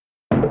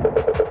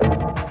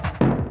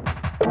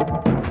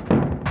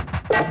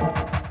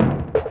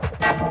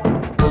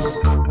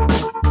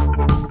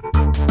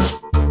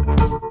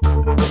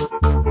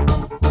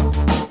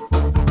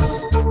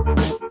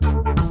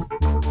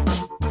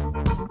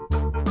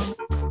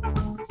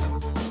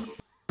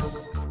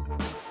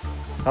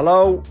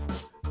Hello,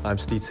 I'm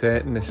Steve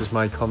Turton. This is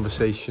my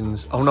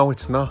Conversations. Oh no,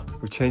 it's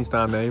not. We've changed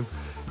our name.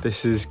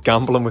 This is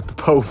Gambling with the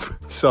Pope.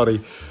 Sorry,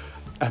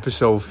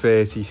 episode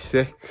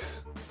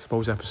 36. I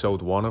suppose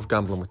episode 1 of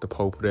Gambling with the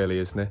Pope, really,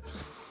 isn't it?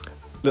 A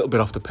little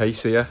bit off the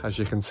pace here, as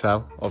you can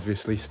tell,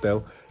 obviously,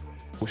 still.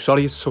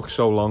 Sorry it took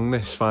so long,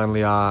 this.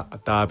 Finally, our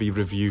Derby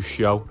review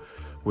show.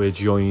 We're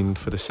joined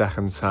for the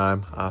second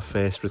time, our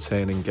first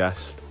returning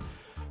guest,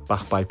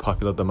 backed by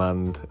popular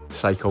demand,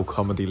 psycho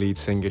comedy lead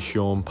singer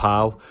Sean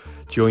Powell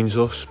joins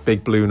us,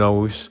 big blue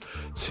nose,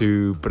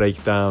 to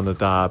break down the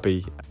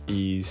derby.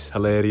 He's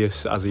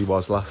hilarious, as he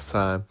was last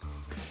time.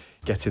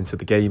 Gets into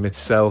the game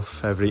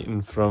itself,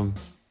 everything from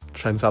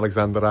Trent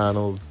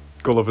Alexander-Arnold,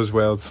 Gulliver's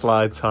World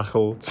slide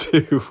tackle,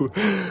 to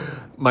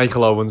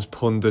Michael Owen's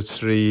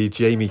punditry,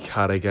 Jamie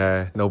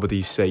Carragher.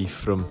 Nobody's safe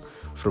from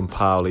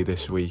Powley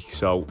this week.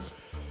 So,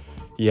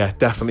 yeah,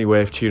 definitely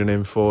worth tuning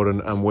in for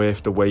and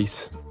worth the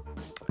wait.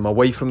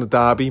 Away from the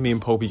derby, me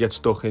and Popey get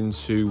stuck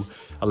into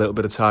a little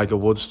bit of Tiger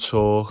Woods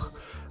talk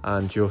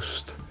and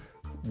just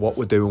what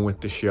we're doing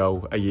with the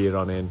show a year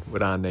on in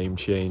with our name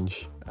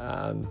change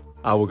and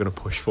how we're going to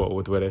push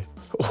forward with it,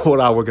 or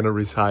how we're going to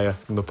retire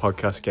from the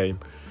podcast game.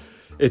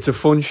 It's a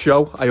fun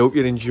show. I hope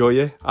you enjoy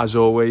it. As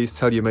always,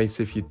 tell your mates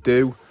if you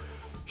do.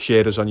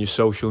 Share us on your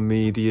social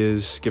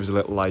medias. Give us a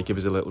little like, give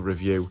us a little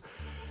review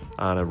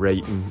and a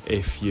rating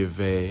if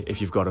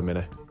you've got a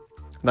minute.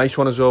 Nice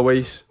one as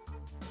always.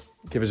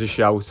 Give us a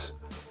shout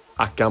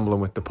at Gambling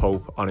with the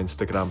Pope on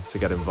Instagram to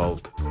get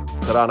involved.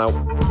 Ta-ra now.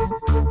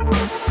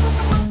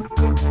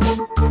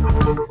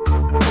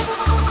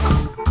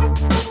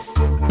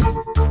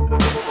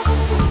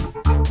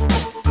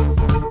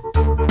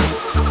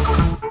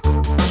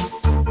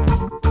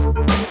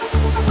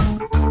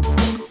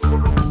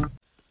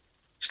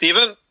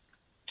 Stephen?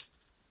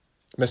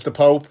 Mr.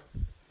 Pope?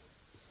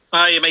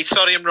 Hi, mate.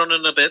 Sorry I'm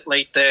running a bit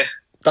late there.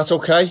 That's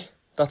okay.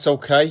 That's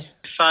okay.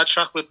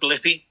 Sidetrack with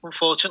Blippy,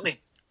 unfortunately.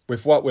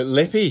 With what? With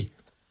Lippy?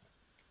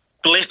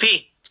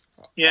 Blippy.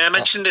 Yeah, I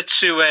mentioned it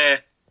to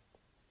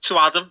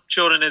Adam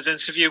during his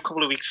interview a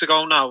couple of weeks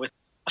ago now, with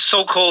a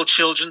so-called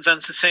children's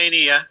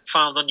entertainer,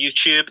 found on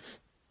YouTube.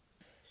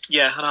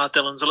 Yeah, and our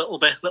Dylan's a little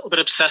bit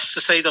obsessed,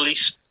 to say the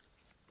least.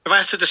 If I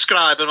had to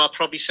describe him, I'd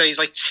probably say he's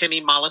like Timmy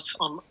Mallet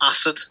on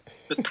acid,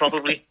 would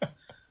probably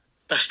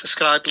best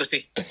describe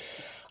Blippy.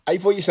 I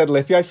thought you said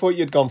Lippy. I thought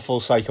you'd gone full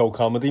psycho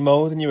comedy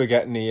mode and you were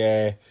getting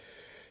the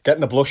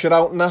blusher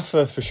out and that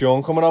for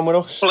Sean coming on with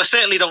us. Well, I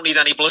certainly don't need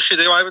any blusher,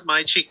 do I, with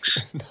my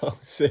cheeks? No,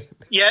 see.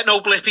 Yeah,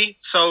 no Blippy.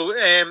 So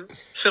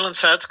Phil and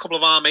Ted, a couple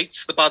of our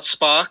mates, the Bad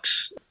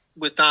Sparks,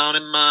 were down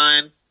in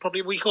mine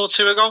probably a week or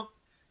two ago,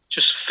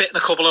 just fitting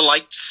a couple of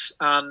lights,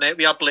 and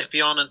we had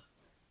Blippy on, and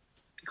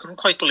they couldn't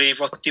quite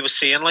believe what they were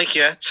seeing. Like,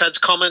 yeah, Ted's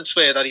comments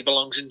were that he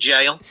belongs in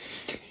jail.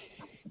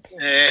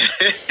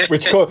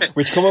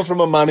 Which coming from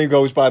a man who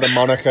goes by the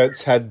moniker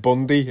Ted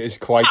Bundy is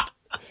quite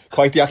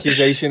the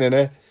accusation, isn't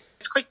it?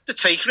 It's quite the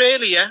take,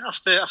 really, yeah,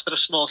 after a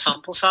small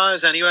sample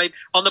size. Anyway,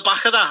 on the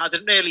back of that, I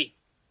didn't really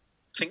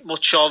think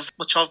much of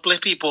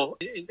Blippy,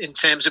 but in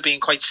terms of being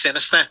quite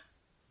sinister.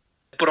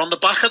 But on the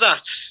back of that,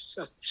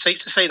 it's safe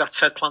to say that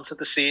Ted planted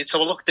the seed.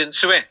 So I looked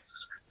into it,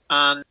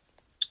 and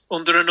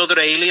under another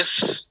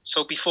alias,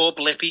 so before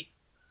Blippy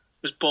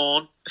was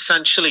born,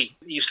 essentially,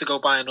 he used to go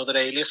by another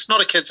alias.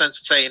 Not a kid's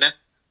entertainer,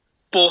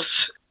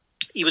 but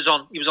he was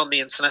on the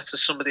internet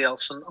as somebody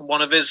else, and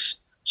one of his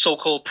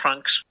so-called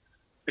pranks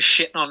was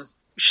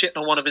shitting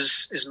on one of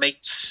his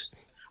mates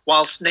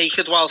whilst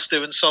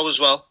doing so as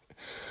well.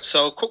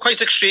 So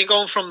quite extreme,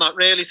 going from that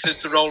really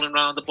to rolling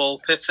around the ball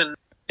pit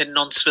in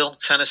Knoxville,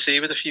 Tennessee,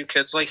 with a few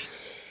kids. Like,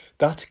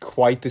 that's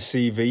quite the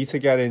CV to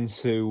get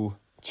into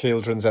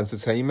children's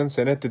entertainment,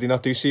 isn't it? Did he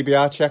not do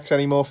CBR checks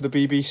anymore for the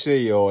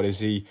BBC, or is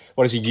he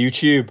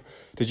YouTube?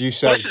 Did you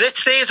say? Well, this is it.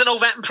 There's no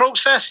vetting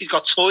process. He's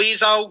got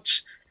toys out.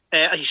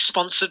 He's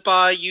sponsored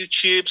by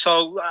YouTube,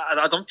 so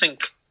I don't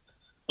think.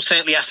 Well,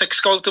 certainly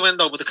ethics go out the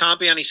window, but there can't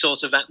be any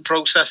sort of vetting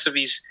process if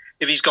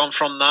he's gone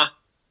from that,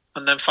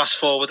 and then fast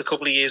forward a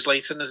couple of years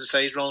later, and as I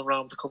say, he's rolling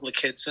around with a couple of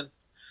kids, and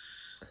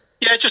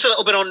yeah, just a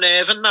little bit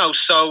unnerving now.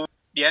 So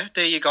yeah,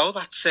 there you go.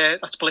 That's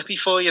Blippy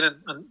for you,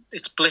 and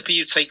it's Blippy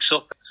who takes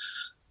up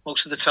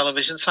most of the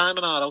television time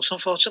in our house,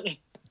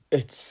 unfortunately.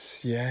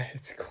 It's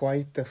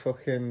quite the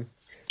fucking...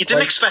 You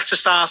didn't expect to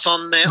start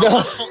on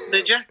that foot,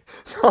 did you?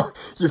 No,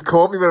 you've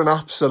caught me with an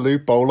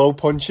absolute bolo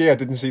punch here. I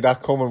didn't see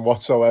that coming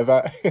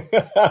whatsoever.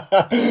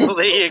 Well,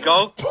 there you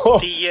go.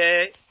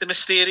 The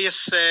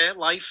mysterious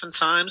life and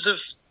times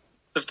of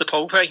the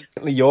Pope.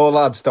 Your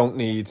lads don't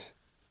need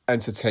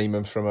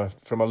entertainment from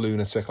a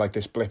lunatic like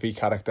this Blippy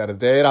character.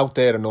 They're out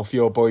there enough.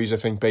 Your boys, I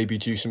think, Baby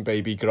Juice and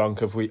Baby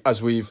Gronk,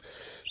 as we've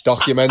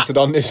documented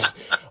on this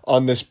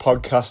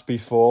podcast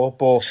before.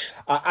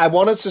 But I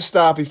wanted to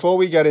start, before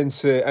we get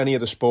into any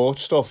of the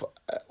sports stuff,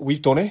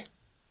 we've done it.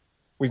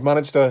 We've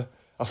managed a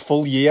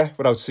full year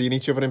without seeing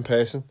each other in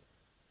person.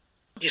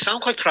 You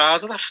sound quite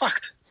proud of that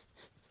fact.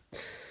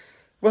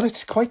 Well,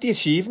 it's quite the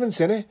achievement,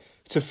 isn't it?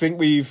 To think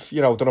we've,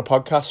 done a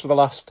podcast for the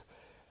last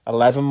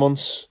 11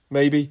 months,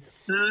 maybe.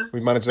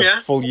 We've managed a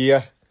full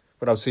year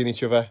without seeing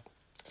each other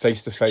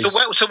face to face. So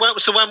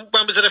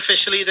when was it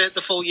officially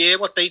the full year?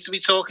 What date are we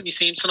talking? You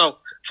seem to know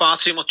far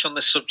too much on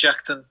this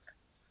subject, and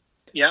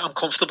yeah, I'm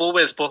comfortable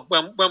with. But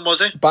when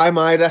was it? By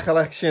my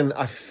recollection,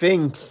 I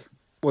think,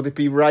 would it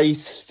be right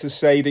to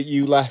say that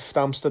you left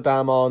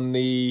Amsterdam on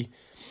maybe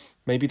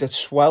the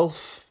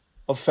 12th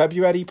of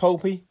February,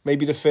 Popey?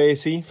 Maybe the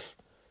 13th?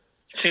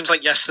 It seems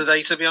like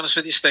yesterday, to be honest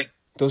with you, Sting.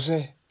 Does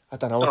it? I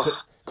don't know.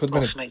 Could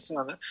have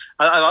been.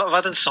 I've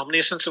had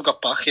insomnia since I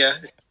got back, yeah.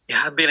 I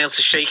haven't been able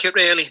to shake it,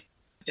 really.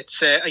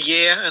 It's a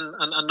year and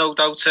no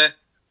doubt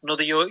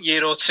another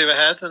year or two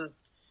ahead, and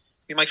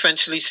we might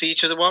eventually see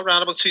each other,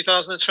 around about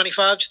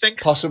 2025, do you think?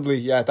 Possibly,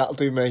 yeah, that'll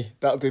do me.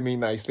 That'll do me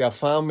nicely. I've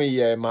found me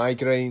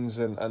migraines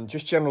and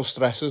just general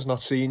stresses,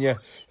 not seeing you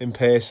in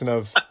person,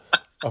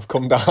 I've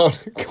come down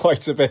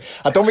quite a bit.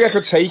 I don't think I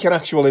could take an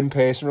actual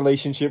in-person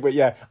relationship with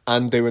you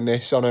and doing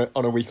this on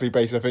a weekly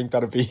basis. I think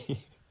that'd be...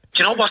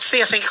 Do you know what,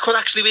 Steve? I think it could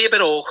actually be a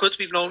bit awkward.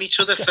 We've known each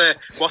other for,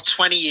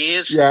 20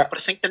 years? Yeah. But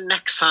I think the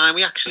next time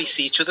we actually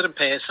see each other in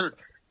person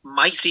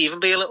might even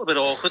be a little bit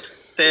awkward,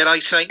 dare I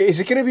say. Is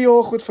it going to be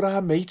awkward for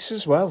our mates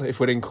as well, if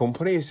we're in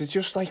company? Is it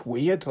just,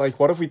 weird?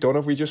 What have we done?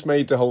 Have we just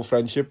made the whole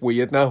friendship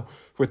weird now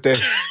with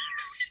this?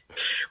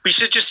 We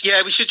should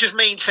just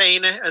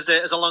maintain it as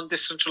a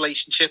long-distance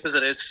relationship as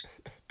it is.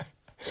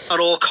 At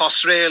all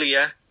costs, really,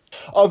 yeah.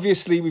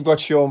 Obviously, we've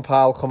got Sean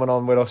Powell coming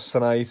on with us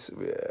tonight.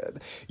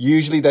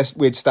 Usually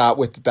we'd start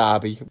with the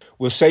derby.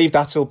 We'll save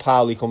that till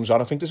Powell comes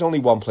on. I think there's only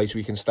one place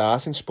we can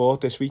start in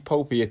sport this week,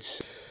 Popey. It's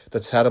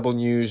the terrible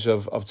news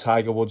of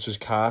Tiger Woods'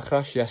 car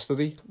crash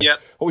yesterday. Yeah.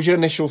 What was your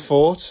initial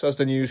thoughts as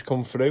the news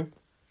come through?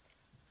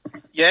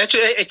 Yeah,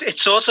 it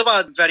sort of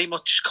had very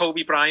much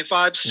Kobe Bryant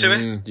vibes to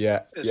it.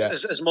 Yeah,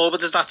 as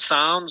morbid as that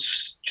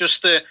sounds,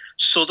 just the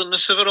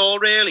suddenness of it all,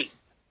 really.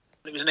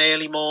 It was an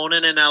early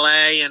morning in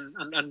LA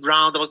and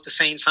round about the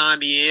same time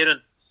of year,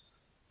 and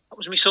that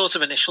was my sort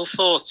of initial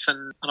thoughts.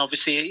 And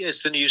obviously,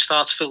 as the news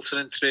starts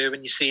filtering through,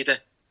 and you see the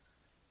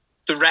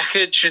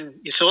wreckage, and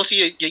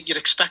you're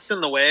expecting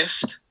the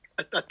worst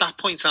at that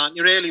point, aren't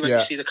you? Really, when you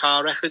see the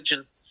car wreckage,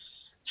 and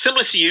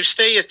similar to you,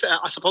 Steve,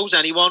 I suppose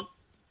anyone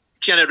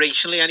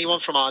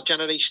from our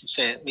generation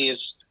certainly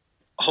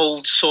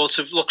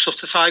looks up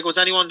to Tiger Woods.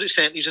 Anyone who's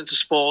into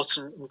sports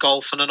and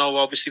golf, and I know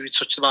obviously we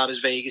touched about his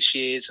Vegas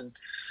years and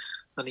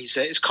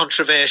his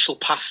controversial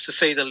past, to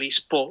say the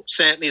least, but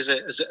certainly as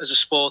a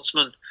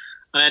sportsman,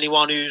 and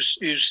anyone who's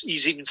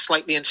even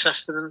slightly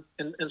interested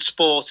in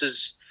sport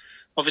is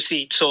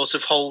obviously sort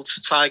of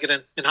holds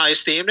Tiger in high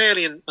esteem,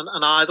 really, and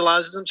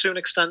idolises him to an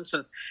extent,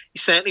 and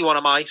he's certainly one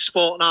of my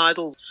sporting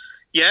idols.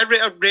 Yeah,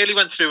 I really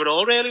went through it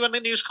all, really, when the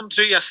news come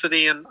through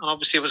yesterday, and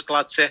obviously I was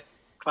glad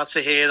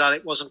to hear that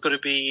it wasn't going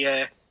to be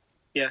a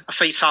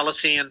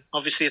fatality, and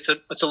obviously it's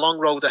a long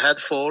road ahead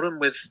for him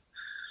with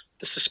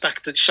the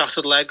suspected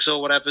shattered legs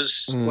or whatever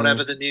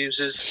the news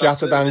is.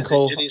 Shattered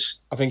ankle.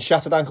 I think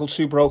shattered ankle,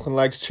 2 broken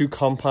legs, 2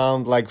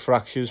 compound leg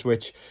fractures,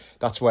 which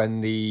that's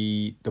when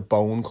the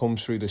bone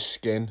comes through the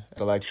skin,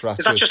 the leg fracture.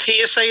 Is that just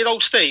hearsay though,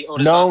 Steve?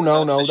 No.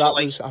 That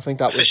was, I think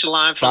that official was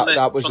line from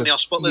the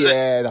hospital. Is it?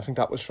 Yeah, I think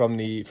that was from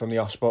the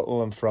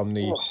hospital and from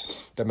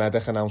the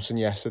medic announcing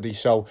yesterday.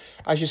 So,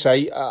 as you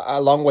say, a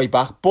long way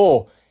back,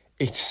 but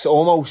it's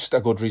almost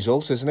a good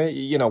result, isn't it?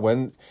 You know,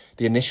 when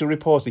the initial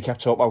reports, they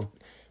kept talking about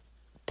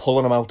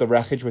pulling him out the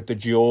wreckage with the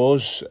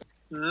jaws.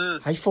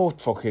 I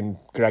thought fucking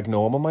Greg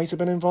Norman might have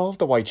been involved,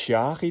 the White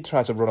Shark. He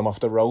tried to run him off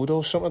the road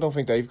or something. I don't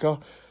think they've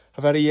got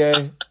a very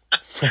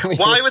friendly...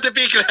 Why would it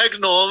be Greg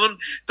Norman?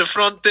 The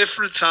front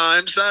different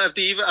times.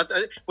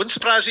 Wouldn't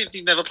surprise me if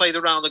they never played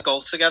a round of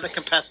golf together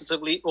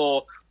competitively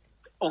or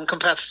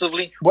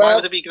uncompetitively. Why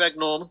would it be Greg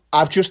Norman?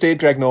 I've just heard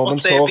Greg Norman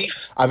talk.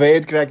 I've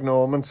heard Greg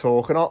Norman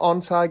talking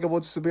on Tiger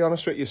Woods, to be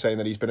honest with you, saying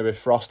that he's been a bit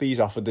frosty. He's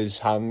offered his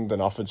hand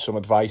and offered some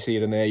advice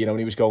here and there, when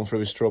he was going through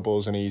his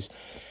troubles, and he's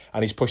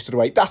pushed it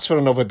away. That's for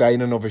another day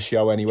and another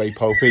show anyway,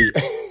 Popey.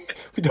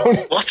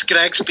 What's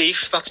Greg's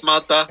beef? That's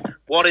mad, that.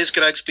 What is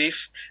Greg's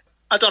beef?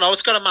 I don't know.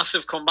 It's got a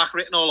massive comeback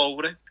written all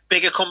over it.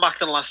 Bigger comeback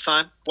than last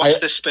time.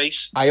 Watch this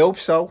space. I hope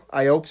so.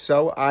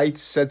 I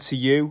said to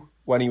you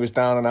when he was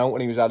down and out,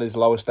 when he was at his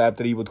lowest ebb,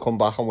 that he would come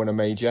back and win a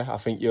major. I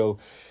think you'll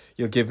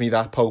give me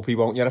that, Popey,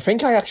 won't you? And I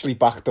think I actually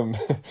backed him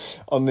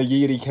on the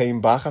year he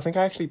came back. I think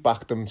I actually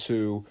backed him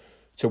to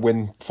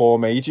win 4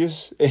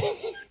 majors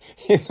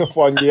in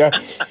 1 year,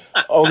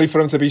 only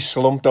for him to be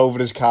slumped over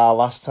his car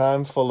last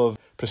time, full of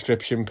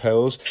prescription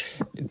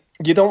pills.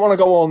 You don't want to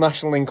go all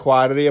national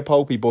inquiry here,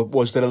 Popey, but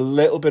was there a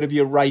little bit of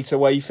you right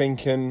away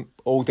thinking,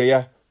 oh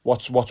dear,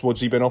 what's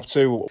Woodsy been up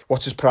to?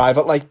 What's his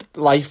private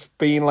life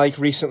been like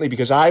recently?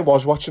 Because I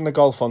was watching the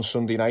golf on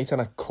Sunday night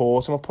and I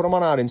caught him. I put him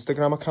on our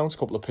Instagram account, a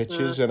couple of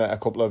pictures and a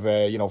couple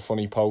of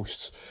funny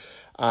posts.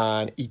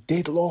 And he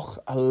did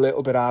look a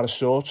little bit out of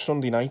sorts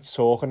Sunday night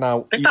talking.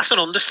 Now, I think that's an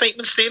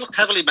understatement. Steve looked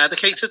heavily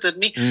medicated,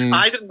 didn't he?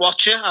 I didn't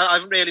watch it. I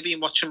haven't really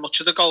been watching much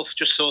of the golf,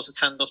 just sort of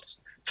tend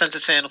to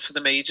turn up for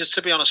the majors,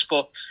 to be honest.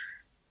 But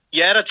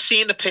yeah, I'd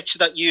seen the picture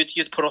that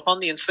you'd put up on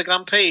the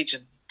Instagram page,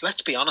 and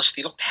let's be honest,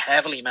 he looked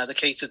heavily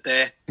medicated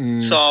there.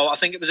 So I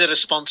think it was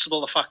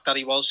irresponsible, the fact that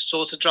he was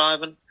sort of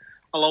driving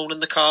alone in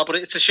the car. But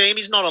it's a shame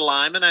he's not a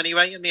lineman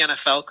anyway in the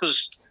NFL,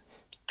 because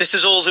this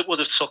is all it would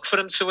have took for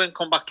him to win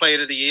Comeback Player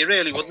of the Year,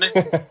 really, wouldn't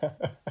it?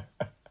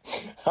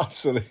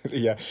 Absolutely,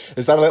 yeah.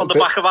 Is that a little on the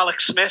back of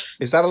Alex Smith?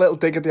 Is that a little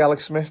dig at the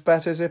Alex Smith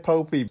bet, is it,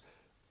 Popey?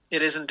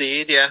 It is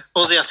indeed, yeah.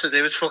 All he had to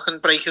do was fucking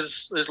break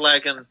his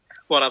leg and,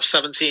 have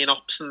 17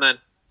 ops and then,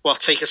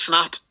 take a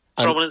snap,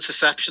 throw an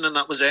interception, and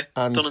that was it.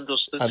 Done and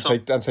dusted.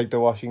 And take the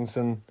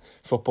Washington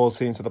football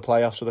team to the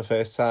playoffs for the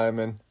first time.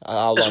 And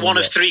there's one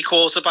of 3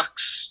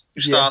 quarterbacks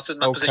who started in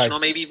that position, or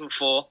maybe even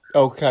 4.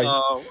 Okay.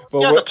 So,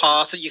 the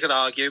part you could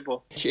argue,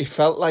 but... It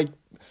felt like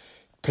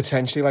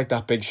potentially like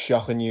that big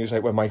shocking news,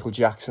 like when Michael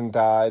Jackson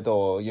died,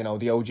 or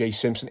the O.J.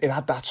 Simpson. It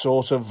had that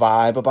sort of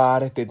vibe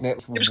about it, didn't it?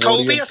 It was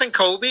Kobe. I think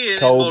Kobe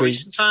in more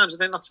recent times. I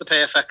think that's the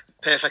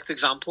perfect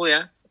example.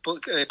 Yeah,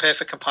 but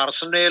perfect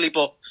comparison, really.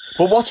 But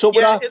what's up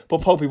with that?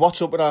 But Popey,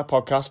 what's up with our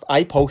podcast?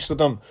 I posted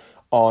them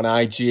on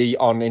IG,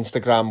 on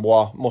Instagram.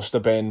 What must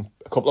have been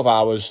a couple of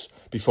hours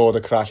before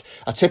the crash.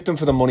 I tipped him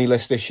for the money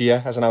list this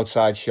year as an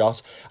outside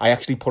shot. I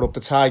actually put up the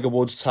Tiger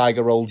Woods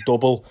Tiger Roll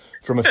double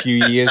from a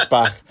few years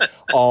back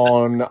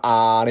on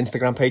our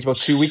Instagram page about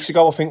 2 weeks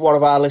ago. I think one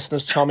of our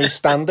listeners, Tommy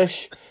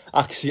Standish,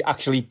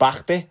 actually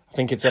backed it. I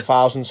think it's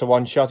 1,000 to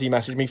 1 shot. He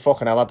messaged me,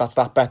 fucking hell, that's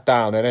that bet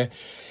down, isn't it?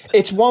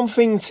 It's one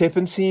thing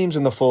tipping teams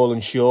and they're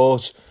falling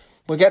short.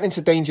 We're getting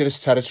into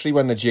dangerous territory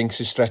when the jinx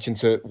is stretching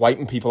to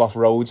wiping people off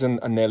roads and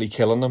nearly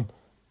killing them.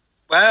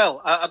 Well,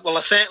 I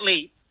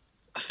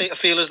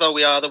feel as though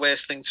we are the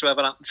worst thing to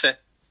ever happen to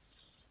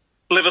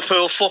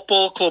Liverpool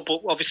Football Club,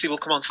 but obviously we'll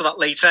come on to that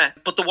later.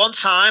 But the one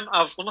time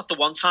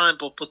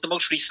but the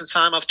most recent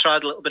time I've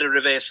tried a little bit of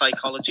reverse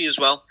psychology as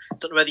well.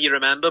 Don't know whether you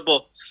remember,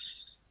 but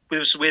it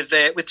was with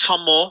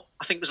Tom Moore.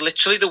 I think it was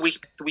literally the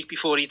week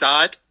before he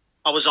died.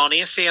 I was on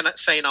here saying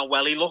how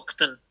well he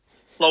looked, and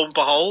lo and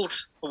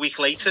behold, a week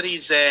later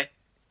he's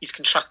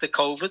contracted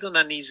COVID, and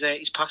then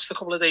he's passed a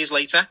couple of days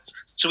later.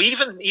 So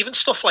even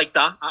stuff like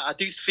that, I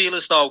do feel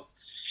as though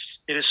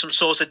it is some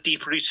sort of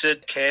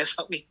deep-rooted curse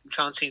that we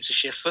can't seem to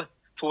shift for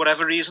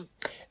whatever reason.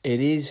 It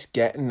is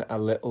getting a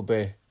little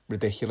bit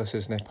ridiculous,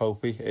 isn't it,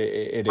 Popey?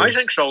 It is. I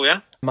think so,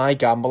 yeah. My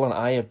gamble and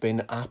I have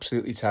been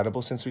absolutely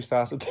terrible since we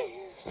started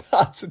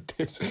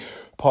this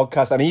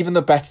podcast. And even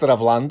the bets that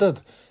I've landed,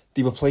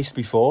 they were placed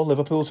before.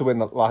 Liverpool to win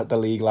the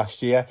league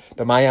last year.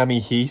 The Miami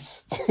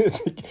Heat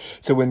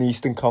to win the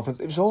Eastern Conference.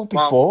 It was all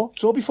before. Wow.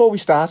 It was all before we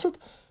started.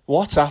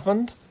 What's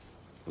happened?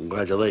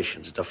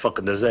 Congratulations. It's a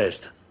fucking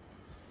disaster.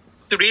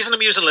 The reason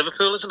I'm using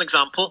Liverpool as an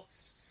example,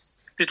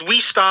 did we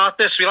start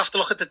this? We'll have to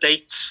look at the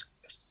dates.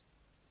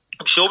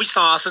 I'm sure we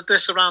started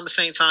this around the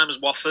same time as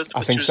Watford,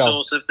 which was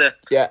sort of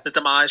the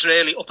demise,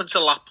 really. Up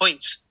until that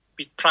point,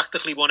 we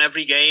practically won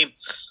every game.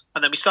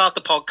 And then we start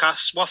the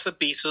podcast. Watford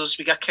beat us.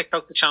 We get kicked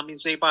out the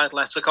Champions League by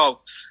Atletico.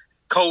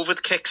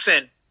 COVID kicks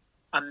in.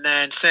 And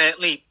then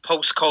certainly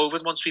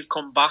post-COVID, once we've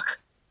come back,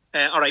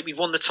 we've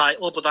won the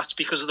title, but that's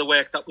because of the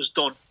work that was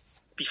done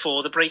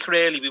before the break,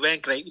 really. We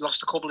weren't great. We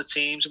lost a couple of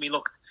teams and we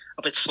looked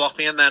a bit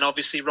sloppy, and then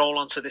obviously roll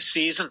on to this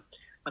season.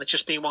 And it's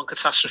just been one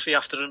catastrophe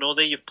after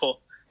another. You've put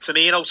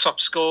Firmino top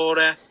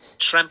scorer,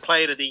 Trent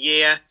Player of the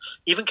Year,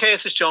 even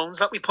Curtis Jones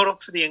that we put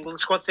up for the England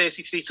squad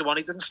 33 to 1.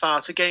 He didn't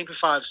start a game for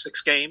 5 or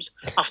 6 games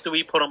after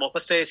we put him up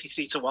at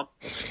 33 to 1.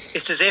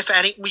 It's as if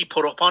anything we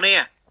put up on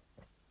here,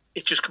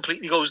 it just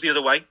completely goes the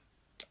other way.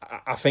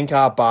 I think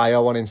our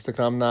bio on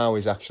Instagram now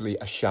is actually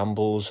a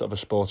shambles of a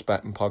sports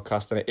betting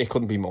podcast, and it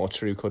couldn't be more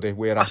true, could it?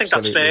 I think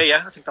that's fair,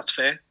 yeah. I think that's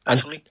fair,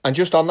 definitely. And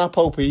just on that,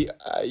 Popey,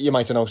 you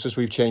might have noticed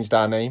we've changed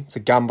our name to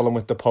Gambling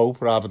with the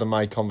Pope rather than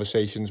My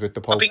Conversations with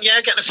the Pope. I've been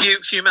getting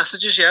a few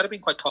messages, yeah. They've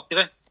been quite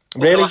popular.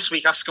 Really? Last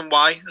week asking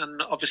why,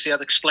 and obviously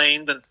I'd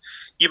explained, and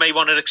you may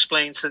want to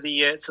explain to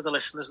the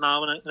listeners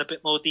now in a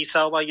bit more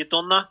detail why you've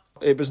done that.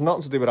 It was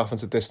nothing to do with having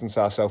to distance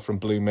ourselves from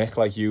Blue Mick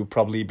like you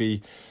probably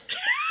be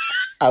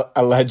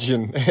a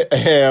legend.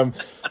 I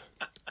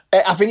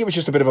think it was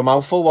just a bit of a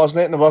mouthful,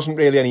 wasn't it? And there wasn't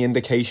really any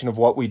indication of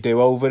what we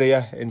do over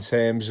here in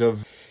terms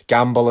of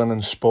gambling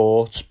and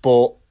sports.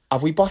 But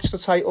have we botched the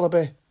title a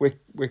bit with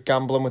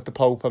Gambling with the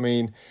Pope? I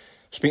mean,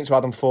 speaking to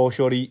Adam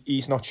Forshaw,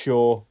 he's not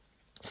sure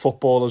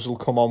footballers will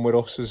come on with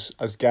us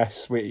as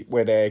guests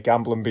with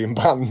gambling being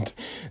banned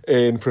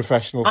in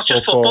professional football.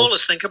 Not just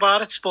footballers, think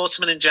about it,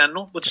 sportsmen in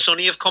general. Would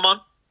Sonny have come on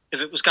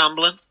if it was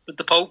gambling with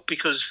the Pope?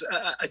 Because,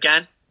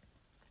 again,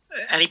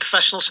 any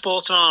professional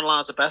sportsman aren't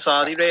allowed to bet,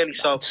 are they, really?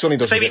 So to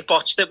say we've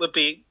botched it would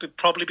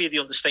probably be the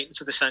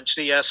understatement of the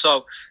century, yeah.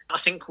 So I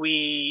think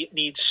we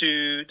need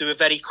to do a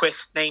very quick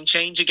name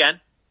change again,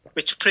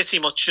 which pretty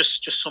much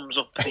just sums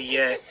up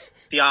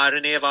the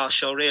irony of our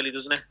show, really,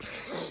 doesn't it?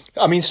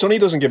 I mean, Sonny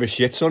doesn't give a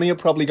shit. Sonny would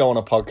probably go on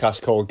a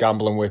podcast called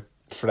Gambling with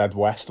Fred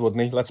West,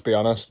 wouldn't he? Let's be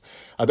honest.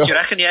 You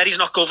reckon? Yeah, he's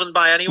not governed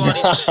by anyone.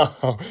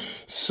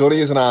 Sonny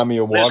is an army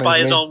of one, by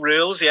his own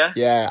rules, yeah.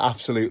 Yeah,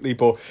 absolutely.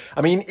 But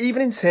I mean,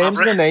 even in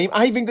terms of the name,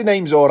 I think the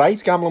name's all right.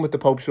 Gambling with the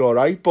Pope's all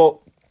right, but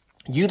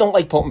You don't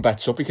like putting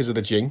bets up because of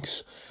the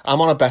jinx.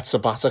 I'm on a bet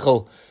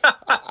sabbatical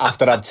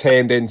after I've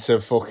turned into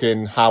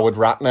fucking Howard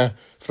Ratner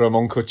from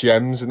Uncut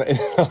Gems in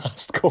the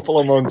last couple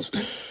of months.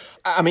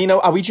 I mean,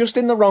 are we just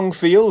in the wrong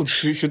field?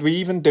 Should we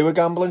even do a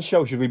gambling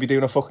show? Should we be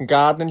doing a fucking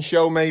gardening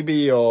show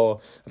maybe?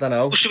 Or, I don't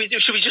know. Well, should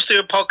we just do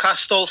a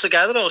podcast all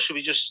together, or should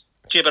we just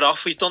jib it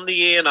off? We've done the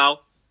year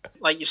now.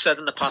 Like you've said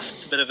in the past,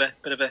 it's a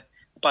bit of a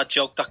bad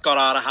joke that got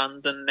out of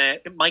hand, and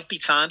it might be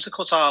time to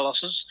cut our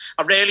losses.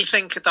 I really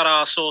think that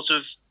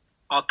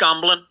our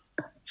gambling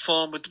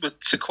form would,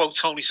 to quote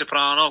Tony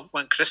Soprano,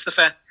 when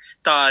Christopher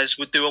dies,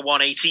 would do a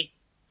 180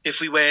 if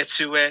we were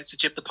to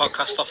jib the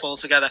podcast off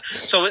altogether.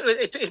 So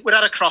we're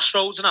at a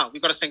crossroads now.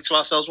 We've got to think to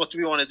ourselves, what do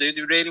we want to do?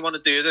 Do we really want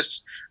to do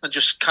this and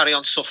just carry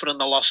on suffering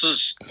the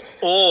losses,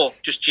 or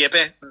just jib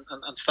it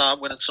and start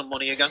winning some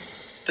money again?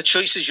 The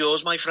choice is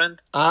yours, my friend.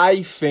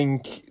 I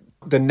think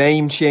the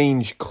name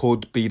change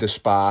could be the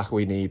spark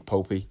we need,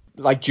 Popey.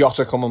 Like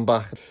Jota coming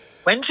back.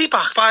 When's he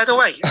back, by the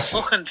way? He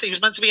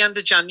was meant to be end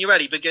of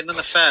January, beginning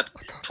of Feb.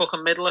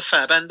 Fucking middle of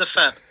Feb, end of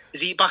Feb.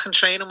 Is he back in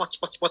training? What's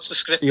the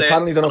script there?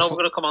 Apparently I know we're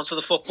going to come on to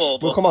the football.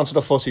 We'll come on to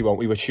the footy, won't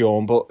we, with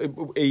Sean? But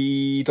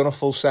he done a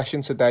full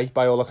session today,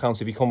 by all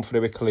accounts. If he come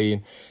through it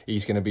clean,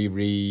 he's going to be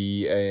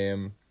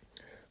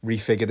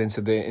refigured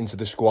into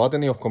the squad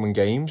in the upcoming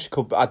games.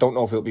 I don't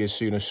know if it'll be as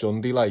soon as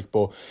Sunday,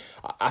 but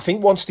I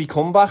think once they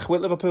come back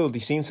with Liverpool, they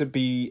seem to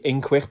be in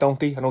quick, don't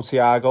they? I know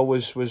Thiago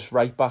was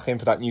right back in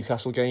for that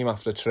Newcastle game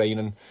after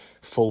training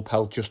full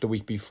pelt just a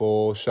week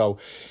before. So,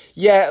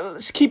 yeah,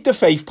 let's keep the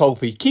faith,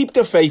 Popey. Keep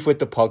the faith with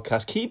the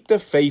podcast. Keep the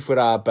faith with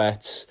our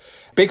bets.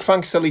 Big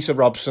thanks to Lisa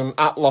Robson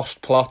at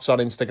Lost Plots on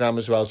Instagram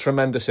as well.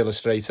 Tremendous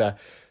illustrator.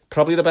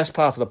 Probably the best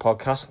part of the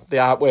podcast, the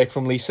artwork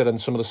from Lisa and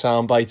some of the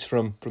sound bites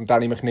from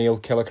Danny McNeil,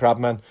 Killer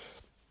Crabman.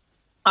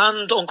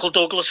 And Uncle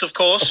Douglas, of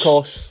course.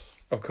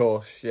 Of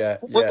course, yeah.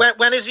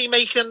 When is he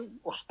making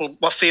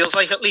what feels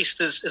like at least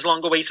his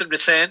long-awaited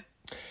return?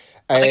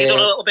 I think he done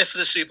a little bit for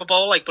the Super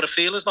Bowl, but I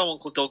feel as though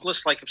Uncle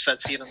Douglas, like I've said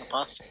to you in the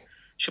past,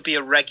 should be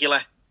a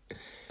regular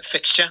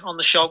fixture on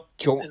the show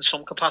in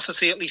some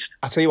capacity at least.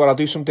 I'll tell you what, I'll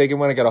do some digging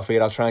when I get off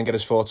here. I'll try and get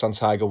his thoughts on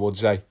Tiger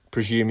Woods.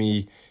 Presume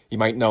he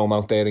might know him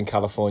out there in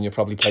California,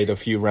 probably played a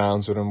few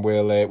rounds with him.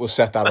 We'll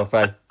set that up,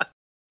 eh?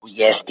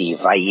 Yes,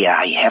 Steve,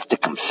 I have to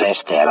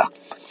confess that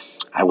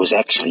I was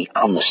actually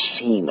on the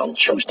scene on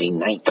Tuesday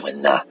night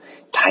when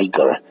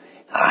Tiger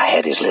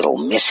had his little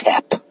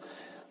mishap.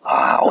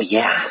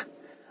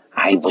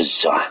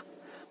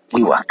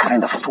 We were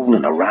kind of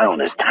fooling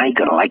around, as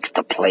Tiger likes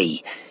to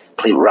play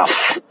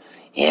rough.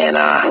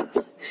 And,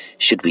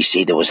 should we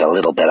say there was a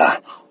little bit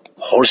of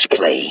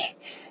horseplay.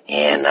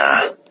 And,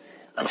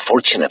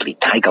 unfortunately,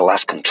 Tiger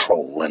lost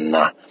control, and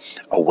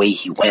away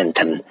he went.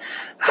 And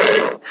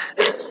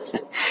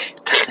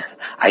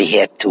I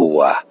had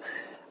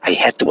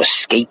to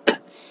escape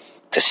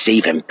to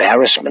save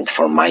embarrassment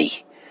for my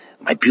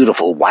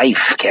beautiful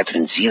wife,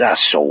 Catherine Zira.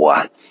 So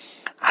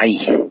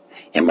I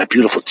and my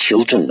beautiful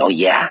children,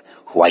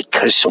 who I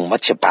care so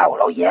much about.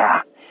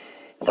 They're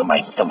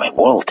my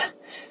world.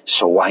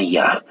 So I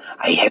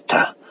had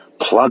to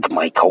plug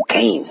my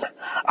cocaine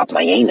up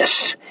my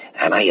anus,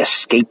 and I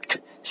escaped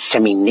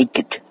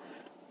semi-naked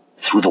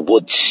through the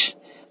woods,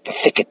 the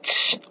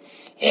thickets,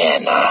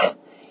 and I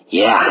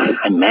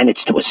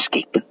managed to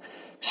escape.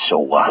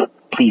 So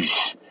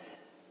please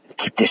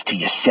keep this to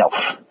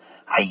yourself.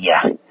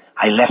 I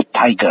left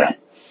Tiger,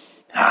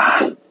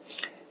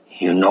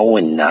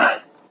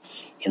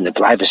 in the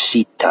driver's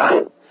seat.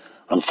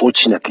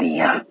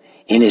 Unfortunately,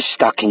 in his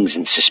stockings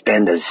and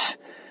suspenders,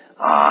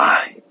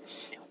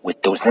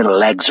 with those little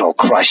legs all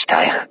crushed.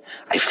 I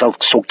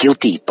felt so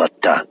guilty,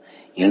 but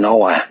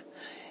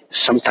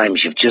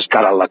sometimes you've just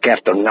got to look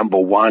after number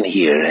one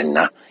here, and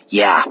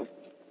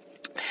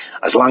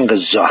as long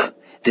as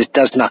this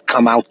does not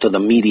come out to the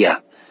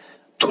media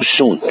too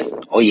soon.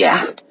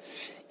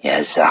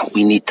 Yes,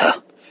 we need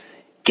to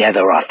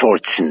gather our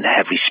thoughts and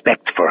have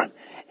respect for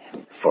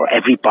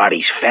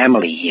everybody's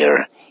family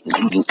here,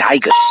 including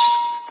Tiger's.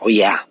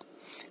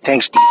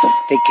 Thanks, Steve.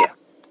 Take care.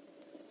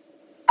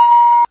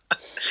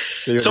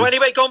 So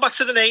anyway, going back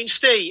to the name,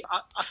 Steve,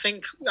 I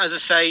think, as I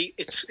say,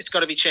 it's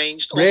got to be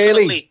changed. Really?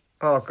 Ultimately.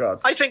 Oh,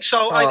 God. I think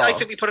so. Oh. I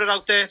think we put it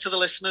out there to the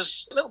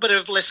listeners. A little bit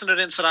of listener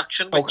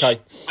interaction, which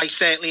I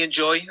certainly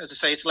enjoy. As I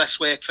say, it's less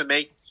work for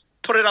me.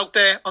 Put it out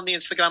there on the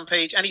Instagram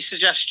page. Any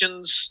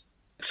suggestions,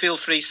 feel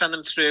free, send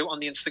them through on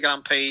the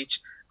Instagram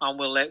page, and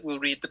we'll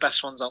read the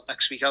best ones out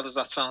next week. How does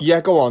that sound? Yeah,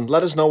 go on.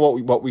 Let us know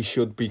what we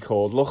should be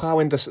called. Look how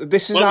this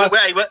is.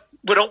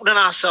 We're opening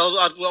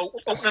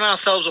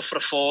ourselves up for a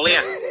fall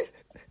here.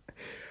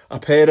 A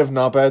pair of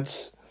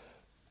knobheads,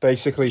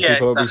 basically.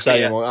 People will be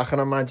saying. Well, I can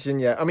imagine.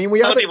 I mean,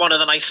 that'll be one of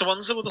the nicer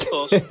ones, I would have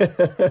thought.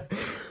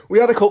 We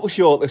had a couple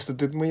shortlisted,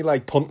 didn't we?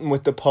 Like punting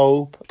with the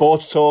Pope,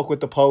 sports talk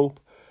with the Pope.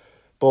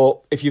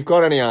 But if you've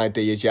got any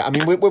ideas, I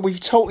mean, we've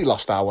totally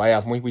lost our way,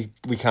 haven't we?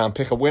 We can't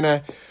pick a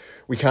winner.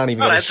 We can't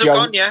even. Well, heads have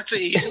gone,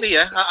 easily.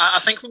 I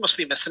think we must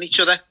be missing each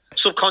other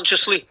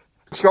subconsciously.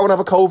 Let's go and have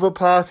a COVID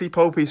party,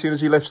 Popey, as soon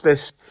as he lifts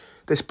this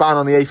ban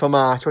on the 8th of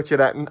March. What you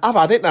reckon? I've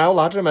had it now,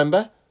 lad.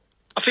 Remember?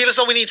 I feel as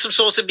though we need some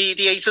sort of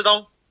mediator,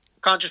 though.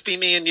 Can't just be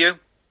me and you.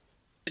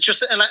 It's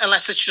just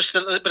unless it's just a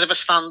little bit of a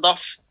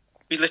standoff.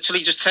 We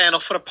literally just turn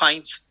off for a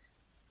pint.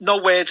 No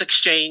words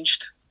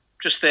exchanged.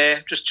 Just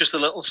there, just a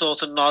little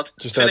sort of nod.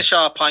 Just finish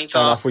our pint.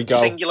 And off we go.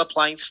 Singular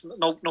pints,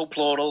 no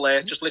plural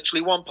there. Just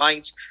literally one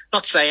pint.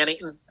 Not say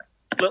anything.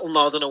 Little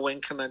nod and a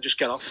wink, and then just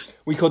get off.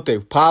 We could do.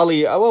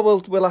 Parley,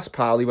 we'll ask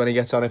Parley when he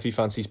gets on if he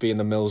fancies being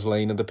the Mills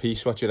Lane of the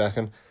piece. What do you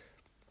reckon?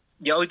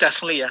 Yeah,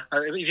 definitely, yeah.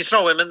 If you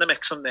throw him in the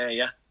mix, I'm there,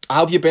 yeah.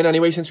 How have you been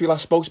anyway since we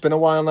last spoke? It's been a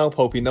while now,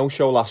 Popey. No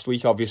show last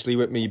week, obviously,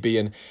 with me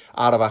being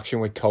out of action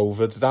with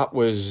COVID. That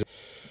was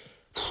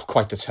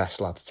quite the test,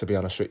 lad, to be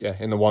honest with you.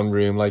 In the one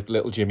room, like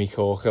little Jimmy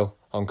Corkill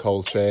on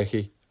cold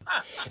turkey.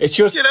 It's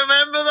just... You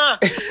remember that?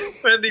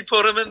 When they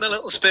put him in the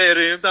little spare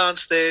room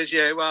downstairs,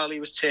 yeah, while he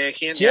was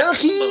turkeying.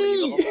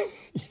 Jerky!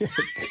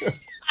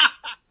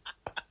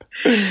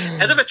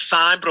 Head of its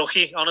time,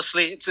 Brookie,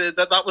 honestly.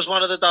 That was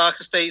one of the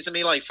darkest days of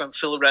my life when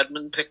Phil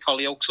Redmond picked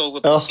Hollyoaks over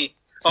Brookie.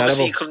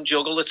 Obviously, he couldn't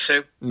juggle the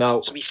two.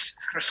 No. So he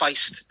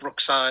sacrificed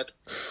Brookside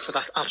for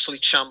that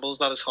absolute shambles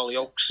that is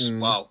Hollyoaks.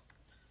 Wow.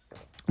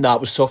 No,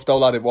 it was tough though,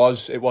 lad. It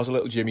was a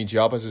little Jimmy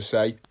job, as I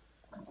say.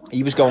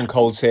 He was going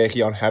cold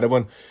turkey on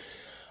heroin.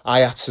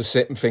 I had to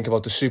sit and think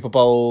about the Super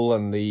Bowl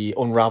and the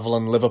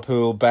unravelling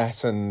Liverpool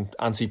bet and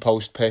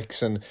anti-post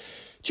picks and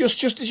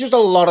just a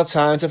lot of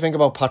time to think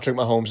about Patrick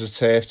Mahomes'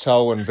 turf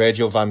toe and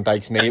Virgil van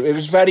Dijk's knee. It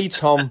was very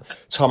Tom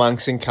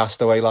Hanks in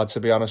Castaway, lad, to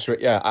be honest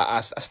with you.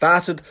 I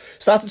started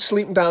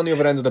sleeping down the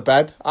other end of the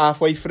bed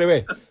halfway through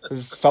it.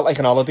 It felt like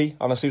an holiday,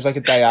 honestly. It was like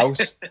a day out.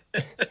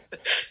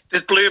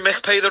 Did Blue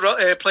Mick play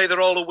the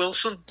role of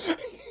Wilson?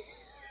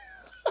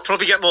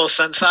 Probably get more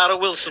sense out of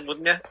Wilson,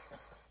 wouldn't you?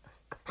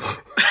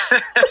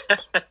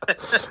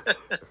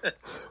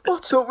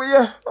 What's up with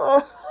you?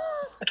 Oh.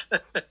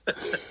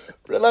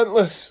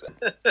 Relentless.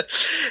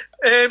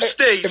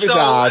 Steve, it was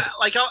hard.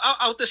 Like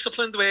how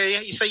disciplined were you?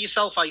 You say you're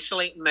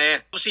self-isolating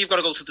there. Obviously, you've got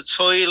to go to the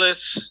toilet.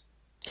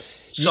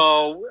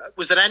 So,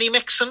 was there any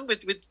mixing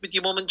with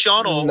your mum and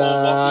John, or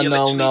were you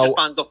literally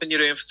banged up in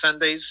your room for 10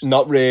 days?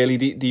 Not really.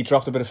 They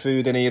dropped a bit of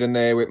food in here and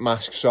there with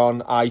masks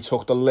on. I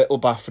took the little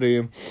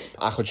bathroom.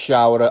 I could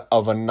shower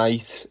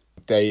overnight.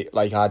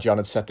 Our John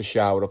had set the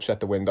shower up,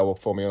 set the window up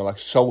for me. And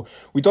so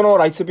we done all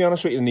right, to be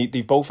honest with you.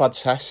 They've both had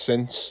tests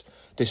since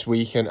this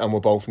week and we're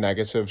both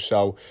negative.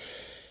 So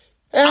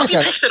have you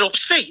picked it up,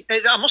 Steve?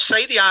 I must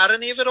say the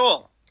irony of it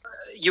all.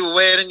 You were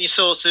wearing your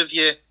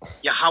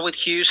Howard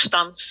Hughes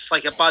stance,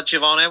 like a badge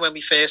of honour when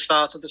we first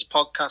started this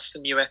podcast,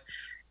 and you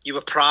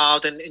were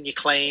proud in your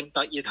claim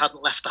that you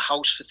hadn't left the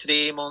house for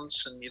 3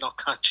 months and you're not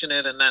catching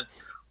it. And then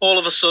all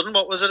of a sudden,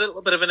 what was it? A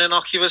little bit of an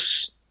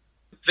innocuous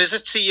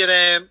visit to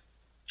your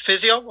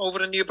physio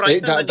over in New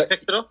Brighton, and then you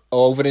picked it up?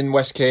 Over in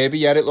West Kirby,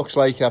 yeah, it looks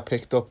like I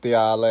picked up the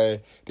irony,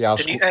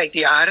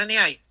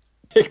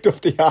 picked up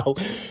the Al.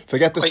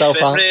 Forget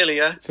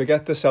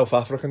the South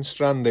African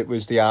strand. It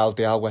was the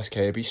Al West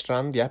Kirby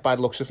strand. Yeah, by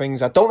the looks of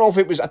things. I don't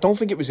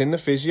think it was in the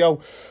physio,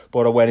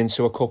 but I went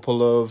into a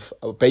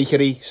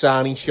bakery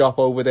sarnie shop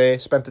over there.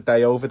 Spent the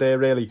day over there,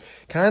 really,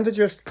 kind of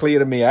just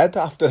clearing my head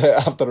after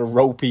a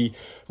ropey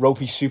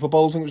Super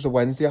Bowl. I think it was the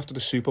Wednesday after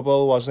the Super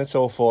Bowl, wasn't it?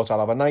 So I thought I'll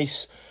have a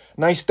nice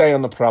day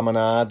on the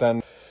promenade,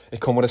 and it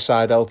come with a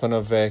side helping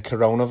of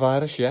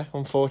coronavirus, yeah,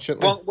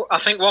 unfortunately. I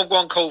think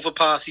one COVID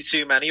party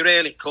too many,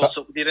 really. Caught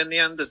up with you in the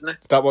end, isn't it?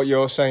 Is that what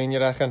you're saying, you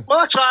reckon? Well,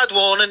 I tried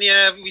warning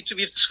you.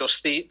 We've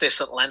discussed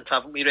this at length,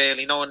 haven't we,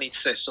 really? No one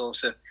needs to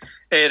sort of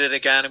hear it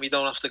again, and we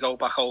don't have to go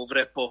back over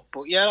it. But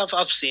yeah,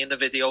 I've seen the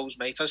videos,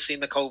 mate. I've seen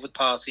the COVID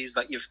parties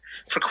that you've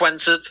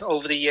frequented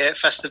over the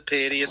festive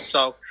period.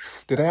 So,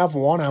 did they have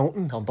one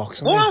outing on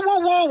Boxing Day?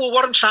 Whoa.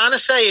 What I'm trying to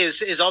say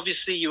is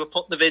obviously you were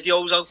putting the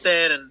videos out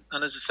there,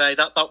 and as I say,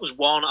 that was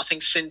one. I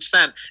think since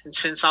then, and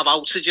since I've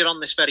outed you on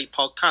this very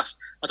podcast,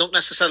 I don't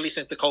necessarily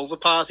think the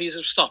COVID parties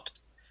have stopped.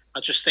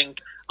 I just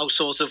think how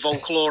sort of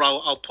vocal or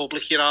how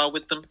public you are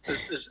with them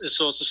has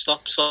sort of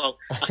stopped. So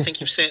I think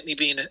you've certainly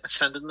been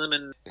attending them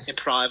in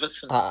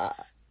private. And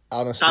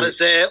honestly, that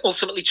has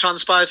ultimately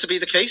transpired to be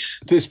the case.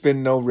 There's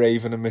been no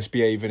raving and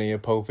misbehaving here,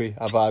 Popey.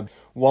 I've had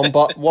one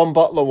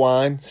bottle of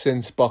wine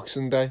since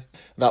Boxing Day.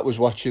 That was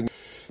watching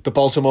the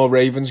Baltimore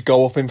Ravens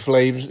go up in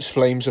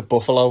flames at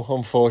Buffalo.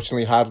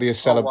 Unfortunately, hardly a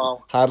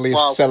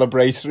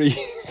celebratory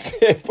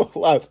tip,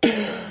 lad.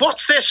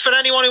 What's this for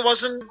anyone who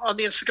wasn't on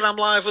the Instagram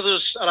live with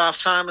us at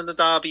half time in the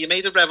derby? You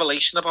made a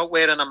revelation about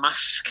wearing a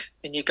mask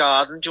in your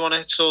garden. Do you want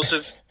to sort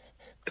of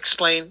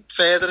explain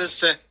further as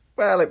to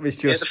it was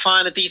just the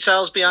finer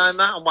details behind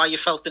that and why you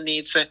felt the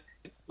need to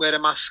wear a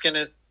mask in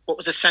what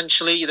was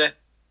essentially the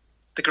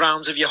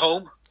grounds of your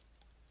home?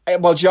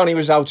 Well, Johnny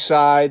was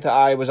outside.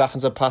 I was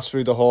having to pass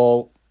through the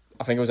hall.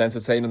 I think I was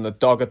entertaining the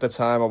dog at the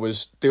time. I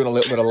was doing a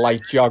little bit of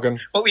light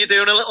jogging. What were you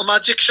doing, a little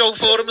magic show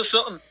for him or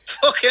something?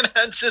 Fucking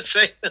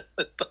entertaining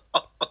the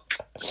dog.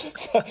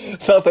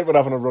 Sounds like we're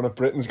having a run at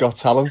Britain's Got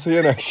Talent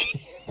here next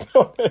year.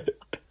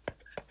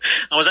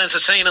 I was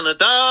entertaining the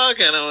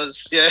dog and I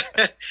was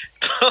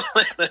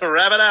pulling a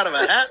rabbit out of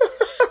a hat.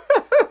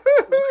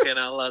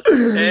 Fucking hell,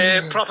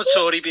 lad. Proper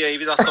Tory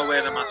behaviour, that though,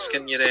 wearing a mask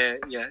in your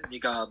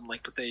garden,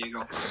 like, but there you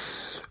go.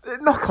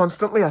 Not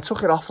constantly. I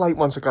took it off like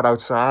once I got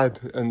outside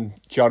and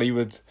Johnny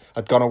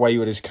had gone away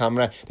with his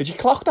camera. Did you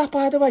clock that,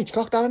 by the way? Did you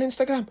clock that on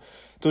Instagram?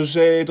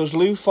 Does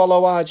Lou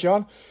follow our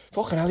John?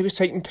 Fucking hell, he was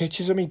taking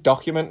pictures of me,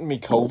 documenting me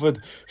COVID.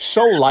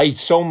 So light,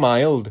 so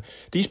mild.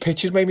 These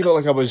pictures made me look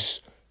like I was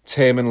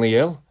terminally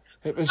ill.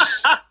 It was...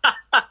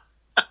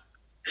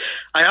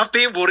 I have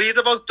been worried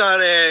about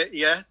that,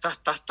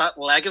 that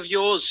leg of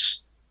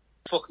yours.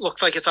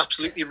 Looks like it's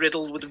absolutely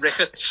riddled with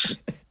rickets.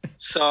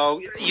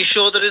 So, you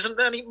sure there isn't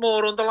any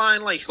more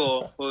underlying, like,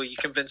 or are you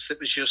convinced it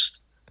was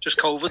just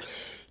COVID?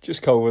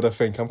 Just COVID, I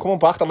think. I'm coming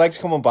back. The leg's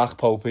coming back,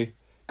 Popey.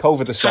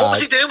 COVID aside. So what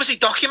was he doing? Was he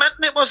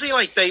documenting it? Was he,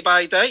 like, day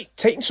by day?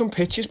 Taking some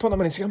pictures, putting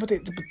them on Instagram, but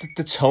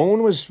the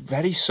tone was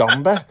very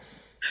sombre.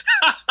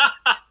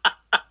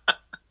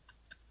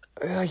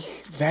 Like,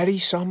 very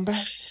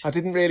sombre. I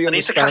didn't really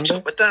understand it. I need to catch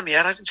up with them,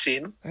 yeah, I haven't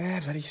seen them.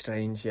 Yeah, very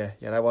strange, yeah.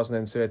 Yeah, I wasn't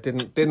into it.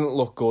 Didn't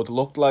look good.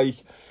 Looked like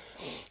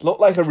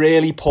a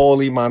really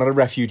poorly mannered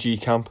refugee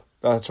camp.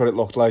 That's what it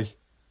looked like.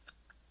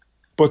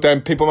 But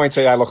then people might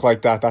say I look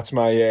like that. That's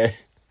my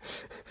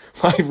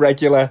my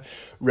regular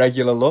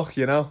look,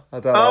 you know. I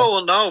don't know.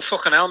 Oh no,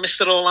 fucking hell,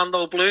 Mr.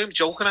 Orlando Bloom,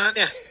 joking, aren't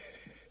you?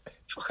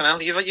 Fucking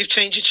hell, you've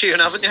changed your tune,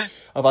 haven't you?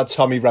 I've had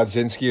Tommy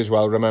Radzinski as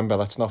well. Remember,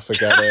 let's not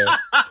forget.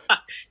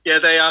 Yeah,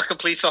 they are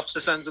complete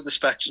opposite ends of the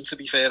spectrum. To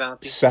be fair,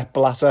 aren't they? Sepp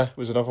Blatter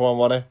was another one,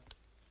 wasn't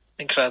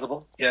it?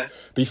 Incredible, yeah.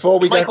 Before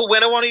we Michael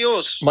Winner, one of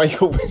yours.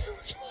 Michael Winner was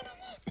one of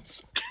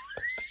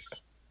mine.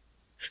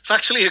 It's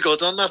actually a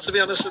good one, that, to be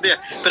honest with you.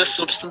 Bit of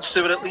substance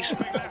to it, at least.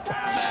 He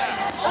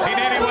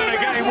nearly won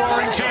again,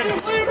 Warrington.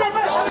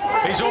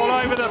 He's all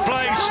over the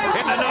place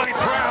in the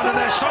 9th round, and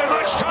there's so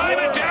much time,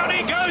 and down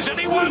he goes, and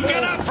he won't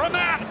get up from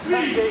that.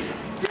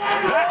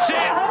 That's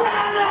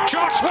it.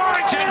 Josh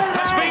Warrington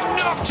has been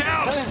knocked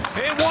out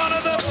in one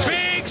of the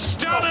big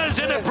stunners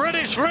in a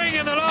British ring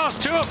in the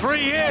last 2 or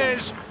 3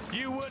 years.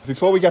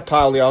 Before we get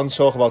piled on,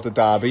 talk about the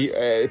derby.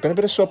 Been a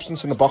bit of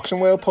substance in the boxing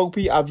world,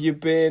 Popey. Have you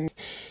been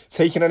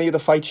taking any of the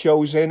fight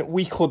shows in?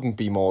 We couldn't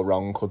be more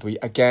wrong, could we?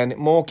 Again,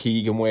 more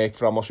Keegan work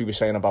from us. We were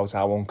saying about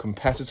how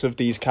uncompetitive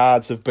these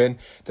cards have been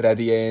that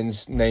Eddie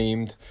Earns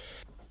named.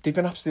 They've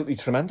been absolutely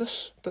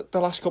tremendous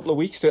the last couple of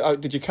weeks.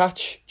 Did you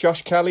catch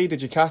Josh Kelly?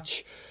 Did you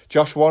catch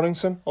Josh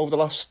Warrington over the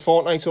last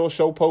fortnight or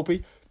so,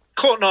 Popey?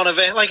 Caught none of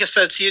it. Like I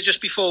said to you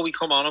just before we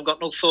come on, I've got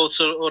no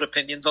thoughts or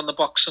opinions on the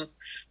boxing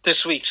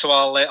this week, so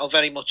I'll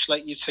very much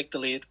let you take the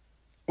lead.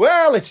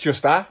 Well, it's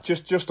just that.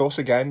 Just us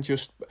again,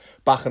 just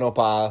backing up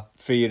our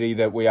theory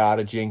that we are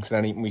a jinx and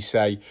anything we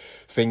say,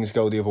 things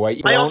go the other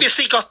way. I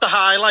obviously got the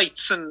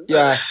highlights and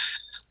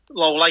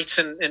lowlights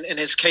in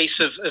his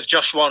case of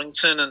Josh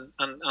Warrington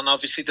and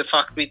obviously the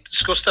fact we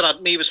discussed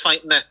that he was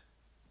fighting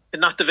in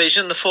that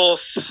division, the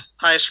 4th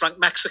highest ranked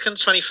Mexican,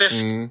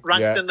 25th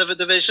ranked in the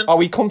division. Oh,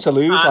 he come to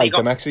lose like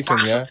the Mexican,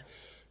 battered.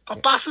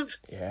 Got battered.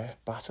 Yeah,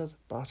 battered.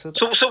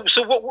 So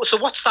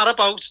what's that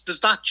about?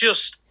 Does that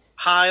just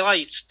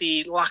highlight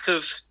the lack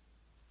of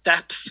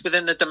depth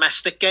within the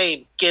domestic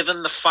game,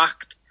 given the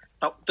fact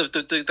that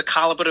the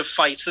calibre of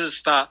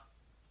fighters that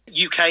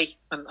UK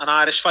and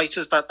Irish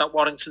fighters that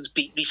Warrington's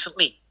beat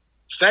recently?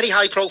 It's very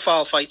high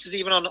profile fighters,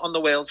 even on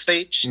the world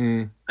stage.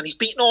 And he's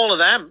beaten all of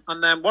them.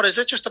 And then what is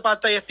it, just a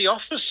bad day at the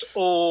office?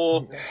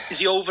 Or is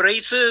he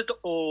overrated?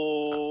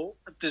 Or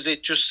does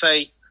it just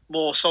say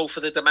more so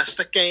for the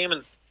domestic game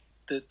and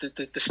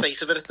the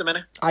state of it at the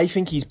minute? I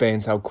think he's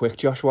burnt out quick,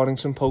 Josh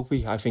Warrington,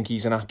 Popey. I think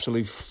he's an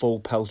absolute full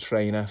pelt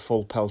trainer,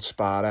 full pelt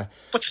sparrer.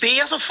 But he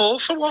hasn't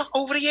fought for what,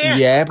 over a year?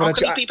 Yeah, but how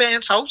can he be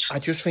burnt out? I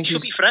just think he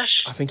should be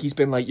fresh. I think he's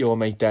been like your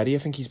mate Derry. I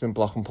think he's been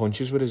blocking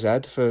punches with his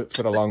head for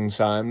a long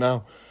time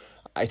now.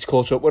 It's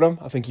caught up with him.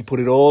 I think he put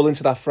it all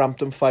into that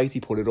Frampton fight. He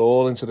put it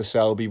all into the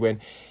Selby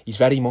win. He's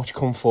very much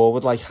come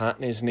forward like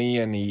Hatton, isn't he?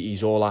 And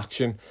he's all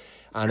action.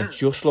 And it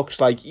just looks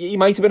like he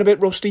might have been a bit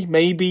rusty.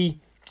 Maybe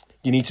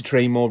you need to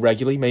train more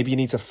regularly. Maybe you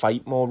need to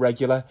fight more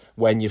regular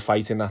when you're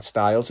fighting that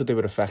style to do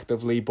it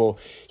effectively. But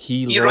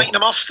you're writing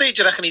him off stage.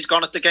 You reckon he's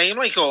gone at the game,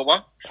 like, or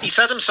what? He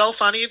said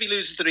himself, Annie, if he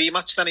loses the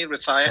rematch, then he'll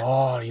retire.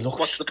 Oh, he looks...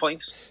 What's the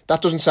point?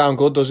 That doesn't sound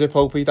good, does it,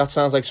 Popey? That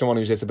sounds like someone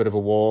who's hit a bit of a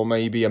wall,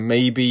 maybe. And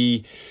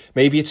maybe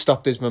it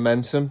stopped his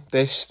momentum.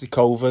 The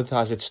COVID,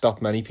 has it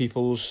stopped many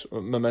people's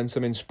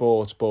momentum in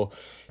sports? But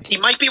he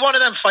might be one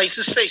of them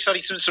fighters, sorry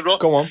to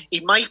interrupt. Go on. He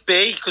might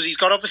be, because he's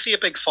got obviously a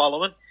big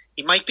following.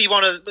 He might be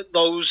one of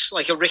those,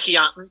 like a Ricky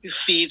Hatton, who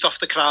feeds off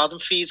the crowd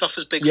and feeds off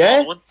his big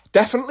following.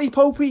 Definitely,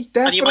 Popey,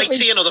 definitely. And you might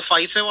see another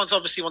fighter once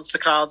the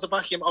crowds are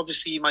back.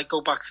 Obviously, you might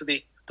go back to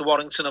the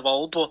Warrington of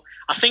old. But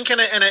I think in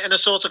a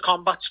sort of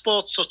combat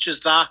sport such as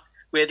that,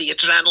 where the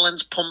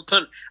adrenaline's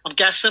pumping, I'm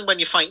guessing when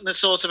you're fighting at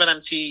sort of an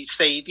empty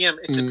stadium,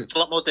 it's a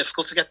lot more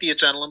difficult to get the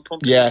adrenaline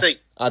pumping, you see.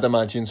 I'd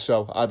imagine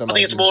so. I think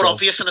it's more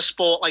obvious in a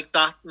sport like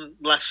that and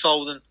less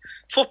so than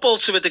football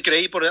to a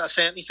degree, but I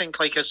certainly think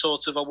like a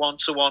sort of a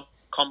one-to-one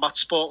combat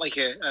sport like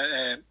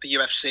a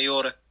UFC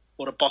or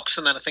a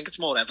boxing, then I think it's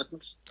more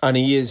evident. And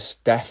he is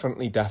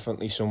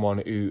definitely someone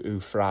who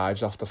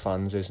thrives off the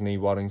fans, isn't he,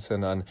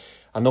 Warrington? And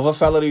another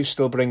fella who's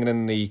still bringing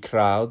in the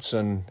crowds,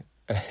 and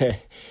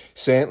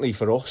certainly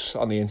for us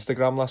on the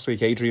Instagram last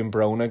week, Adrian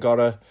Broner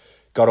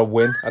got a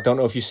win. I don't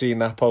know if you've seen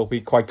that,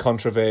 Popey. Quite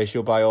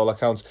controversial by all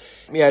accounts.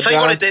 Yeah, tell you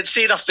what, I did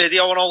see that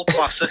video, an old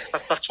classic.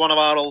 That's one of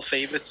our old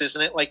favourites,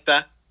 isn't it? Like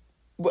that.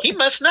 He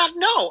must not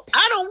know.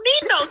 I don't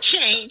need no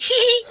change.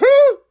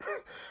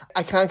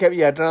 I can't get my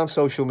head around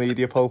social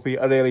media, Popey.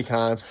 I really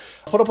can't.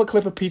 I put up a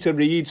clip of Peter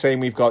Reid saying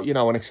we've got,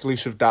 an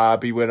exclusive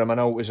derby with him. I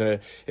know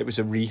it was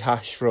a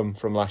rehash from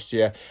last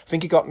year. I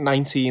think he got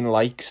 19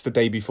 likes the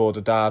day before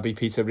the derby,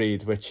 Peter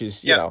Reid, which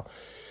is,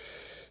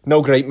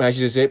 no great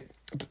measure, is it?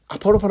 I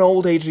put up an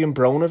old Adrian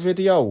Broner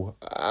video.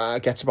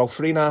 Gets about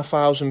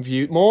 3,500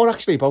 views. More,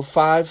 actually, about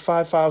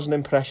 5,000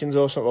 impressions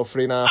or something, about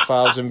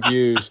 3,500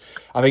 views.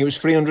 I think it was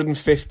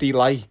 350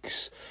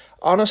 likes.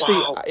 Honestly,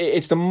 wow.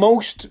 It's the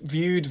most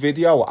viewed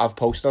video I've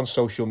posted on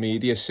social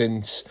media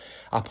since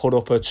I put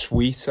up a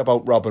tweet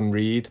about Robin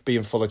Reid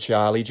being full of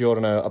Charlie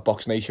during a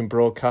Box Nation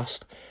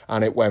broadcast,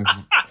 and it went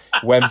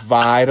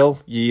viral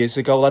years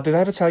ago. Did I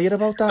ever tell you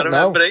about that? I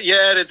remember it.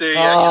 Yeah, I do.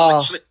 Yeah.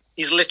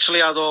 He's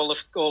literally had all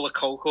the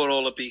coke or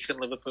all the beef in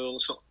Liverpool or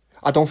something.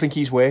 I don't think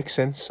he's worked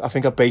since. I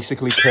think I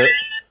basically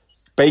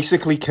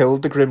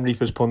killed the Grim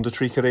Reaper's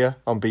punditry career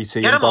on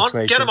BT. Get him on.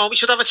 We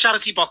should have a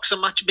charity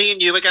boxing match. Me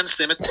and you against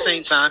him at the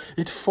same time.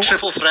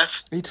 Triple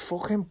threat. He'd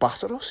fucking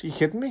batter us. Are you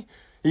kidding me?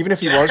 Even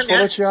if he was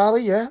full of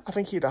Charlie, yeah. I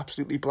think he'd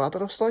absolutely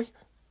blather us, like.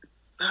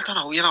 I don't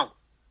know, I've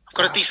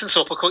got a decent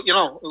uppercut,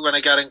 when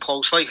I get in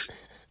close, like.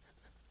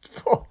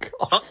 Fuck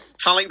off.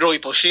 Sound like Roy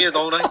Bush here,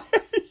 don't I?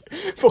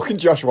 Fucking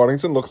Josh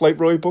Warrington looked like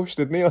Roy Bush,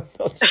 didn't he?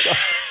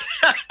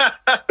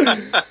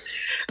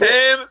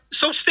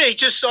 So Steve,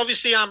 just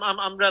obviously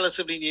I'm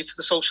relatively new to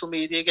the social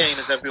media game,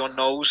 as everyone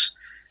knows.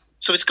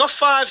 So it's got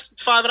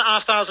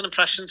 5,500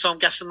 impressions, so I'm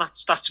guessing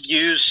that's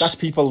views. That's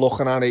people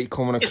looking at it,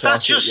 coming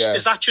across it, yeah.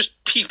 Is that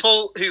just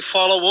people who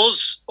follow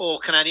us, or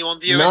can anyone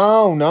view it?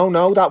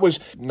 No, that was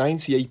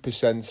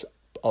 98%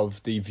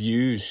 of the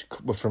views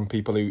were from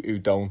people who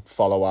don't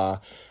follow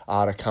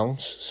our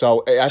accounts.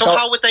 So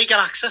how would they get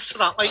access to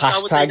that?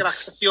 How would they get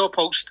access to your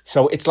post?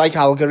 So it's like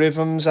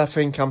algorithms, I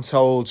think, I'm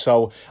told.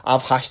 So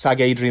I've hashtag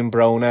Adrian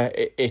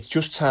Broner. It's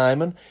just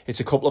timing.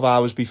 It's a couple of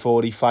hours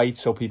before he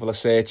fights, so people are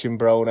searching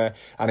Broner,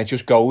 and it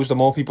just goes. The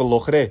more people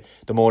look at it,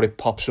 the more it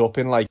pops up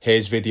in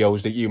his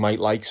videos that you might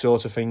like,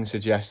 sort of thing,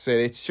 suggests it.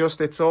 It's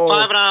all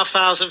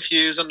 5,500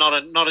 views and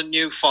not a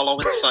new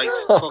following site.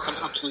 Fucking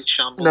absolute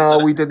shambles. No,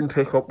 we didn't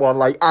pick up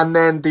one. And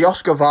then the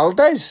Oscar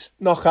Valdez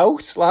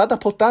knockout, lad, I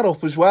put that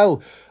up as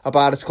well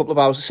about a couple of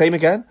hours. Same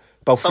again.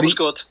 That was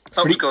good.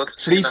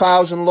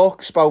 3,000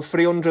 looks, about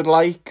 300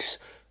 likes,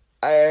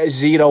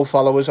 0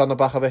 followers on the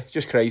back of it.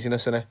 Just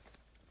craziness, isn't it?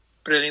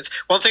 Brilliant.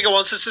 One thing I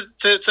wanted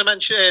to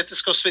mention,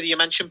 discuss with you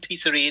mentioned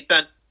Peter Reid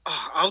then.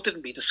 How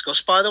didn't we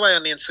discuss, by the way,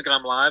 on the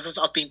Instagram Live?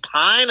 I've been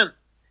pining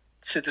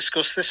to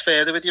discuss this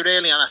further with you,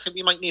 really, and I think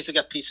we might need to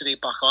get Peter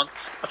Reid back on.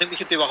 I think we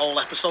could do a whole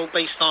episode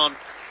based on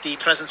the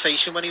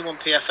presentation when he won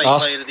PFA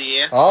Player of the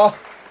Year. And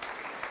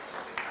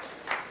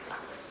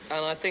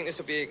I think this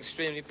will be an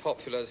extremely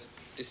popular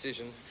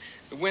decision.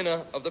 The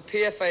winner of the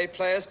PFA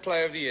Players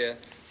Player of the Year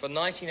for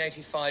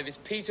 1985 is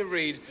Peter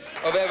Reid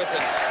of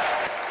Everton.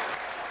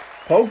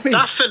 Popey.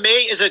 That, for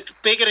me, is a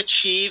bigger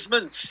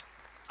achievement,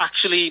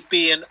 actually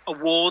being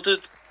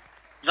awarded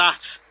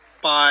that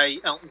by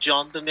Elton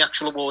John than the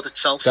actual award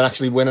itself. They're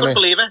actually winning Couldn't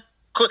believe it.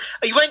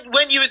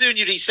 When you were doing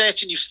your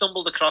research and you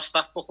stumbled across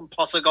that fucking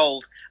pot of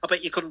gold, I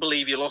bet you couldn't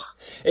believe your luck.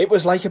 It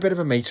was like a bit of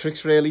a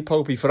Matrix, really,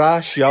 Popey. For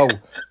our show,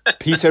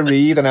 Peter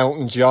Reid and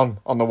Elton John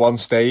on the one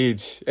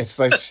stage. It's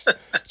like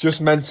just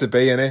meant to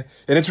be, innit?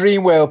 In a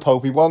dream world,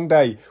 Popey, one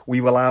day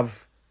we will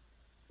have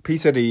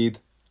Peter Reid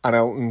and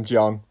Elton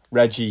John.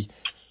 Reggie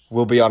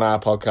will be on our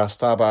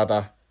podcast. How about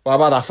that? How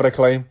about that for a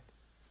claim?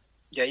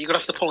 Yeah, you're going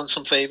to have to pull in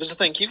some favours, I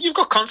think. You've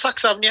got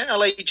contacts, haven't you?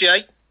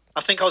 LAJ.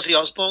 I think Ozzy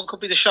Osbourne could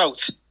be the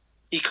shout.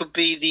 He could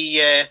be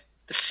the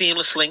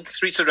seamless link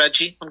through to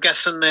Reggie. I'm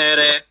guessing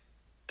they're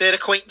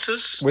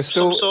acquaintances of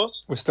some sort.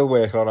 We're still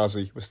working on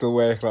Ozzy.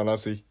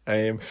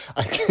 I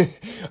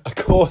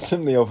caught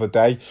him the other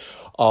day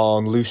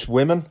on Loose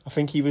Women. I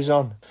think he was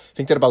on. I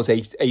think they're about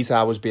 8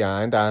 hours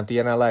behind, aren't they,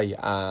 in LA?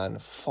 And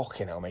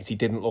fucking hell, mate, he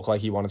didn't look like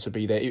he wanted to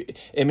be there.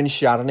 Him and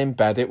Sharon in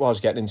bed, it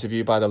was, getting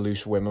interviewed by the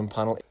Loose Women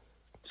panel.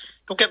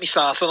 Don't get me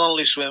started on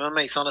Loose Women,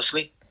 mate,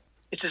 honestly.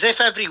 It's as if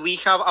every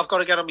week I've got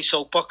to get on my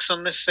soapbox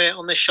on this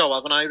show,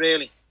 haven't I,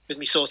 really? With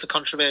me sort of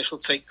controversial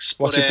takes.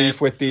 What's your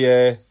beef with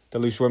the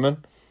Loose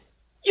Women?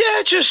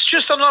 Yeah,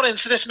 just I'm not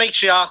into this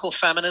matriarchal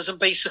feminism,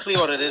 basically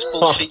what it is.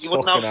 Bullshit. You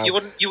wouldn't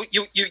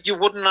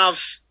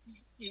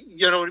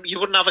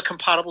have a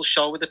comparable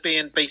show with it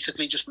being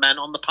basically just men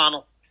on the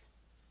panel.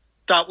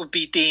 That would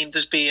be deemed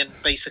as being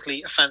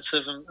basically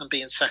offensive and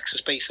being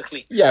sexist,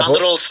 basically. Yeah, and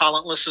they're all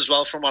talentless as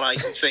well, from what I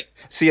can see.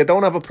 See, I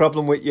don't have a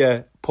problem with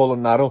you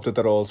pulling that up, that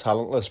they're all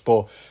talentless,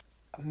 but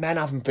men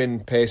haven't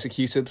been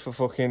persecuted for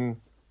fucking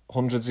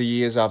hundreds of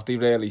years, have they,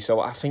 really? So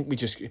I think we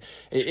just...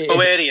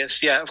 There he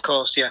is, yeah, of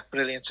course, yeah.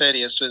 Brilliant, there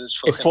he is with his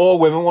fucking... If 4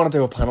 women want to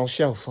do a panel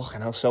show,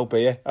 fucking hell, so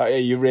be it.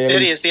 You really... There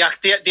he is, the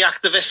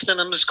activist in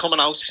him is coming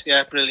out,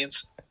 yeah,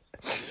 brilliant.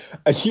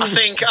 I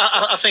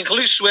think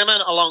Loose Women,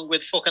 along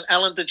with fucking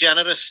Ellen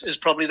DeGeneres, is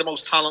probably the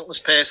most talentless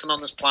person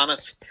on this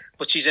planet.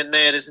 But she's in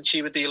there, isn't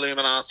she, with the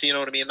Illuminati, you know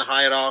what I mean, the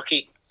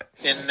hierarchy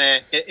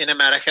in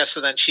America.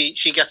 So then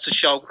she gets a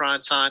show,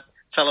 prime time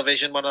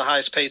television, one of the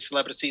highest paid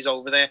celebrities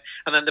over there.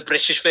 And then the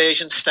British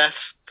version,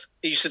 Steph,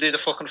 who used to do the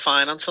fucking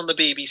finance on the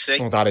BBC.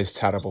 Oh, that is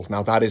terrible.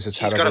 Now, that is a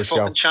terrible show.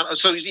 Fucking channel.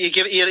 So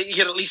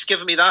you're at least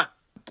giving me that.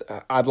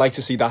 I'd like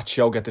to see that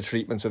show get the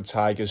treatment of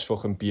Tiger's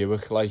fucking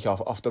Buick, like,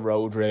 off the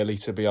road, really,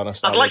 to be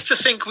honest. I'd like to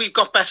think we've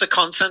got better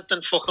content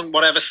than fucking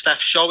whatever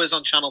Steph's show is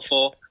on Channel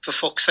 4, for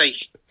fuck's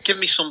sake. Give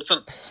me something.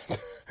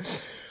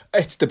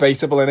 It's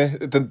debatable,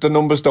 innit? The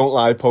numbers don't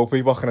lie,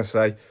 Popey, what can I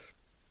say?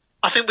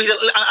 I think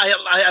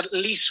I at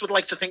least would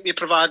like to think we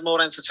provide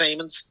more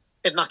entertainment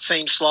in that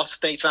same slot,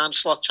 daytime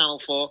slot, Channel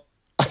 4.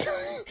 Do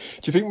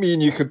you think me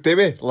and you could do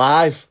it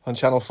live on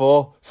Channel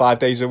 4, 5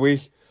 days a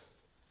week?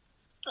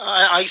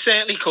 I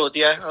certainly could,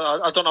 yeah.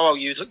 I don't know how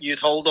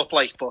you'd hold up,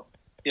 like, but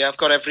yeah, I've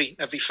got every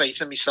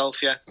faith in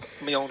myself, yeah,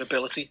 my own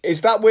ability.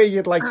 Is that where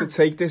you'd like to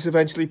take this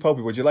eventually,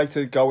 Popey? Would you like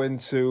to go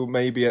into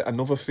maybe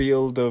another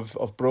field of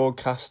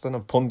broadcasting,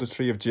 of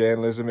punditry, of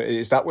journalism?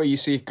 Is that where you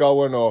see it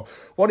going, or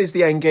what is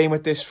the end game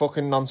with this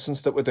fucking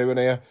nonsense that we're doing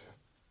here?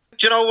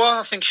 Do you know what?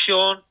 I think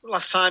Sean,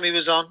 last time he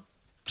was on,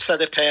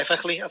 said it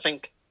perfectly. I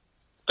think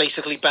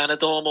basically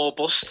Benidorm or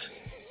bust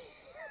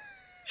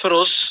for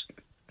us.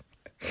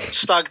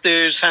 Stag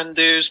do's, hen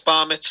do's,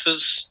 bar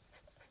mitzvahs.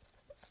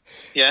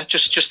 Yeah,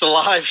 just a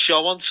live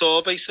show on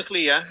tour,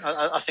 basically, yeah.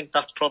 I think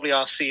that's probably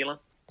our ceiling.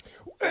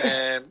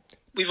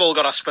 We've all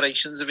got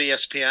aspirations of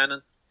ESPN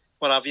and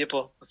what have you,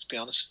 but let's be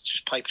honest, it's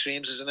just pipe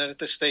dreams, isn't it, at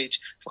this stage?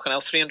 Fucking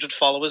hell, 300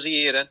 followers a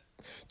year in.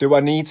 Do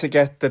I need to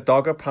get the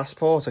dog a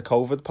passport, a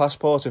COVID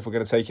passport, if we're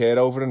going to take her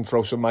over and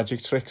throw some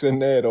magic tricks in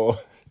there, or...?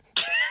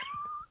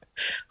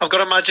 I've got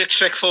a magic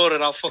trick for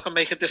it. I'll fucking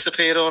make it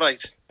disappear, all right?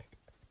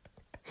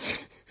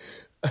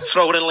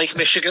 Throw it in Lake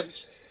Michigan.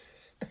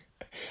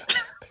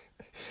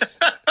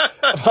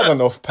 I've had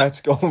enough pets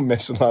going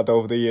missing, lad,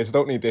 over the years. I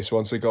don't need this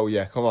one to go,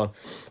 yeah, come on.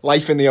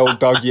 Life in the old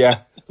dog,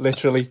 yeah,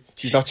 literally.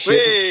 She's not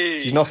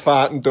shitting. She's not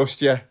farting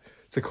dust, yeah.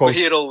 We're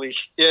here all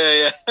week.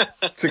 Yeah.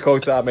 To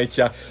quote our mate,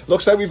 yeah.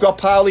 Looks like we've got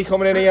Parley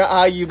coming in here.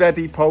 Are you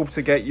ready, Pope,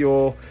 to get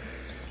your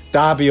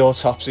Derby or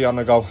Topsy on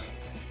the go?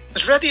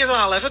 As ready as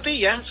I'll ever be,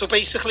 yeah. So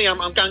basically, I'm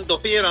ganged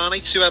up here, aren't I?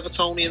 2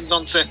 Evertonians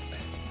onto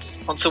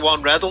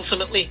 1 red,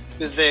 ultimately,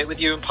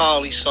 with you and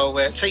Parley. So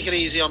take it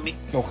easy on me.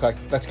 Okay,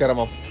 let's get him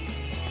on.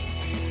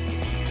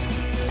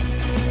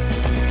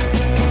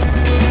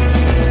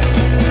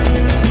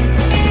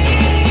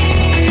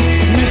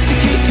 Mr.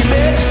 Kick your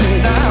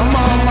medicine, I'm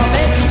on my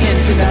meds again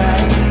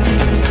tonight.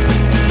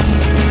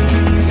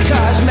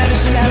 Cause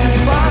medicine and the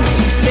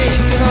pharmacy's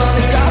taking all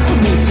they got from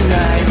me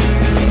tonight.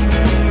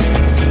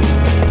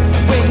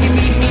 When you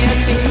meet me at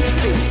Satan's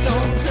place,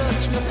 don't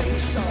touch my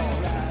face,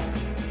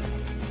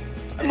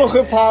 alright. Look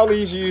at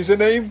Parley's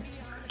username.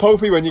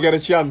 Popey, when you get a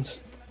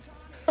chance.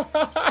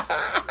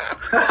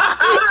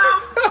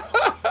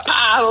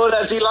 Oh,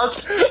 that's he, lad.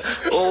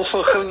 Oh,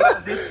 fucking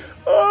ready.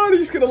 Oh,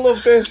 he's going to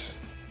love this.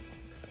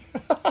 Do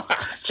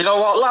you know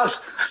what,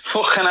 lads?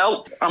 Fucking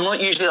hell. I'm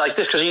not usually like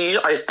this because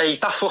I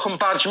hate that fucking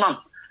badge, man.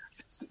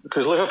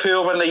 Because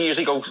Liverpool, when they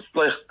usually go,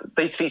 like,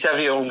 they treat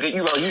every home game.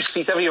 You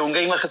treat every home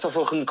game like it's a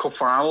fucking cup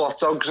final, hot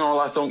dogs and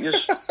all that, don't you? Do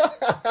you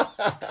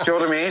know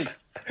what I mean?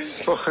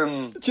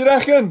 Fucking... Do you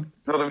reckon? You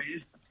know what I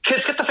mean?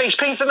 Kids get the face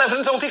paint and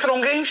everything, don't they, for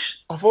home games?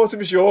 I thought it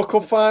was your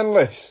cup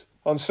finalist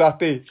on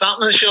Saturday. Is that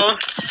one, Sean?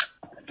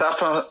 You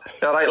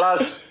alright,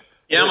 lads?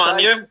 Yeah, man,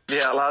 you?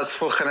 Yeah, lads,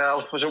 fucking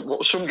hell.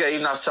 Was some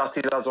game that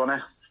Saturday, lads,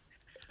 wasn't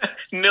it?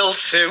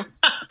 0-2.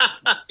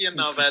 You're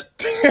not bad.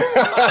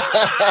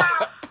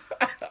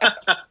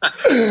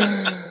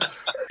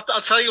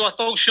 I'll tell you what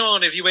though,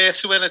 Sean, if you were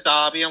to win a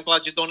derby, I'm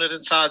glad you've done it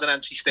inside an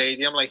empty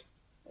stadium, like.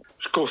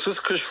 It's gutted,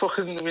 because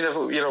fucking, we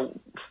never win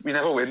there, we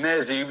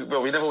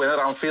never win at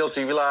Anfield,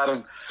 do we, lad?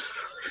 And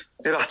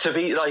it had to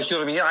be, like, you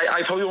know what I mean?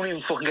 I probably won't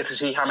even fucking get to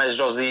see James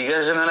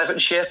Rodriguez and everything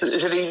shit.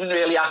 Is it even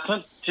really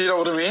happening? Do you know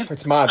what I mean?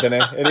 It's mad, isn't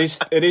it?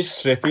 It is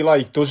trippy,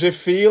 like. Does it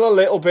feel a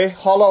little bit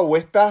hollow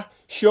with that,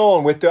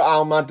 Sean, with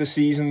how mad the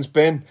season's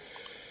been?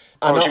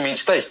 What do you mean,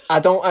 Steve? I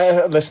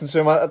listen to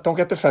him, I don't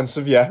get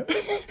defensive yet.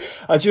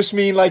 I just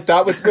mean like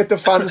that with the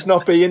fans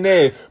not being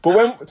there. But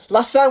when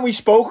last time we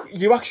spoke,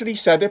 you actually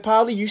said it,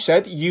 Parley. You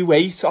said you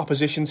hate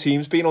opposition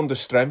teams being under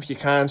strength. You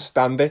can't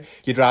stand it.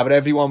 You'd rather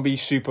everyone be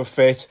super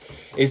fit.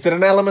 Is there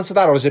an element of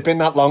that, or has it been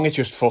that long? It's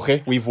just fuck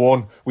it. We've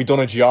won. We've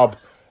done a job.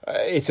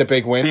 It's a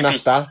big win.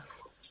 That's that.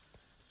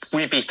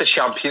 We beat the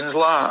champions,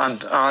 la,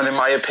 and in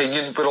my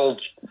opinion,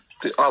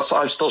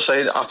 I'm still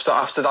saying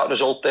after that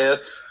result there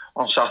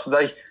on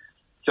Saturday.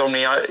 You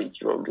know,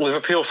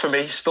 Liverpool for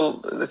me,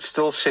 it's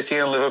still City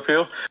and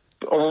Liverpool.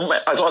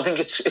 I don't think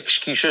it's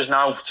excuses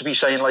now to be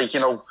saying, like, you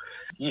know,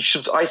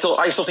 I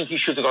still think you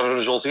should have got a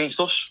result against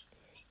us.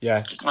 Yeah,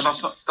 and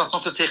that's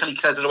not to take any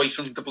credit away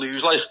from the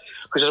Blues, like,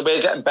 because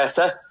they're getting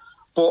better.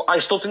 But I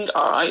still think,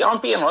 I'm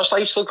being honest,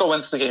 I still go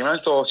into the game and I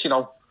thought, you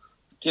know,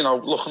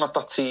 looking at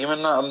that team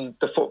and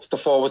the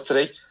forward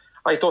three,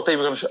 I thought they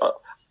were going to.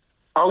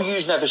 Our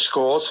Hughes never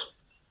scored.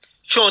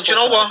 Sean, do you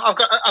know what?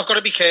 I've got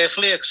to be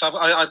careful here because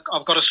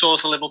I've got to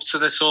sort of live up to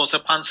the sort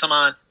of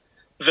pantomime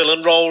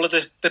villain role of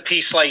the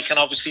piece, like, and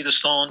obviously the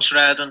staunch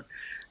red and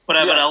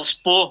whatever else.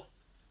 But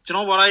do you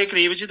know what? I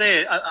agree with you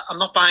there. I'm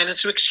not buying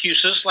into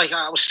excuses. Like,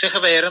 I was sick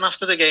of hearing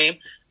after the game,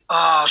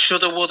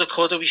 shoulda, woulda,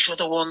 coulda, we should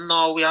have won.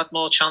 No, we had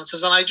more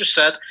chances. And I just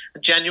said,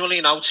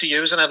 genuinely now to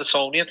you as an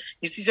Evertonian,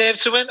 he's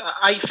deserved to win.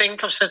 I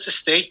think I've said to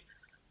Steve,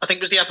 I think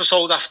it was the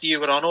episode after you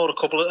were on, or a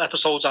couple of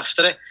episodes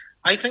after it,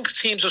 I think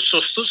teams have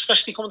sussed us,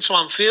 especially coming to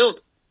Anfield.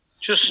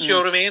 Just, you know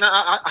what I mean?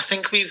 I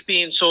think we've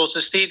been sort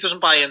of, Steve doesn't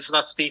buy into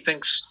that. Steve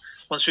thinks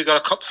once we've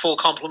got a full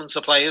complement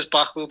of players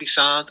back, we'll be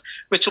sound,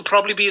 which will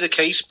probably be the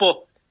case.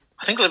 But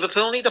I think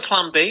Liverpool need a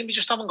plan B. We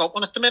just haven't got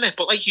one at the minute.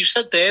 But like you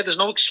said there's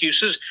no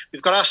excuses.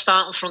 We've got our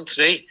starting front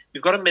three.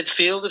 We've got a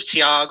midfield of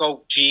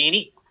Thiago,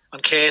 Gini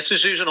and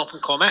Curtis, who's an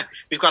up-and-comer.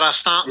 We've got our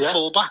starting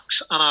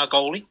full-backs and our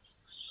goalie.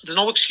 There's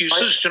no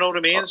excuses, do you know what I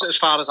mean, as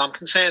far as I'm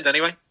concerned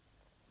anyway.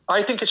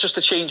 I think it's just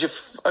a change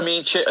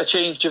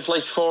of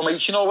like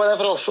formation or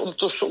whatever, or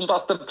something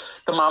that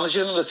the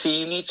manager and the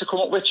team need to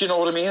come up with, you know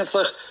what I mean? It's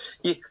like,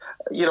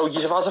 you know,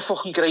 you've had a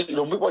fucking great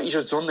run with what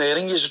you've done there,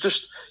 and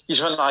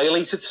you've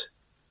annihilated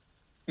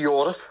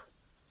Europe.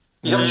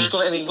 You haven't just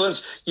done it in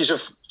England. You've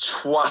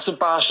twatted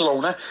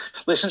Barcelona.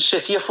 Listen,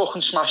 City are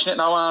fucking smashing it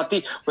now, aren't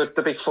they? With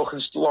the big fucking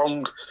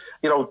long,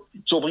 you know,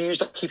 W's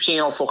that keep saying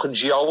on fucking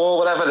Gio or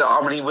whatever,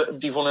 how many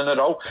they've won in a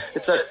row.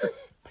 It's like,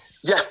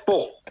 yeah,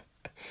 but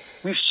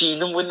we've seen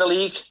them win the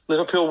league.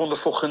 Liverpool won the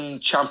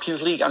fucking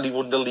Champions League and they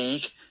won the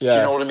league. Yeah.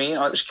 You know what I mean?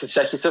 It was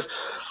consecutive.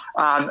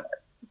 And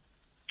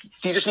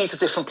they just need a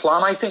different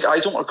plan, I think. I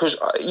don't, because,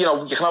 you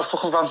know, you can have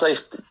fucking Van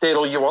Dijk there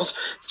all you want.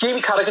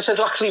 Jamie Carragher said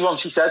actually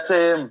once, he said,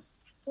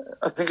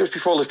 I think it was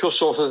before Liverpool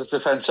sorted the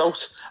defence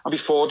out and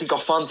before they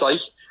got Van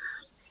Dijk.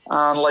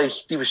 And like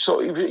he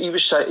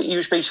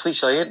was basically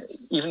saying,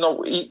 even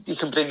though he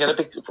can bring in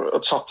a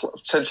top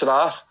centre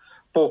half,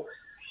 but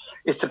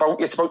it's about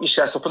your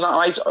setup and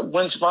that.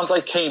 When Van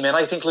Dijk came in,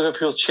 I think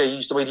Liverpool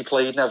changed the way they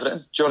played and everything.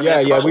 Do you know what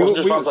I mean? It wasn't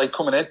just Van Dijk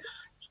coming in.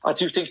 I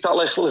do think that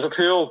like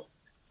Liverpool,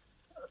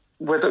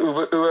 with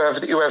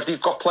whoever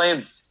they've got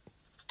playing,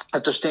 I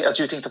do think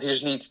that they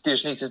just need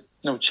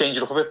to change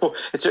it up a bit. But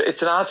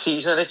it's an hard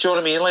season, isn't it? Do you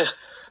know what I mean? Like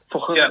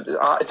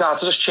it's hard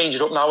to just change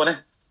it up now, isn't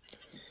it?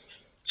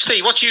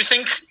 Steve, what do you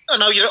think? I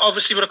know you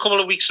obviously were a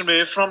couple of weeks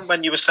removed from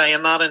when you were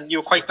saying that, and you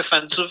were quite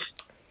defensive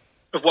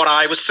of what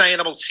I was saying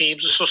about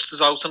teams that sussed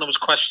us out, and I was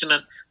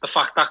questioning the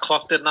fact that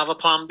Klopp didn't have a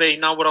plan B.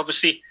 Now we're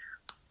obviously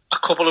a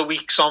couple of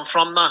weeks on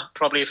from that,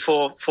 probably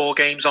four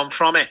games on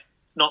from it.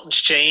 Nothing's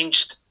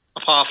changed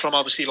apart from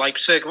obviously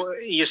Leipzig.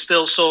 Are you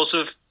still sort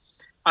of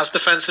as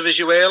defensive as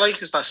you were?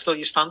 Like, is that still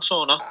your stance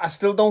or not? I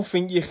still don't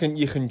think you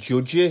can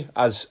judge it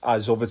as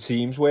other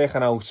teams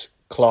working out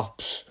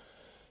Klopp's,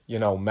 you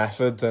know,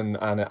 method and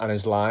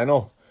his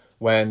lineup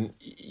when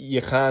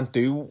you can't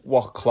do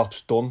what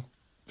Klopp's done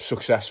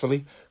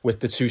successfully with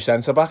the two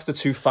centre-backs, the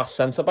two fast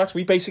centre-backs.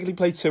 We basically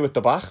play two at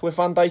the back with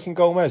Van Dijk and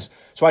Gomez.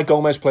 That's why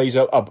Gomez plays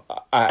ahead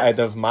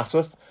of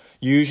Matip,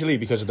 usually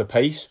because of the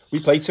pace. We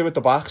play two at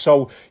the back,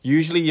 so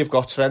usually you've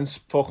got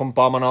Trent fucking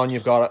bombing on,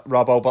 you've got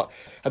Robbo, but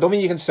I don't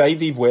think you can say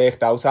they've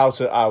worked out how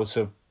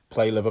to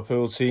play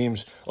Liverpool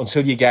teams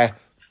until you get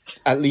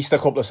at least a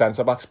couple of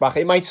centre-backs back.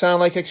 It might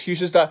sound like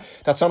excuses,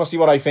 that's honestly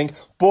what I think,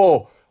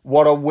 but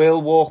what I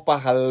will walk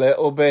back a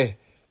little bit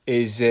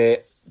is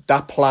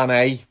that plan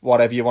A,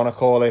 whatever you want to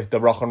call it, the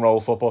rock and roll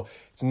football,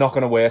 it's not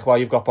going to work while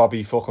you've got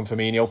Bobby fucking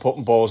Firmino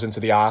putting balls into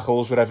the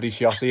Arcles with every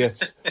shot he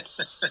hits.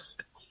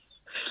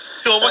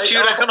 Sean, what do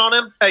you reckon on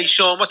him? Hey,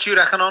 Sean, what do you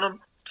reckon on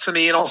him?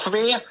 Firmino? For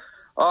me?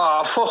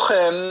 Oh,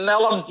 fucking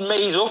hell, I'm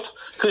made up.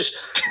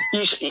 Because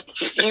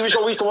he was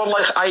always the one,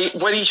 like,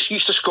 when he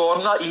used to score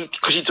and that,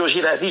 because he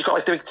does he's got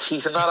like the big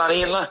teeth and that,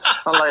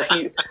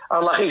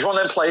 and like he's one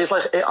of them players,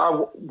 like,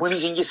 when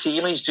he's in your team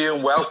and he's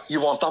doing well,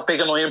 you want that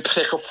big annoying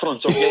prick up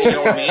front of you, you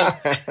know what I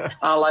mean?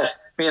 And like,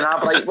 me and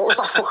I'd be like, what was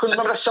that fucking,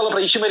 remember that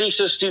celebration where he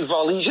used to do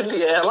volleys in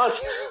the air,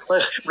 lads?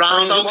 Like,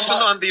 Roundhouse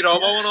and Andy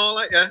Robbo and all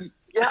that, yeah.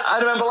 Yeah, I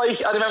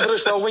remember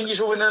as well when you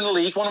were winning the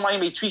league, one of my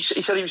mates, he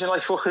said he was in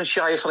like fucking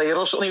Shire Freire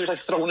or something, he was like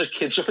throwing his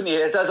kids up in the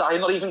air, I'm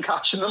not even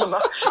catching them and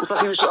that. It was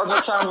like he was on the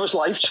time of his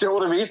life, do you know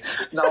what I mean?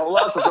 No,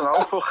 lads, I don't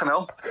know, fucking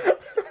hell.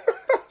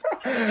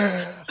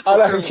 I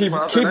reckon keep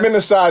him in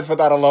the side for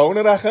that alone,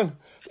 I reckon.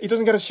 He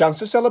doesn't get a chance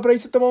to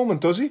celebrate at the moment,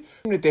 does he?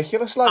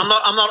 Ridiculous, lad.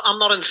 I'm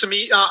not into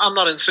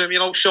him, you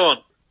know, Sean.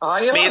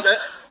 Are you, lad?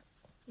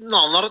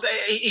 No,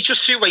 he's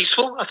just too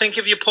wasteful. I think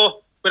if you put...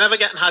 We're never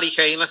getting Harry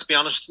Kane, let's be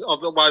honest.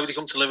 Why would he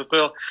come to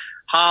Liverpool?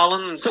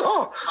 Haaland,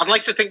 I'd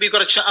like to think we've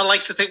got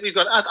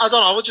I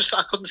don't know,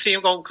 I couldn't see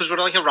him going, because we're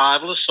like a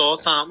rival of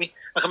sorts, aren't we?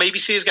 I can maybe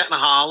see us getting a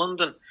Haaland,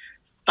 and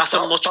That's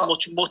a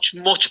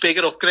much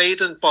bigger upgrade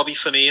than Bobby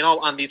Firmino,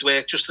 and he'd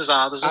work just as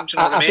hard as him. Do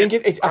you know what I mean?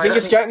 I think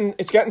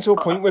it's getting to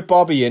a point with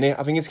Bobby, innit?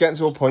 I think it's getting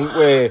to a point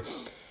where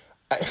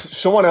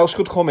someone else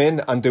could come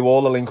in and do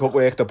all the link-up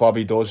work that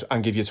Bobby does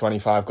and give you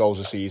 25 goals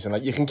a season.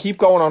 Like, you can keep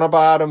going on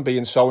about him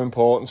being so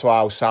important to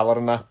how Salah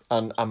and that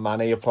and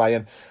Mane are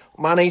playing.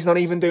 Mane's not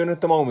even doing it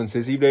at the moment,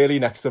 is he really,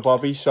 next to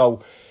Bobby?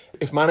 So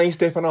if Mane's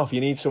dipping off,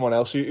 you need someone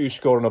else who's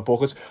scoring a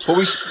bucket. But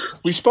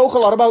we spoke a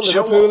lot about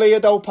Liverpool here,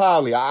 though,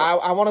 Paulie.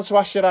 I wanted to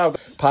ask you how the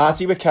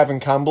party with Kevin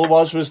Campbell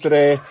was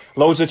there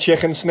loads of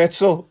chicken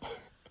schnitzel?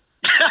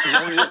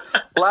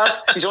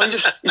 Lads, he's only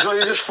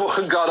just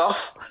fucking got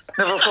off.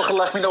 Never fucking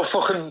left me no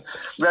fucking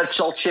red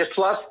salt chips,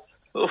 lad.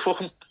 Little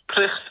fucking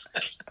prick.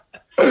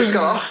 He's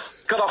got off.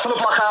 Got off on a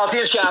black Audi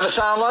in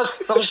Chinatown, lad.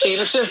 Haven't seen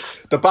him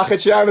since. The back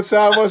of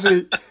Chinatown, was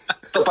he?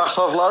 The back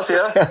of, lad,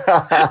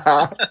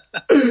 yeah.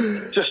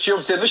 Just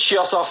jumped in and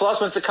shot off,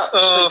 lads. Went to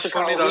straight to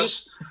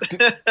Calvary's.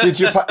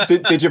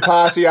 Did you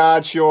party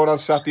hard, Sean, on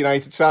Saturday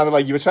night? It sounded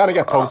like you were trying to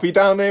get Popey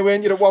down there,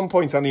 weren't you, at one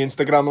point on the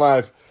Instagram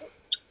Live?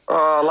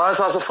 Oh, lads,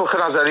 I had to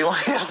fucking have anyone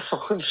here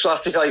fucking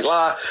Saturday night,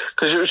 lad.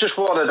 Because it was just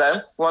one of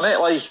them, wasn't it?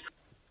 Like,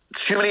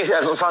 too many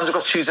Everton fans have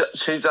got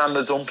too down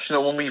the dumps, you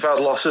know, when we've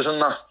had losses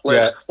and that.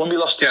 Like, when we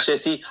lost to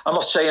City, I'm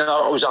not saying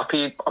I was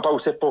happy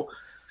about it, but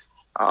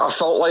I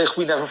felt like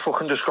we never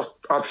fucking just got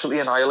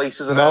absolutely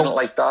annihilated or anything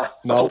like that.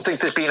 No. I don't think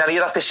there's been any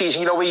of that this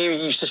season. You know, where you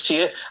used to see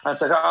it, and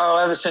it's like,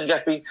 oh, Everton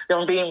get beat. We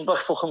haven't been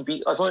fucking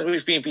beat. I don't think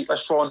we've been beat like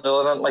 4-0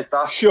 or anything like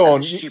that.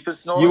 Sean, stupid,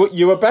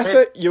 you were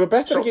better. You were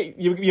better. So,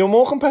 you were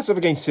more competitive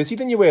against City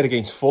than you were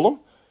against Fulham.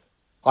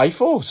 I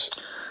thought.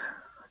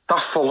 That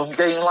Fulham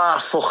game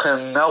last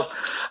fucking no,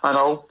 I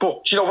know,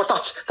 but you know what?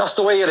 That's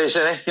the way it is,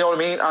 isn't it? You know what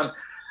I mean? And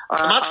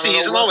that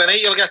season, though,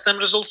 innit? You'll get them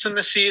results in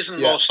this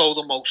season more so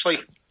than most,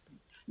 like.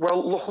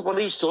 Well, look at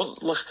what he's done.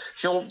 Look,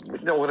 you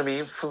know what I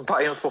mean? From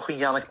buying fucking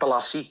Yannick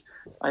Bolasie,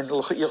 and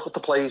look at the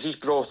players he's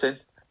brought in.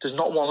 There's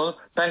not one of them.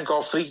 Ben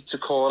Godfrey,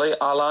 Doucouré,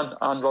 Alan,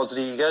 and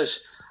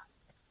Rodriguez.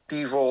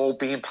 They've all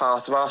been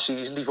part of our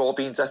season. They've all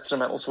been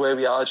detrimental to where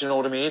we are. Do you know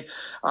what I mean?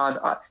 And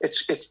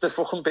it's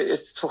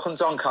fucking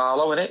Don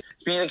Carlo, innit?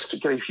 It's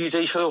been a few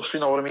days for us.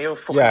 You know what I mean?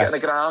 Fucking getting the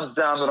grounds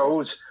down the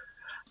road.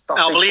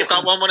 I'll believe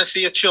that one when I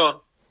see it, Sean.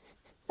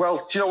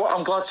 Well, do you know what?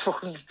 I'm glad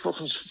fucking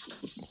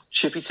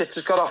Chippy Tits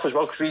has got off as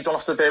well, because we don't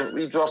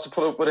have to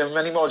put up with him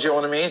anymore. Do you know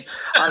what I mean?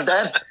 And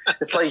then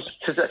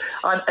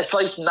it's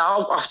like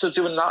now after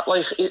doing that,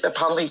 like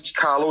apparently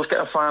Carlo's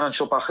getting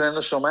financial backing in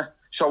the summer,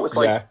 so it's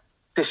like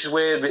this is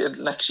where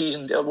next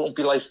season it won't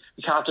be like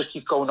we can't just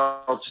keep going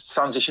out to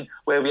transition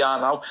where we are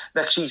now.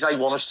 Next season, I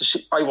want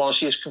to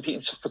see us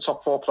competing for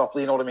top four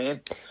properly. You know what I mean?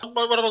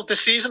 What about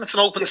this season? It's an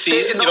open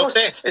season.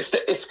 It's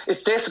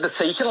there for the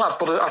taking, lad.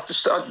 But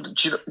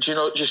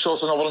do you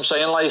sort of know what I'm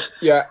saying? Like,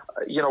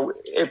 you know,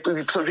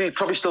 we'd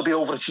probably still be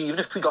overachieving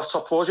if we got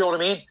top four. Do you know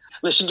what I mean?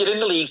 Listen, you're in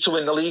the league to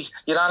win the league.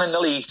 You're not in the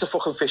league to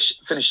fucking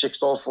finish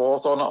sixth or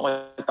fourth or not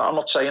like that. I'm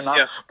not saying that.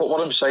 Yeah. But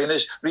what I'm saying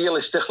is,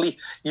 realistically,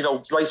 you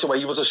know, right away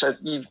you would have said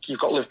you've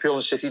got Liverpool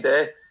and City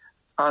there,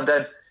 and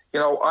then you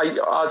know I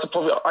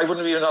wouldn't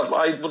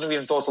have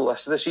even thought of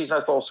Leicester this season.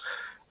 I thought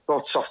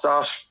soft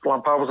ass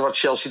Lampard would have had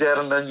Chelsea there,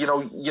 and then you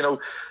know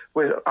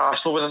with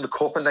Arsenal winning the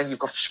cup, and then you've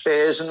got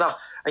Spurs and that,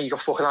 and you've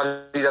got fucking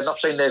Redknapp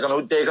saying they're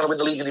going to win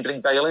the league and they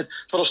bring Bale in.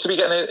 For us to be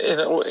getting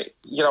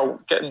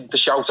the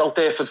shout out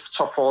there for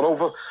top four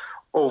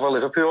over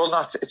Liverpool and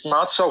that, it's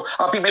mad. So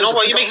I'd be. You know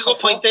what? You make a good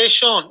point there,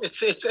 Sean. It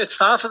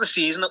started the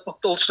season, it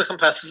looked ultra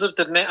competitive,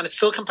 didn't it? And it's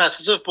still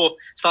competitive, but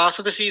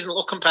started the season it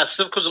looked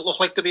competitive because it looked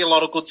like there'd be a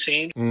lot of good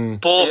teams.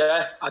 But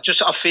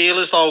I feel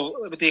as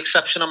though, with the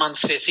exception of Man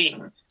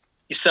City,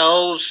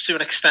 yourselves to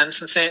an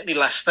extent, and certainly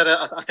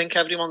Leicester, I think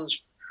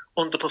everyone's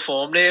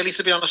underperformed really,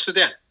 to be honest with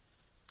you.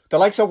 The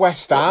likes of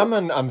West Ham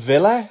and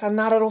Villa and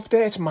that are up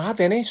there. It's mad,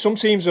 isn't it? Some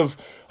teams have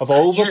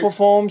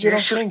overperformed, you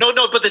know?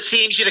 No, but the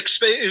teams you'd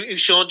expect, who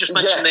Sean just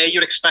mentioned there,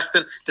 you're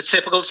expecting the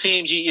typical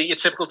teams, your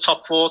typical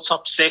top four,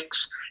 top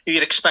six, who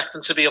you're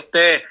expecting to be up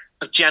there,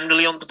 have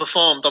generally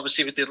underperformed,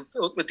 obviously with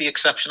the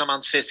exception of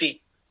Man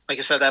City. Like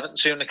I said, Everton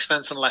to an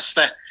extent, and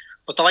Leicester.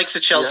 But the likes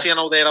of Chelsea, I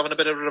know they're having a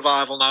bit of a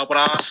revival now, but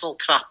Arsenal,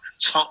 crap.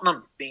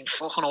 Tottenham, being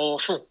fucking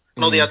awful. I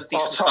know they had a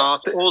decent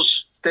start.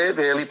 They're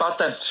really bad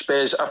then,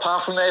 Spurs.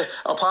 Apart from their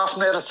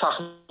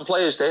attacking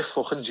players, they're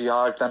fucking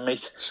jarred then,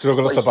 mate.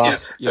 Struggle at the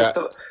back,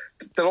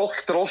 They're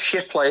all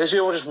shit players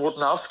you just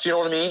wouldn't have. Do you know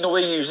what I mean? The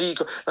way you usually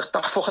go, like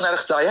that fucking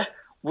Eric Dyer.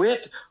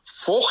 Weird.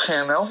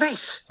 Fucking hell,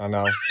 mate. I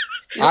know.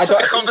 He's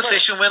a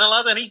competition winner,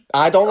 lad, isn't he?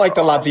 I don't like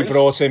the lad they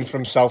brought in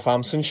from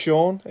Southampton,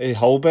 Sean.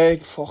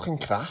 Holberg. Fucking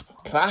crap.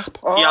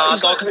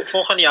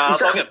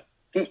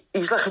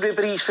 He's like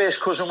everybody's first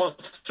cousin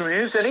wants to move,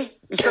 isn't he?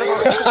 He's got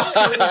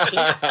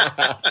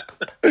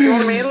you know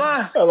what I mean,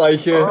 lad? I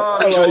like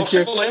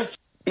it.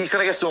 He's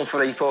going to get done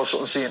for 8 or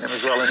something, seeing him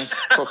as well, isn't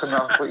he? Fucking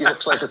hell, but he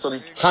looks like it's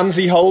only...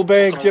 Hansi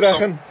Holberg, do you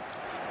reckon?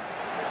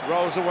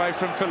 Rolls away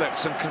from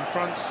Phillips and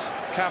confronts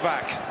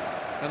Kabak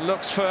and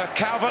looks for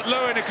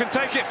Calvert-Lewin, who can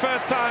take it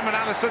first time, and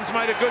Alisson's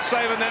made a good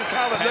save, and then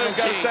Calvert-Lewin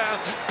goes down.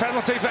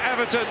 Penalty for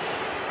Everton.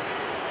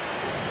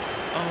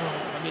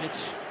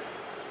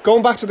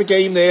 Going back to the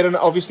game there, and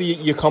obviously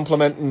you're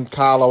complimenting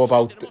Carlo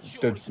about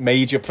the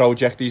major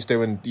project he's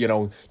doing, you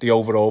know, the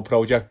overall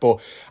project,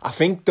 but I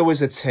think there was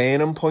a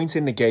turning point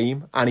in the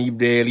game and he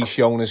really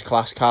shown his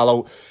class,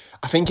 Carlo.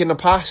 I think in the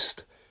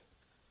past,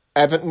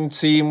 Everton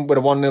team with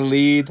a 1-0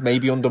 lead,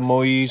 maybe under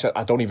Moyes,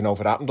 I don't even know if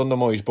it happened under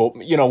Moyes,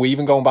 but, you know,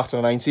 even going back to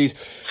the 90s,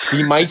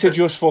 he might have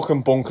just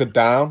fucking bunkered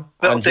down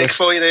and just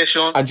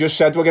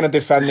said, we're going to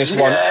defend this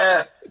one.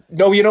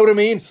 No, you know what I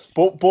mean?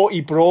 But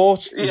he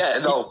brought...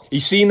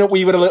 He seen that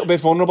we were a little bit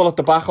vulnerable at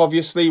the back,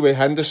 obviously, with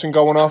Henderson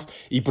going off.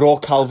 He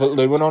brought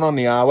Calvert-Lewin on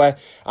the hour,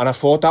 and I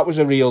thought that was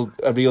a real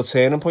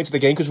turning point of the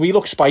game, because we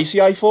looked spicy,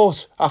 I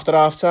thought, after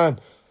half-time.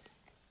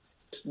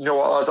 You know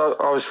what,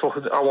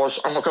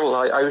 I'm not going to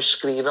lie, I was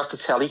screaming at the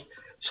telly,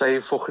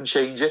 saying fucking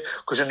change it,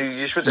 because I knew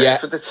you were there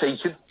for the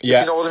taking, if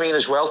you know what I mean,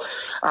 as well.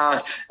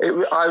 And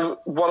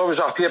what I was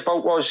happy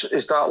about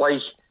is that,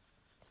 like,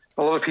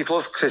 a lot of people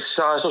have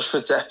criticised us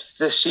for depth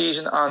this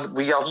season, and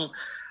we haven't.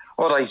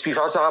 All right, we've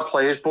had our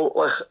players, but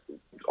like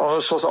on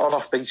a sort of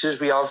on-off basis,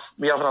 we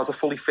haven't had a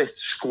fully fit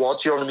squad.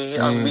 Do you know what I mean?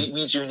 And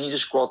we do need a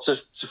squad to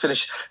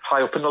finish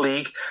high up in the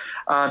league,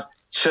 and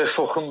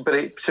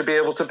to be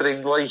able to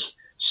bring like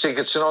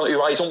Sigurdsson on,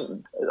 who I've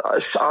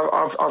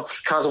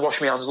kind of washed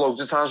my hands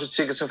loads of times with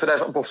Sigurdsson for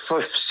Everton, but for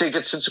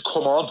Sigurdsson to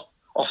come on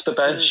off the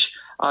bench.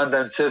 And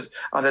then to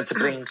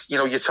bring, you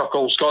know, your top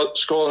goal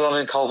scorer on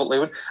in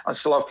Calvert-Lewin and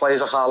still have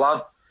players like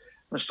Haaland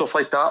and stuff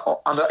like that,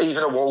 and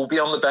even a Iwobi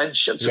on the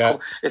bench. It's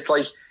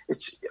like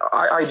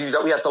I knew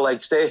that we had the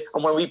legs there,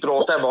 and when we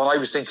brought them on, I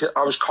was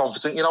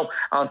confident, you know,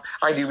 and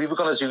I knew we were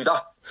going to do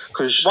that.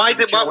 Because why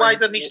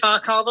didn't he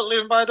start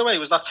Calvert-Lewin, by the way?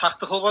 Was that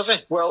tactical? Was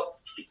it? Well,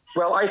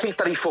 I think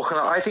that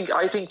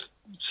I think.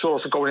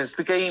 Sort of going into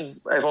the game,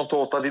 everyone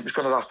thought that it was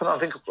going to happen. I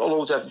think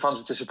loads of Everton fans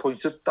were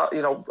disappointed that,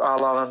 you know,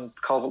 Haaland and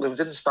Calvert-Lewin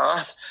didn't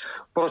start.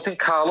 But I think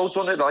Carlo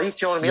done it right,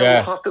 do you know what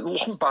I mean?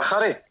 Looking back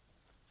at it,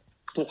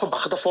 looking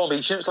back at the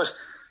formation, it's like,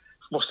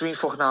 it must have been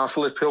fucking half a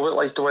Liverpool,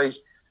 like the way, do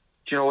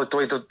you know, like the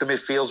way the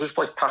midfield was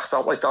like packed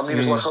out like that. And he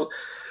was like,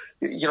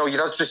 you know,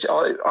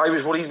 I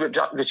was worried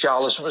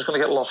Richarlison was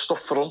going to get lost up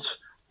front,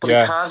 but he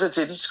kind of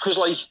didn't, because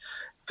like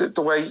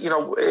the way, you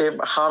know,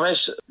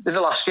 James, in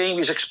the last game,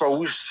 he's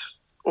exposed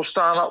us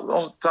down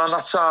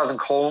that side, and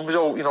Coleman was,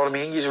 you know what I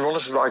mean, he's run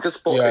us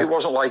ragged, but it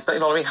wasn't like that, you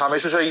know what I mean.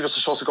 James was able to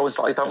sort of go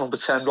into like that number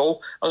 10 role,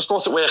 and I just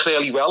thought it worked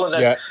really well, and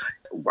then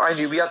I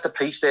knew we had the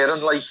pace there,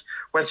 and like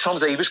when Tom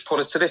Davies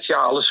put it to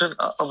Richarlison,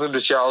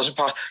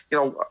 you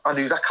know, I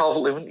knew that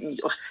Calvert-Lewin,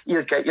 he'd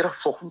get you a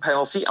fucking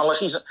penalty, and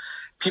like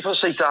people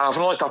say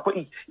Darwin like that, but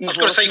he's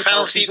going to say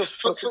penalty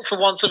for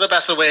want of a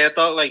better word,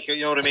 though, like,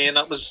 you know what I mean,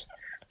 that was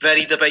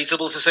very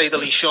debatable, to say the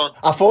least, Sean.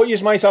 I thought you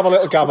might have a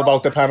little gab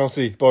about the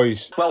penalty,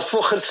 boys. Well,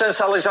 fucking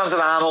since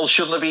Alexander-Arnold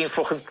shouldn't have been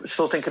fucking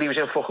still thinking he was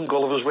in fucking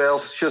Gulliver's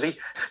World, should he?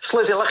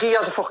 Slid in like he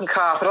had a fucking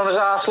carpet on his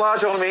arse, lad,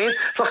 do you know what I mean?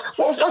 It's like,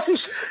 what's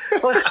this?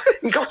 Like,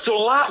 he got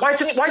done, lad. Why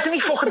didn't he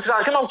fucking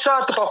drag him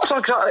outside the box?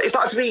 If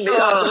that's me,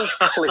 I'd just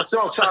clipped him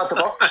outside the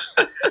box.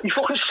 He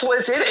fucking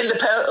slid in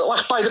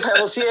like by the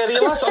penalty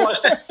area, lad.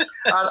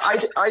 And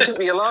I didn't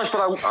realise,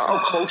 but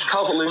how close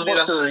Calvert-Lewin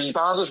was to the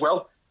rebound as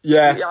well.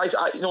 Yeah,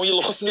 you know, you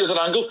look from the other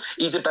angle,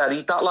 he'd have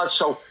buried that, lad.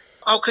 So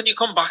how can you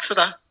come back to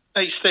that?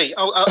 Hey, Steve,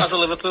 as a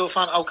Liverpool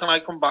fan, how can I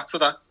come back to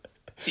that?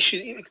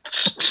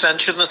 Sen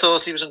shouldn't have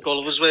thought he was in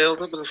Gulliver's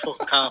World with the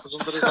fucking carpets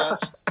under his arse.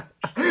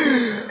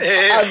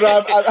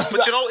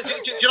 But you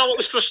know what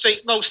was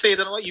frustrating? No, Steve, I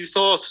don't know what you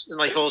thought, in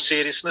like all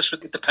seriousness,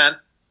 with the pen.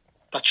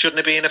 That shouldn't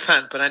have been a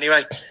pen, but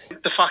anyway,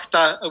 the fact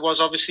that it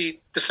was obviously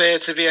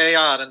deferred to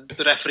VAR and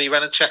the referee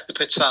went and checked the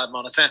pitch side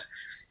monitor.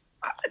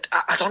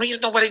 I don't even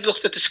know where he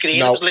looked at the screen.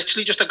 No. It was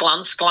literally just a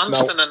glanced, and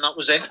then that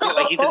was it.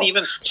 Like, he didn't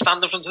even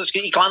stand in front of the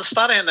screen. He glanced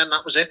at it, and then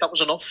that was it. That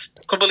was enough.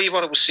 Couldn't believe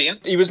what I was seeing.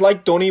 He was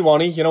like Dunny,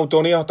 wasn't he? You know,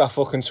 Dunny on that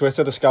fucking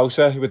Twitter, the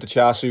Scouser with the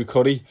char siu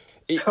curry.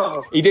 He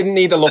didn't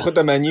need to look at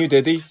the menu,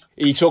 did he?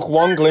 He took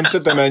one glimpse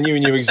at the menu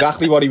and knew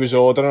exactly what he was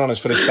ordering on us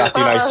for his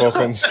Saturday night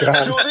fucking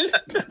scram.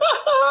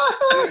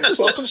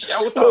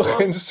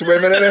 Fucking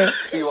swimming in it.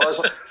 He was.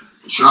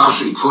 Char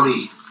siu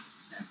curry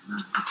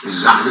is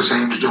exactly the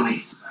same as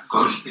Dunny.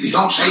 Because if you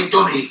don't say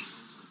Dunny,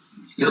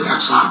 you'll get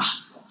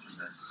slaps.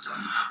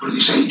 But if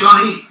you say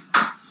Dunny,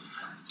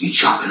 you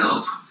chop it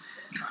up.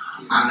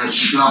 And it's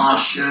char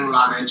siu,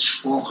 and it's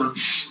fucking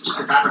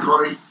like that of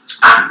curry.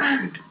 And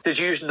then... Did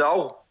you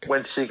know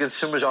when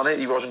Sigurdsson was on it,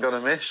 he wasn't going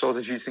to miss, or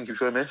did you think he was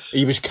going to miss?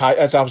 He was.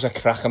 That was a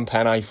cracking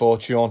pen, I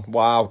thought, Sean.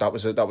 Wow, that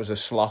was a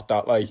slot.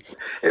 That like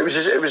it was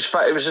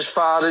as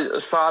far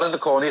in the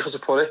corner you could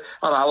put it.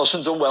 And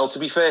Alisson done well, to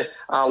be fair.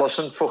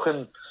 Alisson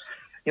fucking.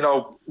 You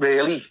know,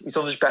 really, he's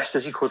done as best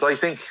as he could, I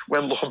think,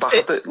 when looking back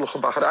at it.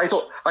 I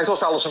thought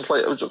Alisson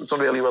done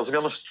really well, to be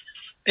honest.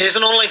 Here's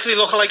an unlikely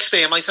lookalike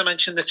thing. I might have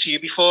mentioned it to you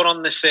before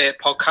on this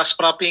podcast,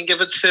 but I've been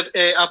given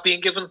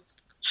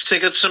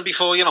Sigurdsson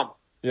before, you know.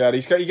 Yeah,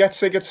 he gets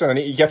Sigurdsson, and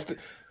he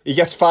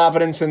gets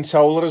Father in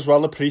Santola as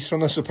well, the priest from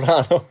The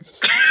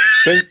Sopranos.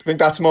 think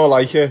that's more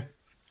like it.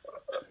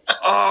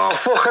 Oh,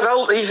 fucking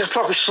hell, he's a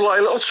proper sly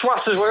little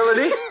swat as well,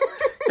 isn't he?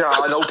 Yeah,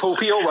 I know,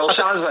 Popey, oh, well,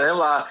 sounds like him,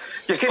 like...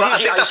 I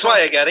think that's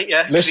why I get it,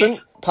 yeah. Listen,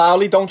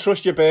 Parley, don't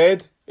trust your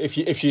bird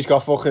if she's got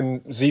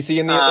fucking ziti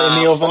in the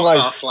oven, like...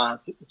 Off, lad.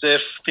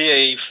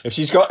 Behave. If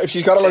she's got a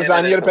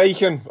lasagna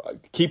bacon,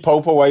 keep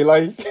Pope away,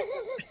 like...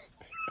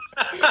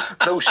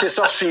 No shit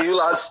off for you,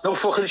 lads. No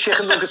fucking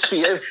chicken nuggets for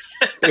you.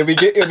 He'll be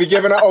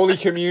giving her Holy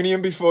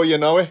Communion before you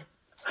know it.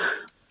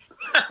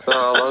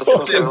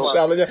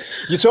 Telling you.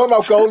 You're talking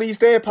about goalies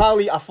there,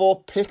 Pally. I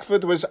thought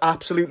Pickford was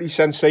absolutely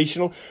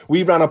sensational.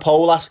 We ran a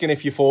poll asking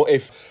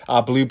if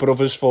our Blue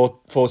Brothers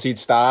thought he'd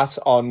start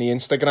on the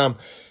Instagram.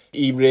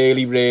 He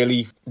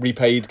really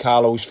repaid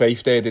Carlo's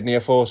faith there, didn't he,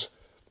 of course?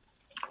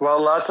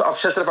 Well, lads, I've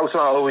said it about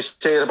him. I'll always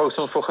say it about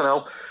him. Fucking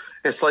hell,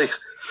 it's like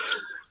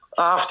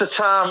after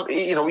time,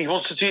 you know, he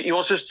wants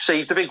to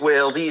save the big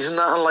worldies and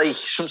that, and like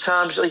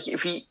sometimes, like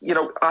if he, you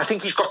know, I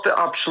think he's got the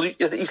absolute.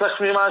 He's like,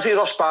 reminds me of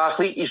Ross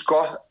Barkley. He's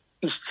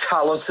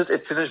talented.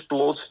 It's in his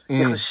blood.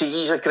 You can see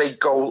he's a great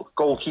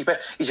goalkeeper.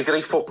 He's a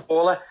great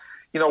footballer.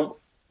 You know,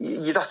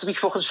 you'd have to be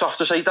fucking soft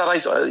to say that.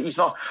 Right? He's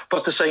not, but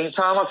at the same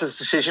time, like, his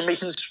decision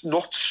making's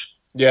nuts.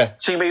 Yeah.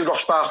 See, maybe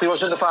Ross Barkley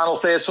was in the final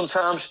third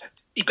sometimes.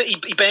 He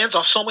burns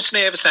off so much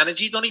nervous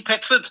energy, doesn't he,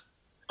 Pickford?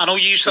 I know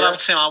you used to have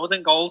Tim Howard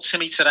in goal,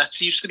 Timmy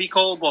Tourette's used to be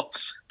called, but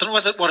I don't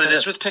know what it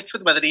is with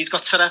Pickford, whether he's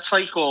got Tourette's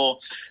like, or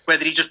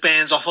whether he just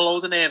burns off a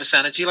load of nervous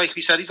energy. Like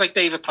we said, he's like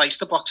David Price,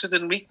 the boxer,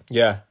 didn't we?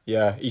 Yeah.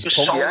 He's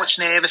just so much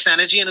nervous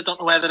energy, and I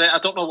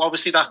don't know,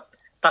 obviously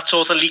that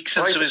sort of leaks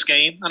into his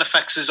game and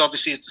affects his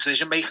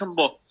decision making,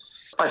 but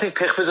I think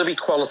Pickford's a big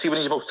quality when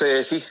he's about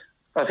 30.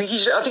 I think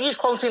he's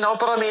quality now,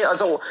 but I mean,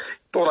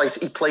 all right,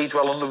 he played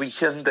well on the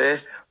weekend there,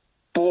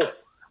 but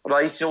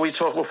right, you know, we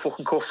talk about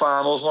fucking cup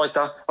finals and like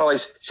that. All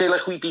right, say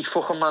like we beat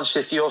fucking Man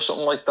City or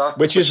something like that,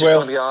 which is going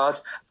to be hard.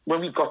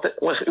 When we've got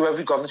whoever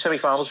we've got in the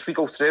semi-finals, if we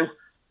go through,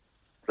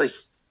 like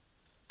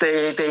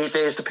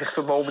there's the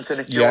Pickford moment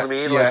in it. Do you know what I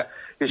mean? Like,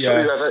 is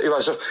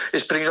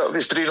Bruno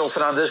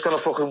Fernandes going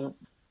to fucking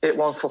hit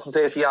one fucking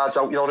 30 yards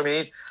out? You know what I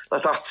mean?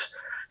 Like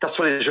that's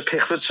what it is with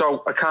Pickford.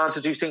 So I can't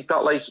do think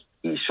that like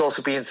he's sort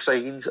of being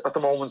trained at the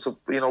moment.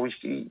 You know,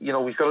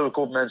 we've got a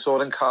good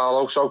mentor in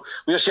Carlo. So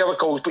we'll see how it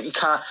goes. But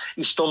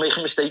he's still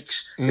making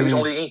mistakes. It was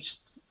only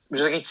against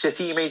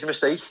City he made a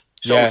mistake.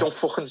 So we don't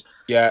fucking.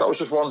 Yeah. That was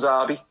just one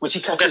derby, which he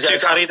kept his head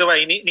down. Carried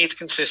away. Needs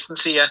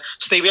consistency. Yeah.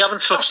 Steve, we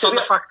haven't touched on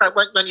the fact that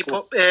when you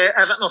put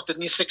Everton up,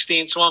 didn't you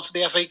 16-1 for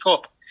the FA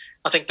Cup?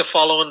 I think the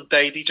following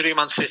day he drew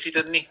Man City,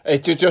 didn't he?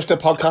 It's just a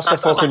podcast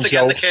of fucking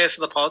joke. The curse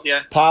of the pod,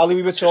 yeah. Parley,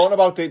 we were talking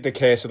about the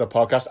curse of the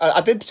podcast.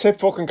 I did tip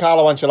fucking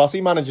Carlo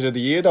Ancelotti manager of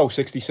the year though,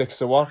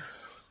 66-1.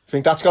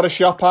 Think that's got a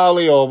shot,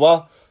 Parley, or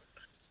what?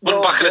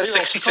 Wouldn't back it at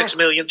 66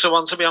 million to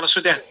 1, to be honest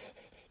with you.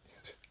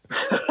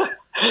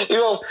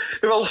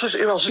 Who else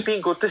has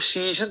been good this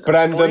season?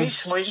 Brendan.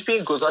 Moyes has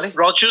been good, hasn't he?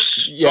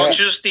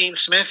 Rogers, Dean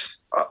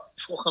Smith.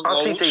 I've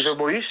seen David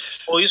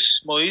Moyes.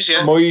 Moyes,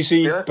 yeah.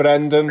 Moisey,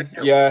 Brendan,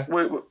 yeah.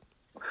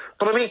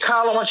 But I mean,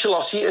 Carlo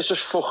Ancelotti is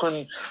just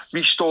fucking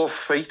restored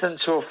faith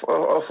into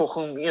a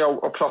fucking, you know,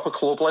 a proper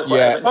club like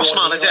whatever. Boss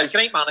manager,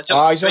 great manager.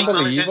 He's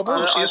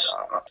unbelievable.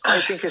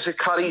 I think as it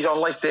carries on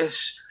like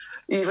this,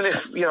 even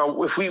if, you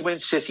know, if we win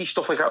City,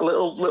 stuff like that,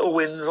 little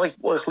wins, like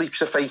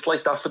leaps of faith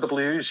like that for the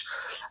Blues,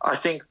 I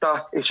think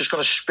that it's just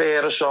going to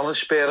spare us on,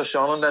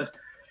 and then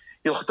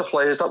you look at the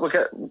players that we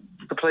get,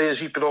 the players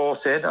he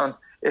brought in, and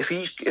if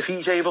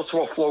he's able to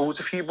offload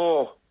a few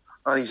more,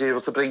 and he's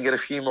able to bring in a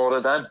few more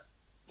of them,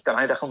 then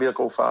I reckon we'll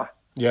go far.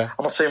 Yeah.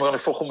 I'm not saying we're going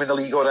to fucking win the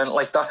league or anything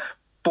like that,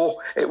 but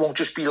it won't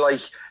just be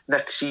like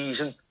next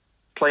season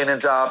playing in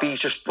derbies,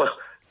 just like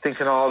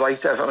thinking, all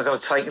right, everyone are going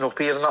to tighten up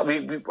here and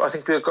that. I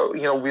think we'll go,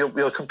 you know,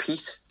 we'll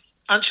compete.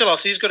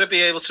 Ancelotti's got to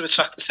be able to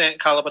attract a certain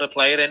calibre of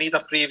player, any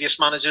that previous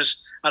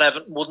managers at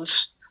Everton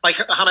wouldn't. Like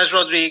James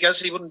Rodriguez,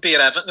 he wouldn't be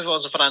at Everton if it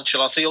wasn't for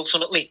Ancelotti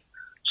ultimately.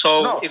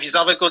 So if you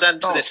have a good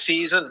end to this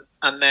season,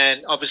 and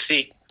then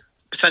obviously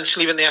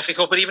potentially win the FA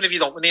Cup, but even if you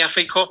don't win the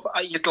FA Cup,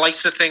 you'd like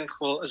to think,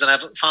 well, as an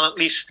Everton fan at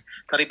least,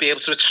 that he'd be able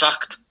to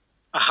attract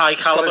a high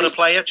calibre of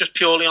player just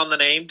purely on the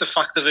name, the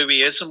fact of who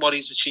he is and what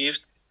he's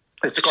achieved.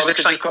 It's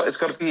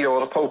got to be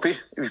Europe, Popey.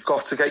 We've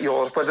got to get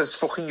Europe, whether it's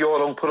fucking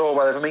Europa or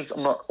whatever, mate.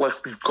 I'm not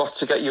like, we've got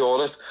to get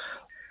Europe.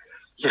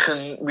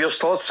 We'll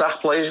still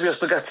attract players, we'll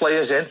still get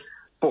players in,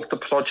 but the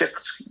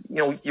project, you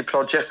know, your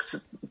project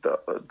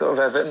of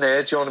Everton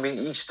there, do you know what I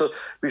mean?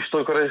 We've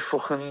still got to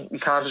fucking, we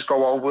can't just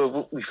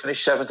go, we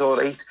finish 7th or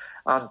 8th,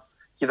 and,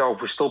 you know,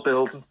 we're still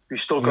building. We've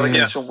still got to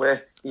get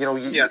somewhere. You know,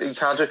 you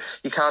can't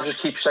just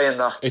keep saying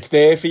that. It's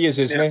there for you,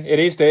 isn't it? It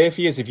is there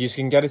for you if you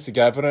can get it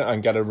together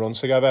and get a run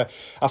together.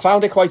 I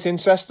found it quite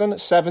interesting.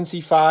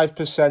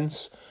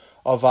 75%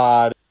 of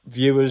our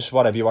viewers,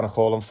 whatever you want to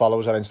call them,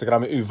 followers on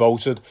Instagram, who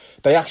voted,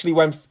 they actually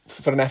went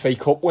for an FA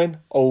Cup win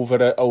over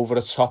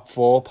a top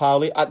 4,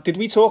 Parley. Did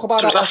we talk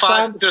about that last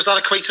time? Does that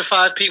equate to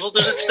 5 people,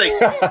 does it, Steve?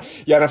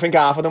 Yeah, and I think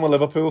half of them were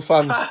Liverpool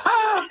fans.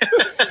 I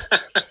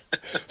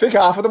think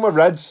half of them were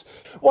Reds.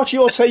 What's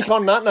your take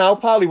on that now,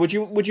 Parley? Would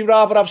you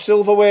rather have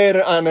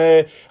silverware and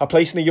a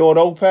place in the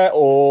Europa,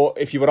 or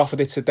if you were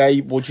offered it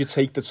today, would you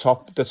take the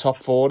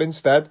top 4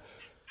 instead?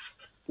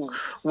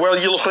 Well,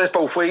 you look at it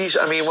both ways.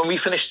 I mean, when we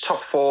finished top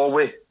 4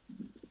 with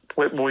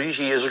Moyes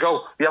years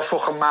ago, we had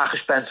fucking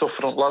Marcus Bent up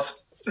front, lad.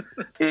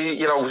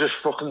 You know, just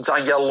fucking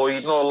Daniel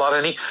Lloyd and all that,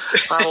 and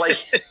like,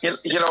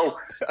 you know,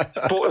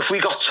 but if we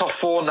got top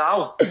 4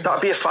 now,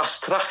 that'd be a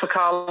fast track for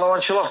Carlo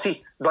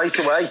Ancelotti right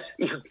away.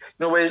 He could,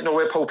 you know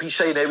where Popey's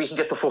saying there we can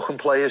get the fucking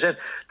players in.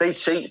 They'd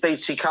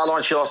see Carlo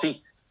Ancelotti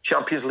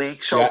Champions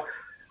League. So,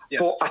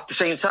 but at the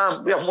same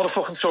time, we haven't won a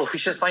fucking trophy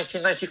since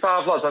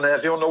 1995, lads, and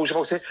everyone knows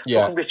about it.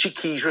 Fucking Richie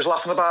Keys was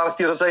laughing about it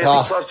the other day.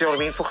 I think, lads, you know what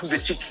I mean? Fucking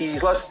Richie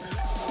Keys, lads.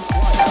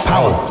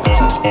 Power.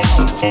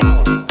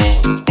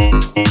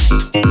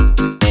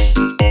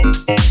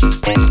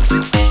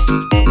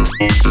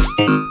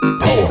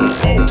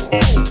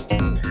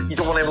 You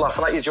don't want him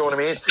laughing at you, do you know what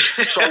I mean?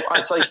 So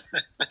I'd say,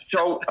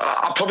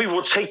 I probably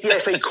would take the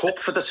FA Cup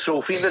for the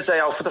trophy and the day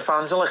out for the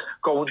fans and like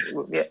go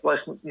and, like,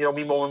 you know,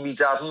 me mum and me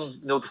dad and,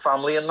 you know, the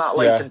family and that,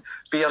 like, and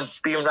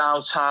being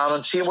around town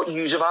and seeing what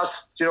you've had.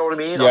 Do you know what I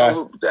mean?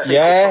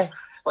 Yeah.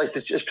 Like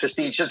it's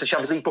prestige of the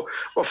Champions League, but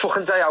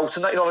fucking day out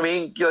and that, you know what I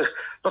mean? You're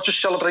not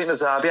just celebrating the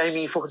derby, I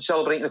mean fucking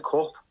celebrating the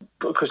cup.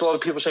 Because a lot of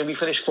people say we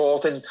finished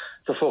 4th in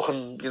the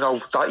fucking, you know,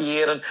 that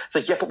year, and it's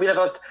like, yeah, but we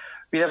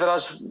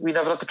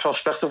never had the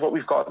prospect of what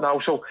we've got now.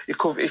 So it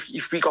could,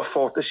 if we got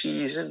 4th this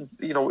season,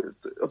 you know,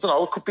 I don't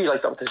know, it could be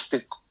like that with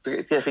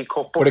the FA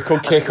Cup, but it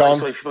could kick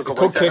on. It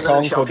could kick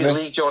on, couldn't it?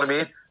 League, do you know what I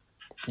mean?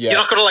 Yeah. You're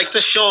not going to like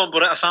this, Sean,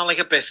 but I sound like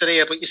a bitter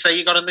here. But you say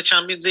you got in the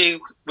Champions League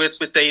with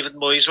David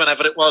Moyes,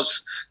 whenever it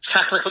was.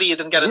 Technically, you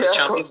didn't get in the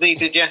Champions League,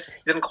 did you? You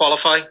didn't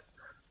qualify.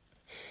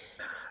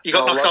 You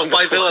got knocked out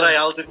by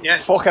Villarreal, didn't you?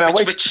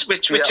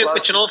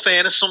 Which in all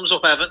fairness sums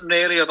up Everton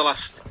really over the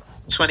last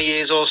 20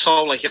 years or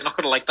so. Like, you're not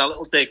going to like that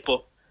little dig,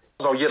 but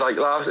no, you're right,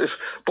 lad.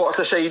 But at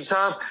the same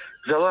time,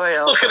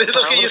 Villarreal. Look at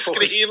your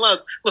screen, lad.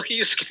 Look at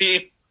your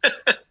screen.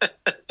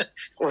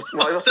 What's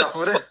happening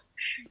with it?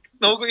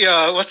 No,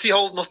 yeah, what's he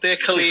holding up there,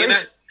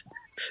 Kalina?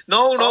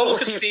 No,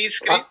 look at Steve's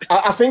screen.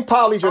 I think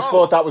Parley just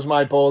thought that was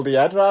my baldy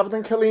head rather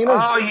than Kalina's.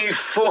 Oh, you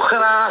fucking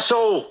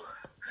arsehole.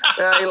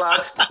 Hey,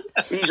 lad.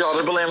 He's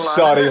horrible, him, lad.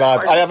 Sorry,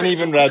 lad. I haven't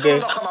even read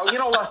it. You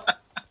know what?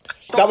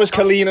 That was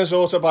Kalina's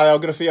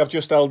autobiography I've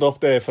just held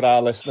up there for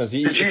our listeners.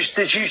 Did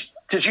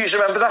you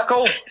remember that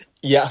goal?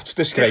 Yeah, it's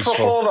disgraceful.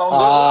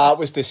 It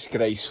was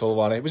disgraceful,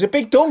 wasn't it? It was a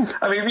big dunk.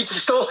 I mean, I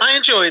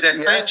enjoyed it.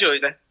 Yeah. I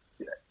enjoyed it.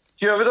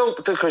 Do you ever know,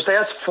 because they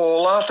had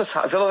Fallout at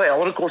Villarreal,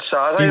 what a good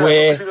side. They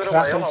were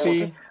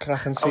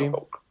cracking team.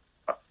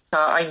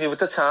 I knew at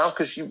the time,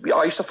 because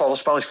I used to follow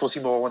Spanish footy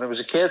more when I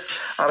was a kid,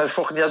 and I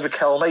fucking had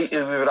Riquelme,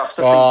 who we were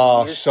after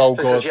for years. So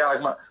good.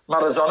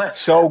 Maradona.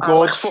 So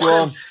good,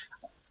 Sean.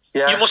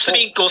 Yeah. You must have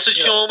been gutted,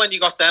 Sean, when you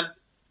got them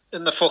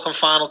in the fucking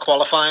final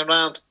qualifying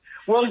round.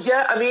 Well,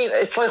 yeah, I mean,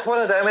 it's like one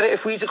of them,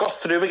 if we'd have got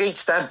through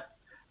against them,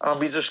 and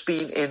we'd just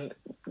been in,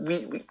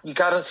 you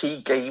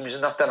guarantee games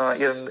and that, then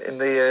in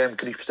the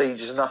group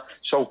stages and that.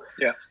 So,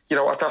 you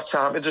know, at that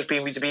time,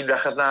 we'd been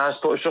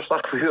recognised, but it's just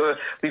like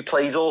we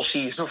played all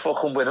season,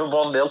 fucking winning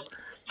 1-0.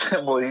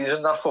 Moyes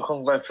and that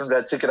fucking went from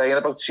red to grey in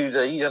about 2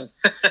 days, and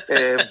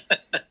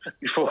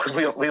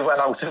we went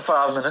out in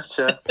 5 minutes.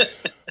 Yeah.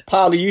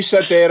 Parley, you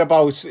said there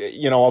about,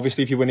 you know,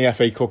 obviously if you win the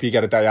FA Cup, you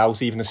get a day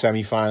out. Even the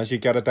semi-finals, you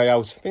get a day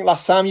out. I think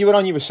last time you were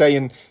on, you were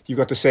saying you've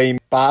got the same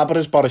barber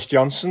as Boris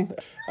Johnson.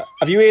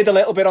 Have you heard a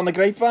little bit on the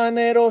grapevine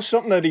there or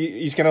something that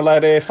he's going to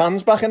let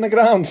fans back in the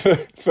ground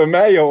for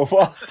May or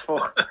what?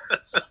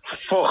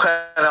 Fucking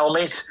hell,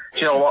 mate. Do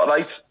you know what,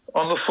 right?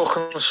 On the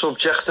fucking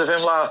subject of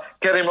him, lad,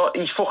 get him,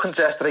 he's fucking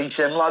death race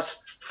him, lad.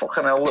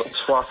 Fucking hell, little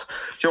swat.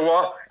 Do you know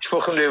what? He's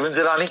fucking ruined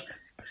it, hasn't he?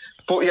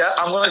 But yeah,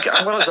 I'm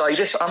gonna dye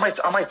this. I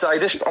might dye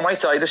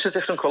this a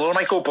different colour. I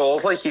might go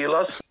bald like you,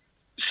 lad.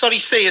 Sorry,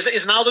 Steve.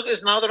 Is now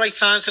the right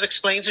time to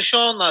explain to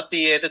Sean that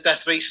the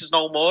death race is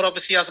no more?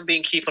 Obviously, he hasn't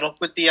been keeping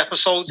up with the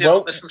episodes. He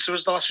hasn't listened to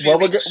us the last few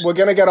weeks. We're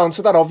going to get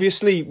onto that.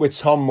 Obviously, with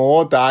Tom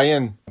Moore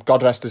dying,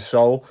 God rest his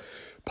soul.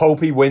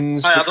 Popey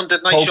wins.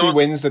 Popey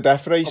wins the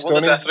death race,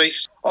 doesn't he?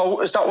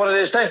 Oh, is that what it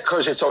is then?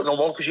 Because it's no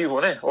more because you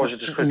won it, or is it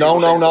just?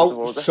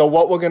 No. So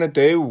what we're going to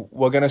do?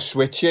 We're going to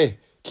switch it.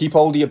 Keep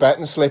hold of your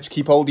betting slips,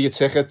 keep hold of your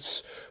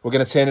tickets. We're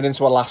going to turn it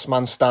into a last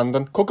man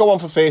standing. Could go on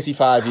for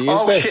 35 years.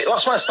 Oh, shit,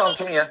 last man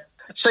standing, yeah.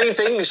 Same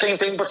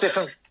thing, but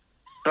different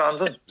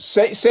branding.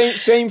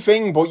 Same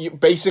thing, but you,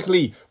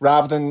 basically,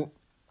 rather than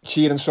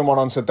cheering someone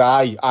on to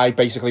die, I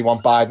basically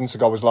want Biden to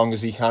go as long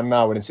as he can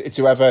now, and it's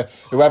whoever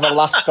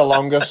lasts the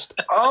longest.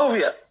 Oh,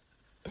 yeah.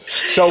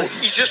 So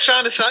he's just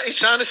trying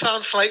to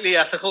sound slightly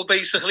ethical,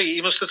 basically.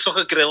 He must have took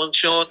a grill and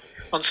Sean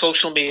on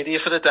social media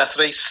for the death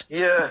race.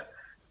 Yeah.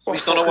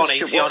 He's done a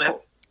 180 on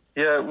it.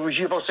 Yeah, was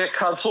you about to get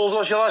cancelled,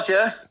 was you, lad,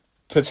 yeah?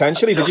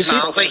 Potentially, did you see?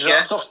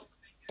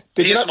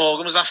 Piers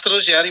Morgan was after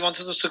us, yeah. He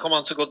wanted us to come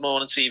on to Good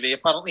Morning TV,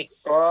 apparently.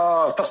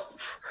 Oh,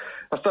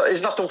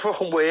 isn't that the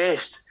fucking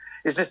worst?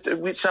 Isn't it?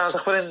 It sounds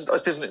like we're in,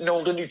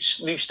 the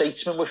New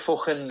Statesman with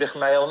fucking Rick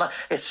Mail and that.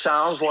 It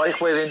sounds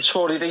like we're in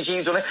Tory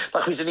regime, doesn't it?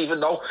 Like we didn't even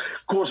know.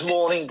 Good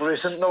Morning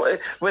Britain. No,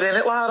 we're in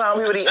it, lad, aren't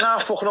we? We're eating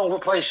our fucking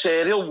overpriced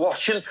cereal,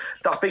 watching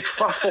that big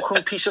fat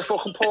fucking piece of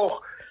fucking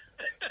pork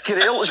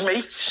grill as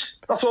mates.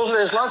 That's all it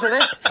is, lads,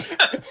 isn't it?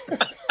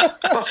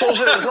 That's all it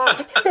is,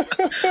 lad.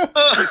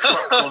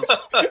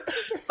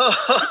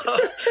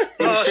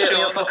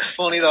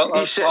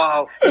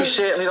 He's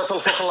certainly not the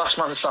fucking last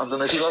man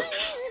standing, is he, lad?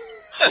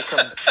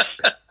 Fucking...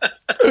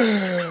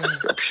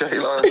 Shit,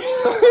 lad. I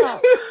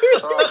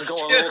can go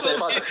on all day,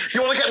 lad.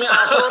 You want to get me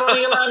arsehole on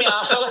here, lad?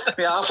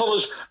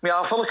 My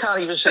arsehole can't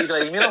even say the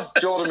name, you know?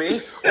 Do you know what I mean?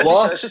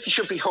 What? He says that he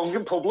should be hung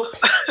in public.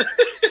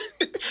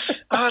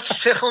 Oh,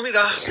 it's tickling me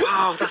that.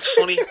 Wow, that's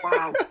funny.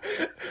 Wow.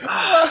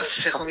 Oh,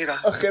 it's tickling me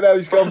that. Okay, now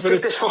he's gone for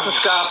take this fucking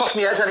scarf off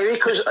my head anyway,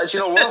 because, do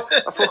you know what?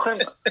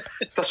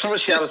 That's from a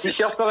charity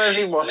shop that I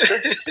only watched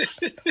it.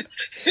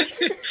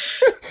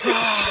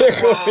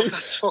 Wow,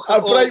 that's fucking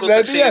all good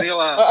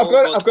material.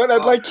 I've got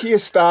an like Keir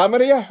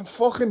Starmer here. I'm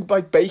fucking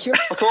like bacon.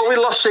 I thought we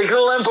lost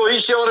signal then,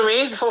 boys, do you know what I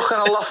mean? Fucking,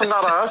 I'm laughing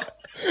that hard.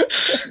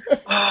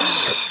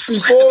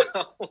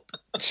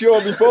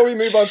 Before we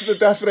move on to the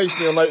death race,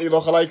 Neil, like your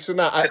lookalikes and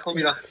that,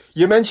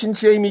 you mentioned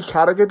Jamie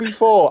Carragher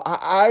before.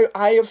 I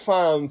have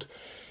found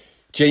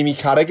Jamie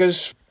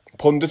Carragher's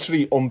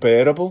punditry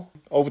unbearable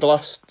over the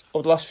last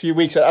few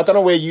weeks. I don't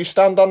know where you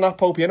stand on that,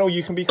 Pope. You know,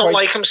 you can be Don't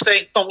like him,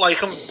 Steve. Don't like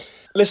him.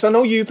 Listen, I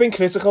know you've been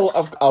critical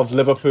of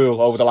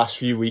Liverpool over the last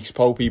few weeks,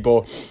 Popey,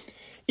 but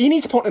he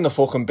needs put in the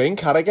fucking bin,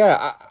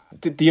 Carragher.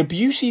 The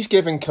abuse he's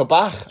given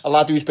Kabak, a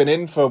lad who's been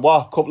in for,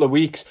 a couple of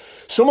weeks.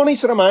 Someone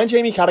needs to remind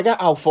Jamie Carragher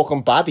how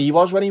fucking bad he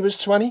was when he was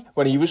 20,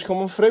 when he was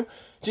coming through.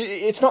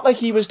 It's not like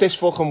he was this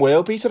fucking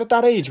world beater at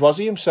that age, was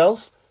he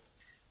himself?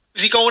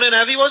 Was he going in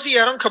heavy, was he,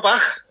 on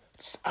Kabak?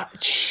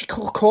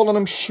 Calling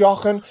him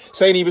shocking,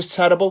 saying he was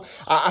terrible.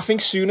 I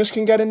think Souness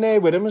can get in there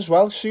with him as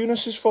well.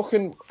 Souness is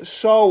fucking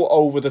so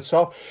over the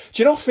top.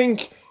 Do you not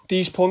think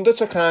these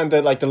pundits are kind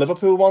of, like the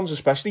Liverpool ones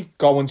especially,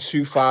 going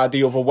too far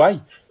the other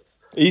way?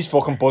 He's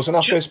fucking buzzing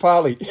off this,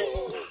 Parley.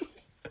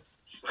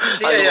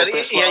 Yeah,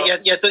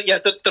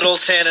 they're all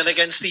turning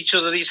against each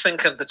other. He's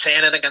thinking they're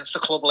turning against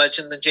the club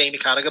legend and Jamie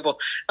Carragher. But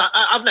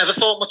I've never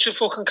thought much of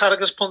fucking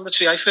Carragher's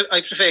punditry.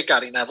 I prefer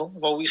Gary Neville.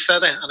 I've always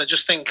said it. And I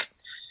just think,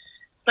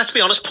 let's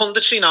be honest,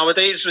 punditry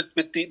nowadays,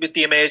 with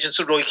the emergence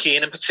of Roy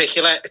Keane in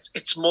particular,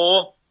 it's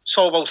more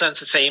so about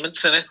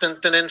entertainment in it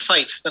than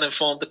insights, than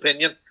informed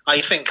opinion,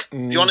 I think.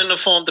 If you want an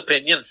informed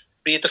opinion,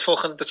 read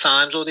the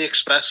Times or the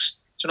Express.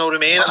 Do you know what I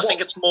mean? I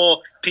think it's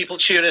more people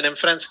tuning in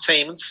for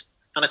entertainment.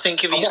 And I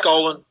think if he's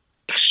going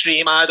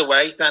extreme either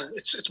way, then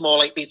it's more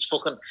likely it's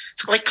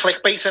like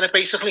clickbait in it,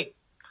 basically.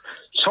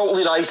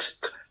 Totally right.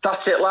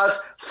 That's it, lad.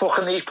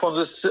 Fucking these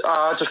pundits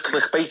are just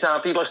clickbait,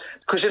 aren't they?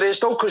 Because it is,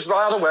 though, because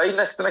right away,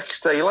 the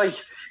next day,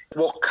 like,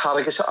 what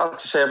Carragher had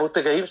to say about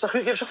the game. It's like,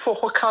 who gives a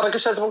fuck what Carragher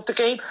says about the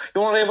game?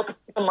 You want to hear what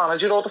the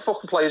manager or the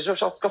fucking players have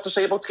got to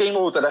say about the game,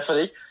 or the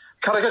referee?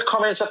 Carragher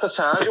comments at the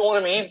time, do you know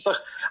what I mean? It's like,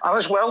 and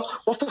as well,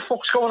 what the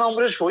fuck's going on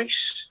with his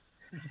voice?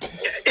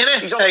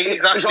 He's on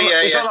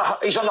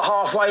the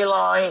halfway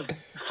line.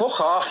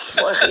 Fuck off.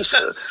 Like,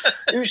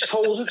 who's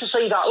told him to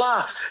say that,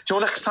 lad? Do you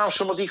know, next time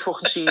somebody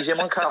fucking sees him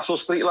on Castle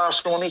Street, lad,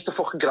 someone needs to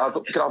fucking grab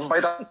him by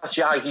that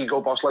Jag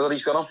Ego Boss leather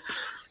he's got on.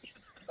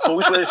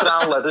 Always wears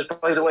brown leathers,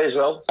 by the way, as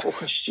well.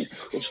 Fucking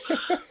stupid.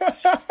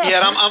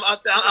 Yeah,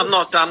 I'm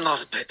not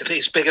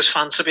his biggest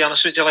fan, to be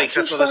honest with you. Like,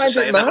 that's what I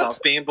say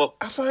about being, but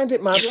I find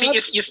it mad.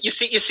 You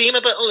seem a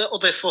little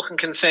bit fucking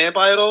concerned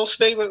by it all,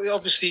 Steve.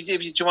 Obviously, do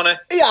you want to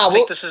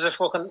take this as a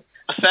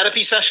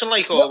therapy session,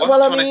 like, or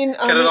well, I mean,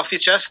 get it off your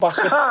chest?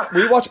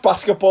 We watch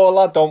basketball,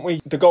 lad, don't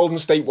we? The Golden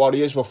State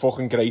Warriors were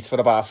fucking great for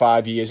about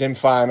 5 years, in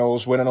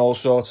finals, winning all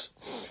sorts.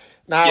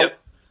 Now,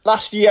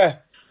 last year,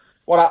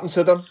 what happened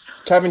to them?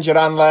 Kevin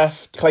Durant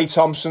left, Klay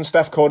Thompson,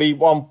 Steph Curry,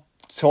 one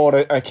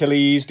tore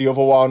Achilles, the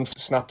other one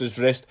snapped his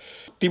wrist.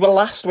 They were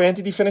last, weren't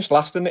they? They finished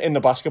last in the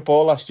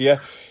basketball last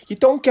year. You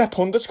don't get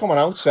pundits coming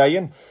out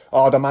saying,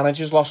 oh, the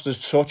manager's lost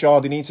his touch,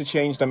 oh, they need to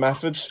change their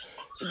methods.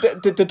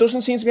 There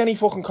doesn't seem to be any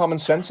fucking common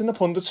sense in the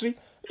punditry.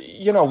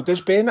 You know,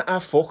 there's been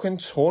a fucking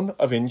ton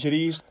of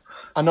injuries.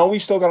 I know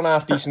we've still got an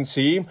half-decent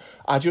team.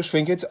 I just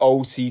think it's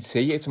OTT.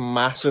 It's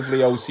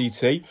massively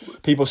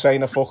OTT. People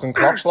saying the fucking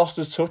Klopp's lost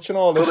his touch and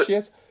all this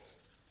shit.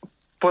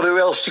 But who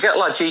else do you get,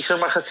 like Jason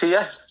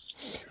McAteer?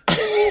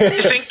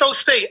 You think, though,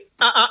 Steve,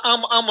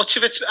 how much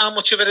of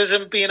it is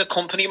him being a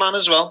company man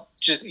as well?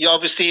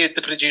 Obviously,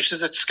 the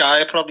producers at Sky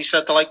have probably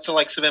said the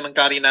likes of him and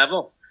Gary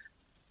Neville,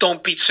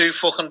 don't be too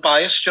fucking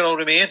biased, you know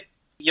what I mean?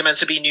 You're meant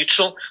to be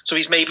neutral, so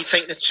he's maybe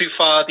taking it too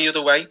far the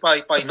other way by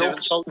doing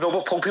so. No,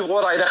 but people,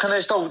 what I reckon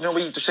is, though, you know,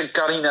 you just said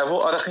Gary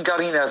Neville. I reckon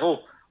Gary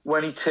Neville,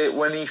 when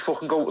he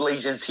fucking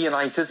lays into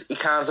United, he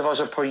kind of has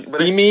a point.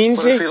 He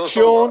means it,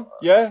 Sean.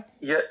 Yeah.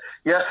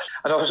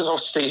 I know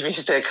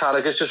Stevie's there,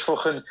 Carragher's just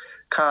fucking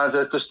kind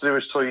of just threw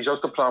his toys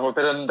out the pram a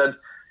bit, and then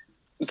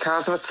he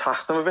kind of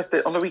attacked them a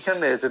bit on the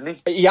weekend there, didn't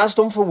he? He has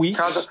done for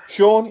weeks,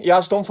 Sean. He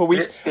has done for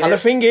weeks. Yeah. And the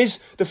thing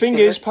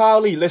is,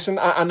 Parley, listen,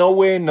 I know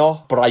we're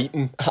not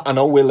Brighton. I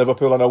know we're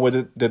Liverpool. I know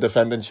we're the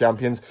defending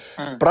champions.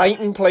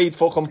 Brighton played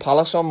fucking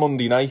Palace on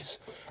Monday night.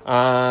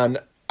 And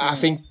I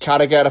think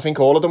Carragher,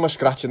 all of them were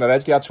scratching their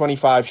heads. They had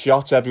 25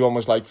 shots. Everyone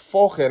was like,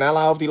 fucking hell,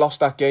 how have they lost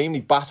that game? They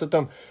battered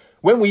them.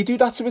 When we do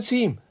that to a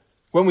team,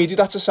 When we do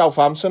that to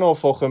Southampton or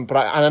fucking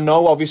Brighton, and I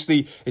know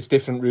obviously it's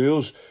different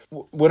rules,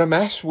 we're a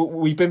mess.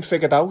 We've been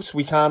figured out.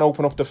 We can't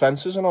open up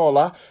defences and all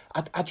that.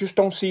 I just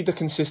don't see the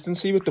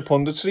consistency with the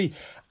punditry,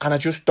 and I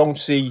just don't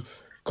see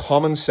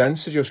common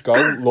sense to just go,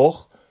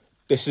 look,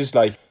 this is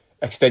like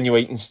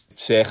extenuating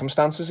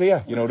circumstances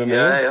here. You know what I mean?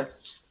 Yeah.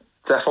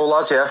 Defo,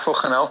 lads, yeah,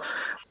 fucking hell.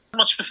 I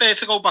much prefer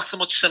to go back to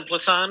much simpler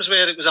times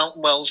where it was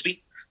Elton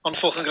Wellesby on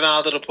fucking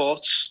Granada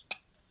reports.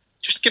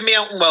 Just give me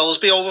Elton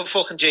Wellesby over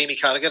fucking Jamie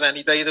Carragher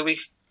any day of the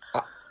week.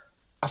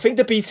 I think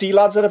the BT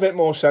lads are a bit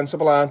more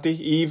sensible, aren't they?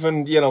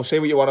 Even, you know, say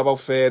what you want about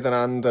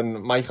Ferdinand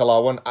and Michael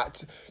Owen.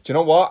 Do you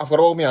know what? I've got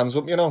to hold my hands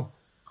up, you know.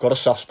 Got a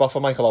soft spot for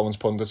Michael Owen's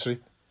punditry.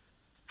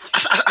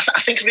 I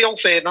think Rio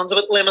Ferdinand's a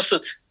bit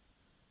limited.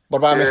 What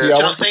about Mickey Do Owen?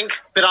 you not think?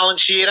 Bit Alan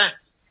Shearer.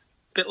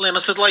 Bit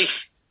limited,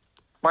 like.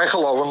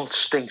 Michael Owen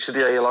stinks of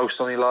the ale house,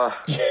 doesn't he, lad?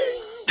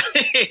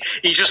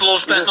 He just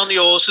loves betting on the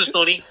horses,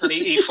 doesn't he? And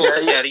he's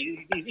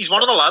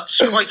one of the lads,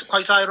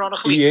 quite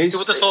ironically. He is. You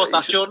would have thought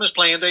that during his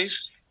playing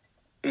days.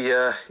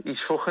 Yeah,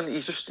 he's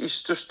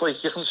just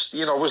like,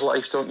 you know his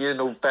life, don't you? You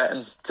know,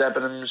 betting,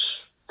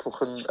 Debenhams,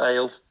 fucking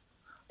ale.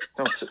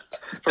 You know,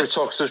 probably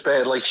talks to his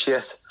bed like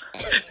shit.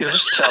 You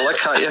just tell it,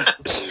 can't you?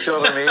 Do you know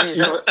what I mean? He's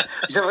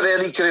never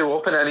really grew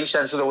up in any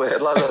sense of the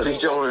word, lad, has he?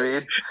 Do you know what I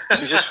mean?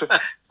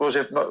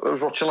 I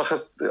was watching like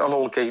an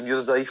old game the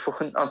other day,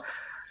 fucking, and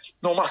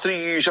no matter who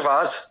you have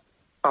had,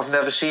 I've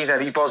never seen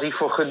anybody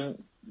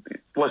fucking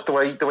like the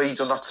way he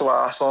done that to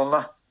Arsenal and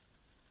that.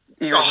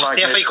 He was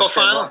the FA Cup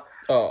final.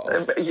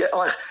 Yeah,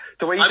 like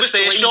the way I was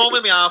there, Sean,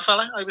 with me, our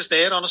fella. I was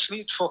there, honestly.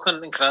 It's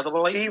fucking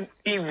incredible. Like.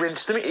 He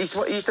rinsed him. He's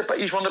one of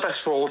the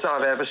best forwards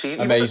I've ever seen.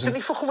 Amazing. Didn't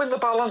he fucking win the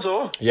Ballon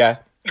d'Or? Yeah.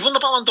 He won the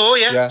Ballon d'Or,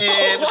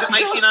 yeah. Was it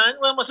 99?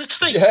 When was it,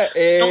 Steve? Yeah.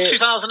 No,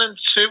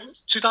 2002.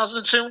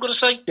 2002, I'm going to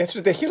say. Yeah, it's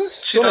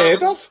ridiculous. It's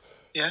unheard of.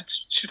 Yeah,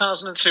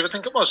 2002, I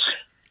think it was.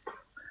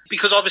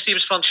 Because obviously he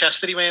was from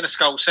Chester, he weren't a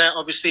Scouser.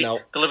 Obviously,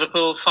 the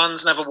Liverpool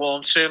fans never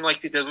warmed to him like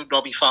they did with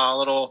Robbie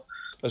Fowler or...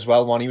 As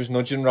well, when he was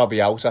nudging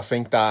Robbie out, I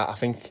think that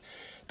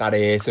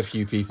hurt a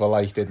few people,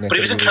 like, didn't it? But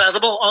he was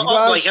incredible.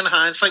 Like in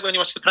hindsight, when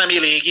you watch the Premier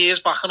League years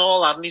back and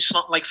all that, and he's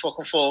not like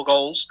fucking 4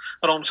 goals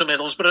at home to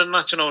Middlesbrough and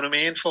that, you know what I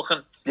mean?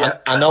 Fucking... Yeah,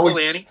 I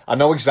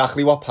know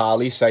exactly what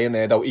Parley's saying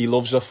there, though. He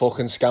loves a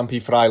fucking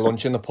scampi fry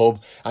lunch in the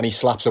pub, and he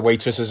slaps a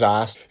waitress's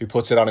ass who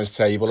puts it on his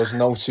table. There's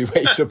no two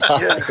ways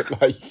about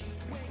it, like...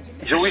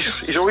 He's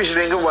always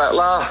ringing wet,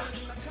 lad.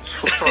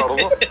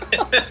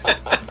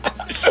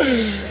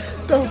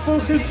 Don't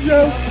fucking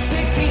joke.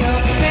 Pick me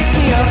up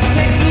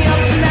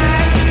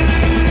tonight.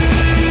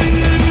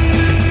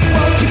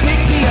 Won't you pick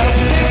me up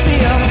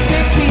tonight?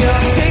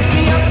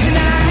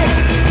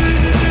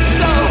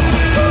 So,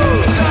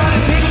 who's gonna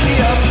pick me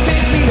up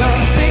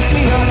tonight? Pick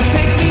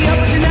me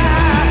up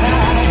tonight.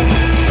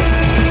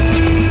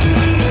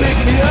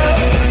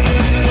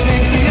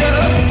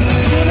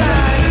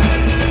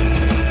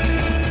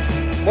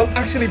 Well,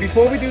 actually,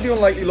 before we do the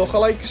unlikely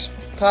lookalikes,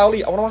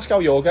 Powley, I want to ask how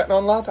you're getting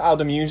on, lad. How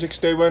the music's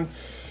doing.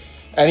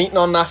 Anything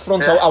on that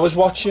front? Yeah. I was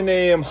watching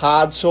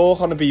Hard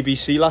Talk on the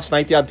BBC last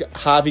night. They had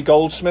Harvey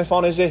Goldsmith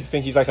on, is it? I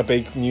think he's like a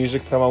big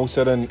music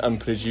promoter and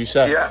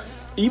producer. Yeah.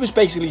 He was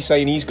basically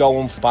saying he's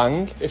going for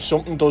bang if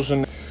something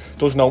doesn't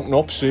open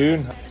up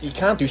soon. You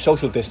can't do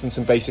social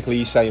distancing, basically.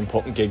 He's saying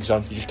putting gigs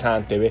on. You just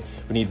can't do it.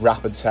 We need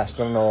rapid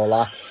testing and all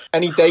that.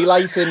 Any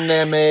daylight in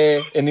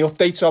the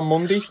updates on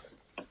Monday?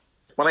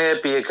 When I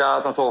heard beer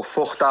garden, I thought,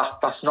 fuck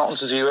that. That's nothing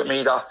to do with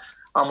me. That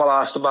I'm not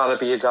asked about a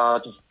beer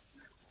garden.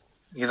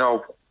 You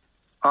know,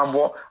 I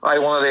want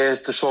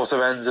to the sort of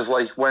ends of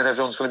like when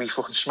everyone's going to be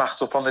fucking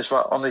smacked up on this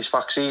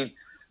vaccine,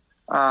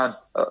 and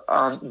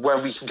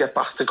when we can get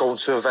back to going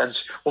to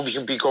events, when we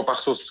can go back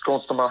to going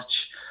to the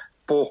match.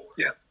 But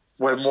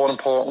when more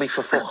importantly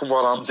for fucking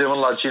what I'm doing,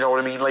 lads, you know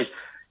what I mean? Like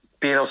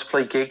being able to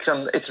play gigs,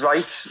 and it's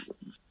right.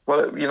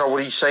 Well, you know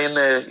what he's saying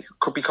there,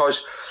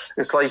 because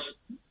it's like.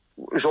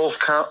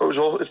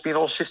 It's been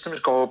all systems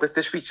go a bit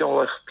this week, you know,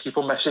 like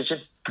people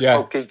messaging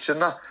about gigs and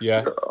that.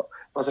 Yeah.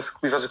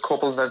 We've had a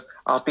couple, and then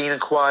I've been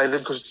inquiring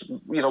because,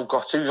 you know,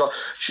 got to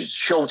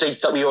show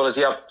dates that we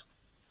already had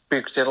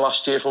booked in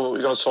last year for what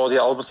we're going to tour the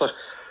album. It's like,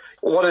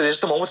 what it is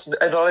at the moment,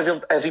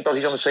 not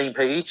everybody's on the same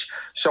page.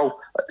 So,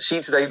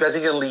 see today,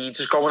 Reading and Leeds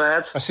is going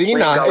ahead. I seen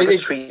that.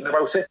 Gallagher's tweeting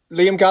about it.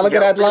 Liam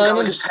Gallagher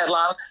headlining.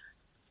 Headline.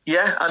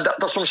 Yeah, and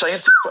that's what I'm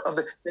saying.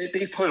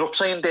 They put it up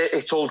saying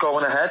it's all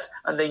going ahead,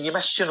 and then you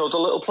message in other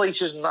little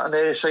places and that, and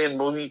they're saying,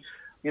 well, you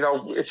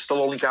know, it's still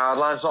only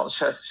guidelines, not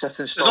set in stone.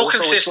 There's no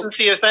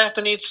consistency of that.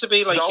 There needs to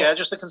be,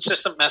 just a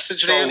consistent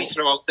message really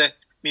throughout the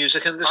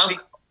music industry.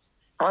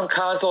 I'm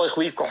kind of like,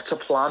 we've got to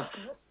plan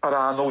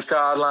around those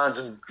guidelines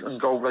and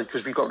go, like,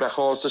 because we've got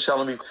records to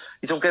sell, and you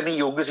don't get any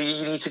younger, so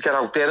you need to get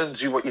out there and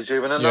do what you're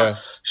doing and that.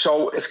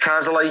 So it's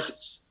kind of like,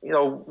 you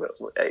know,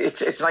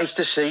 it's nice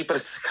to see, but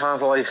it's kind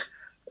of like,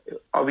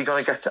 are we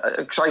going to get...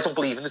 Because I don't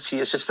believe in the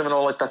tier system and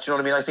all like that, you know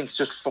what I mean? I think it's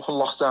just fucking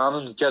locked down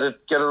and get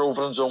it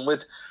over and done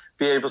with.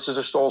 be able to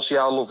just all see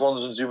our loved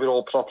ones and do it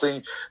all properly.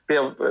 And be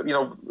able, you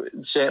know,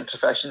 certain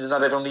professions and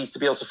that everyone needs to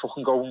be able to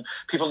fucking go and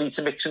people need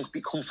to mix and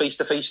become face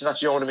to face and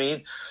that, you know what I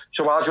mean?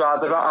 So I'd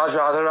rather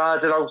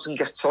ride it out and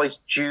get to like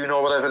June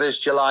or whatever it is,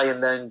 July,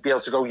 and then be able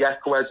to go, yeah,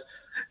 go ahead.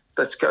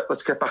 Let's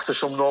get back to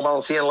some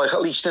normality and like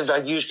at least in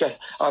venues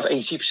have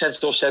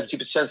 80% or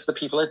 70% of the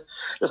people in.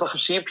 There's like I'm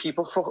seeing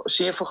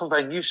fucking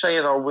venues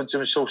saying, oh, we're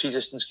doing social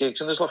distance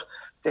gigs, and there's like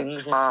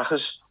things,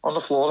 markers on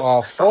the floor.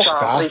 Oh, fuck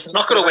that.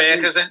 Not going to work,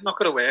 is it? Not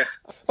going to work.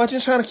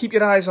 Imagine trying to keep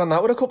your eyes on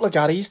that with a couple of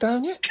Garys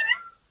down you.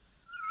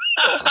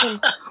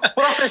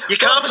 You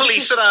can't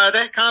police it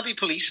either. Can't be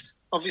policed,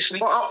 obviously.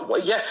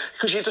 Well, yeah,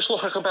 because you just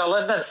look like a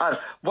bellend then. And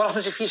what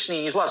happens if you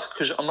sneeze, lad?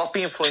 Because I'm not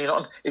being funny,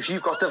 nothing. If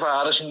you've got the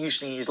virus and you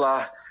sneeze,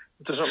 lad,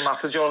 it doesn't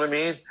matter, do you know what I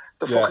mean?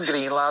 The fucking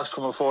green lad's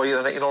coming for you,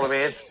 innit, you know what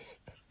I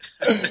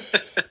mean?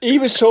 He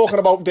was talking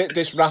about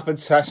this rapid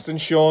testing,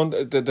 Sean.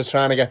 They're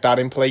trying to get that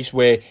in place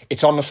where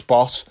it's on the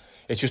spot.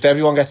 It's just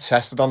everyone gets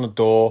tested on the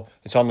door.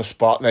 It's on the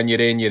spot, and then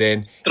you're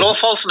in. They're all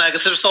false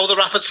negatives, though, the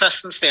rapid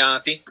testings, they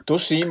aren't they? It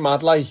does seem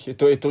mad, like.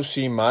 It does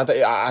seem mad.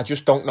 I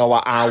just don't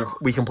know how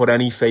we can put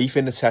any faith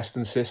in the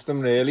testing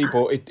system, really.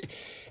 But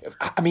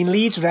I mean,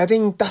 Leeds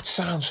Reading, that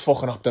sounds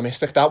fucking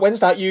optimistic. When's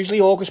that usually?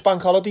 August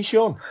bank holiday,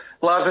 Sean?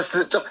 Lads, it's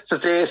the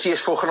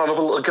dirtiest fucking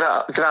horrible,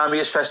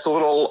 grimiest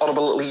festival, all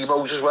horrible little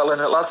emos as well,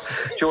 innit, lads?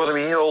 Do you know what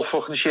I mean? All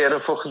fucking sharing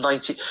fucking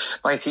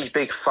 90s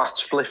big fat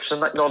spliffs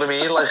and that, you know what I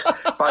mean?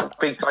 Like,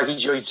 big baggy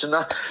joints and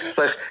that. It's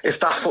like, if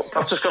that's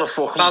just gonna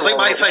fucking... Sounds like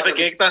my type of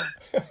gig, that.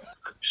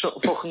 So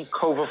fucking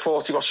COVID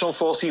 40, what's some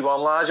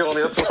 41 lads? You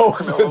only have to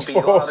fucking know and be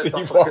lad. Do you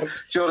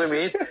know what I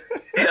mean?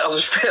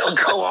 It'll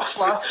go off,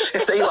 lad.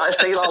 If they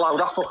allow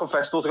that fucking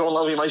festival to go on,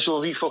 lad, we might as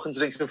well be fucking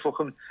drinking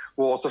fucking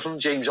water from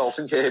James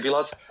Alton Kirby,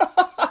 lad.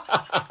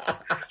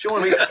 Do you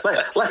know what I mean?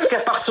 Like, let's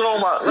get back to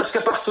normal. Let's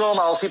get back to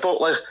normality.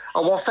 But like, I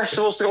want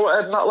festivals to go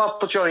ahead and that, lad.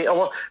 But Johnny, I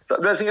want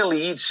Reading and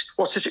Leeds.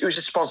 Who's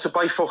it sponsored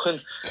by? Fucking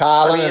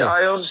Carlin. I mean,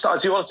 I understand.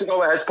 I do want it to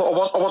go ahead, but I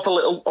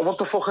want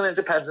the fucking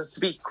independents to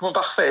be coming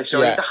back first. You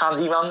know, the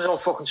handymans on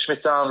fucking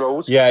Smithdown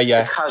Road.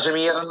 Yeah.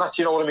 Casimir and that.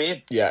 You know what I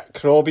mean? Yeah,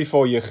 crawl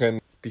before you can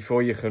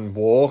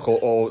walk,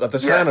 or they're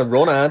trying to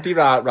run, aren't they?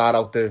 Right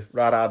out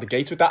the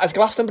gates with that. Has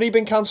Glastonbury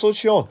been cancelled,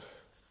 Sean?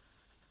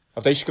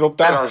 Have they scrubbed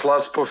that? Yeah,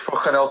 lads, but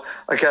fucking hell.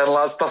 Again,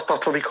 lads, that's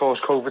probably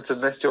caused COVID,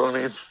 didn't it? Do you know what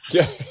I mean?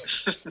 Yeah.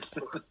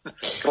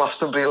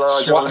 Glastonbury,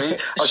 lads, you know what I mean?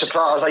 I'm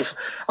surprised,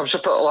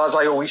 lads,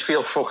 I always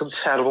feel fucking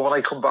terrible when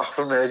I come back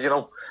from there, you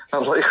know?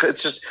 And like,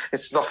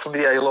 it's not from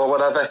the ale or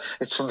whatever,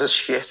 it's from the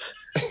shit.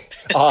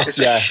 It's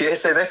a shit,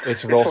 innit?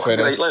 It's rough, fucking innit?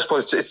 Great, like,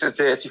 but it's a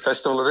dirty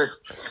festival, innit?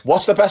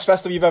 What's the best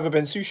festival you've ever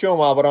been to, Sean,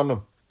 while we're on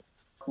them?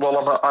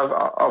 Well,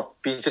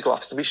 I've been to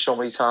Glastonbury so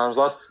many times,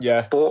 lad.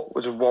 Yeah. But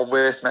there's one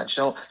worth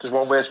mentioning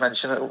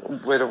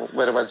where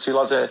I went to,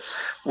 lad.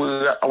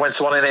 I went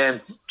to one in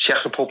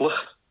Czech Republic.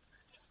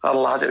 And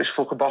lad, it was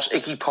fucking boss.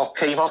 Iggy Pop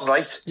came on,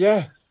 right?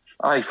 Yeah.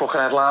 I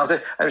fucking headlined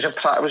it. It was in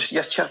Prague. It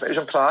was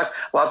in Prague.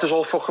 Lad, there's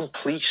all fucking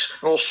police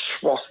and all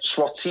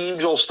SWAT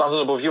teams all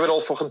standing above you with all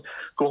fucking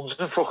guns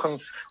and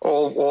fucking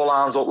all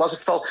arms up. Lad,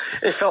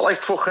 it felt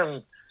like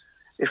fucking...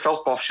 It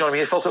felt boss, you know what I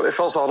mean? It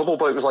felt horrible,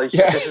 but it was like,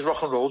 this is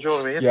rock and roll, do you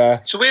know what I mean?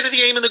 Yeah. So where are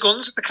they aiming the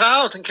guns at the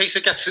crowd in case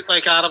it gets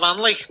like out of hand,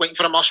 like waiting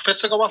for a mosh pit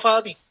to go off,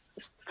 are they?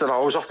 Don't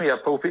know, I was off my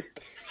head, Popey.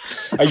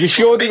 Are you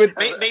sure they would...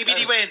 Maybe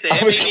they weren't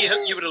there,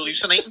 maybe you were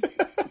hallucinating.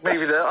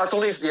 Maybe there, I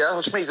don't even, I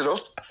just made it up.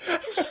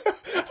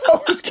 I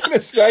was going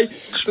to say...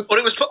 Or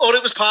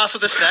it was part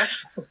of the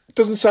set.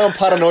 Doesn't sound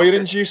paranoia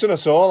inducing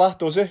at all, that,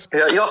 does it?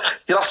 Yeah, you'll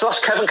have to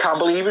ask Kevin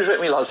Campbell, he was with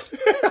me, lads.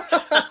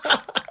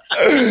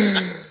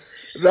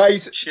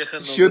 Right,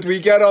 should we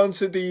get on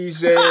to these...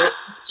 Should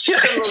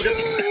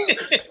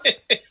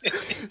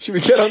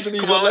we get on to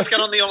these... Come on, let's get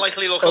on the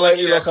unlikely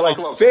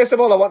lookalike. First of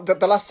all, I want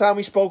the last time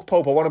we spoke,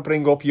 Pope, I want to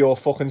bring up your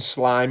fucking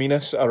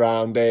sliminess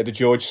around the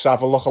George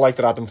Savile lookalike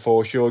that Adam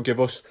Forshaw gave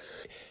us.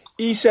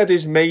 He said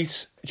his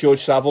mate, George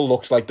Savile,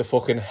 looks like the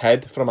fucking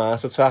head from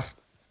Heart Attack.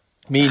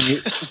 Me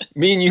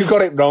and you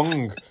got it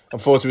wrong and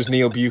thought it was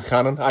Neil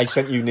Buchanan. I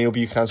sent you Neil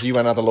Buchanan, so you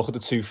went and had a look at the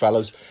two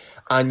fellas.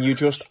 And you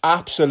just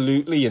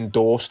absolutely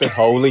endorsed it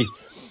wholly.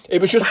 It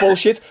was just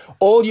bullshit.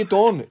 All you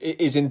done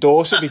is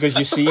endorse it because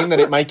you're seeing that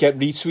it might get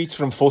retweets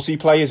from footy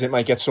players. It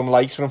might get some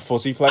likes from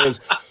footy players.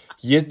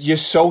 You're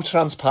so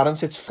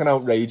transparent. It's fucking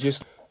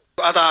outrageous.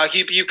 I'd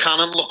argue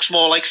Buchanan looks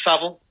more like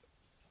Savile.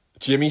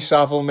 Jimmy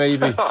Savile,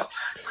 maybe.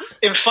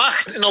 In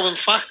fact,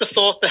 I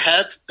thought the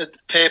head had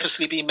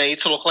purposely been made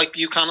to look like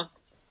Buchanan.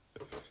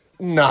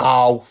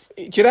 No.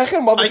 Do you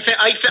reckon? I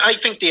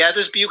think the head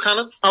is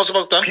Buchanan. How's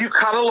about that?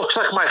 Buchanan looks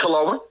like Michael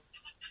Owen.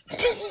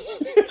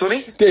 Doesn't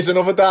he? There's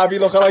another Derby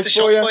lookalike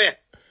for you.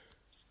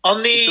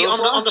 On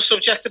the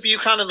subject of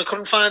Buchanan, I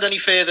couldn't find any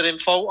further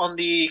info on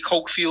the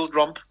coke-fueled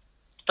romp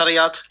that he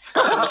had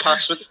back in the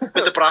past with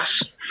the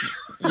brass.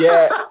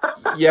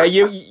 Yeah,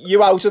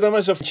 you outed him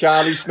as a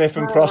Charlie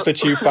sniffing,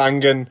 prostitute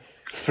banging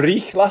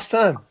freak last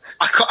time.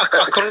 I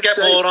couldn't get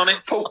more on it.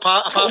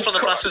 Apart from the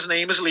brass's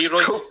name is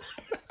Leroy.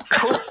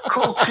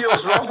 Coke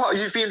feels wrong.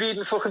 You've been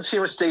reading fucking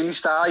too much Daily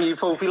Star, you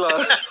Popey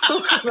lad.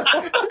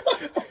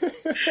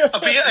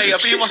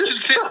 I've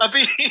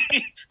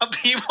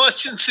been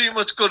watching too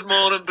much Good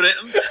Morning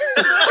Britain.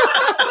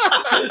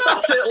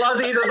 That's it,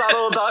 lad. Either that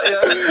or that,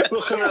 yeah.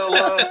 Looking real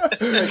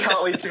I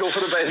can't wait to go for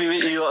the baby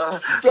with you.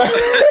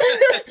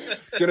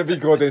 It's going to be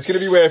good. It's going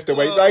to be worth the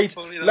wait. Right,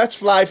 let's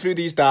fly through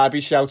these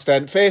derby shouts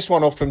then. First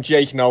one up from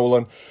Jake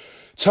Nolan.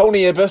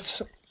 Tony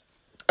Hibbert,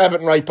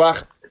 Everton right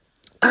back,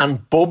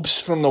 and Bubs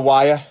from The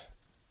Wire.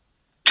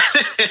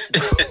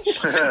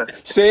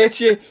 Say it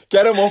to you.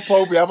 Get him up,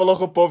 Pope. Have a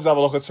look at Bubs, have a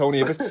look at Tony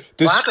Hibbert.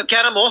 Lad,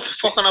 get him up.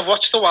 Fucking, I've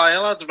watched The Wire,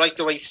 lads, right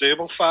the way through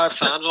about 5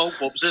 times. Oh,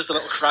 Bubs is the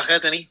little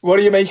crackhead, isn't he? What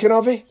are you making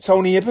of it?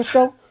 Tony Hibbert,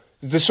 though?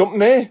 Is there something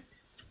there?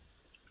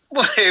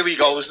 Well, here we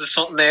go. Is there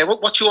something there?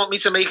 What do you want me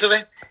to make of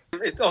it?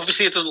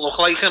 Obviously, it doesn't look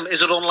like him.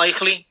 Is it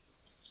unlikely?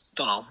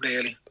 Don't know,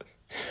 really.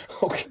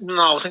 Okay.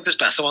 No, I think there's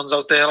better ones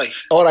out there. Like,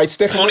 all right,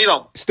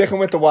 sticking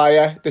with The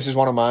Wire. This is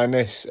one of mine.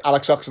 This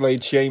Alex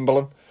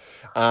Oxlade-Chamberlain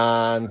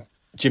and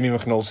Jimmy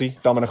McNulty,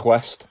 Dominic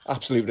West,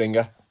 absolute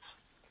ringer.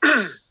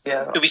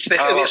 Yeah. We're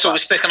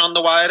sticking on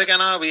The Wire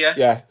again, are we?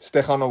 Yeah,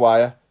 stick on The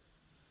Wire.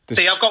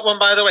 See, I've got one,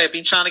 by the way. I've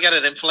been trying to get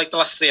it in for like the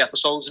last 3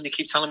 episodes, and you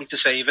keep telling me to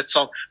save it.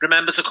 So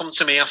remember to come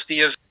to me after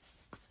you've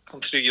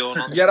come through your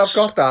nonsense. Yeah, I've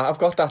got that. I've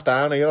got that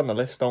down here on the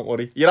list. Don't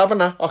worry. You're having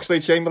that,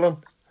 Oxlade-Chamberlain,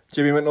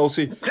 Jimmy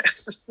McNulty.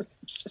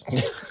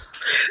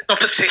 Not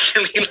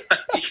particularly.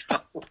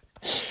 No.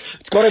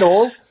 It's got it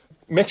all.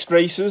 Mixed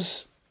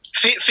races.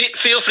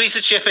 Feel free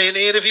to chip in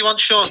here if you want,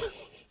 Sean.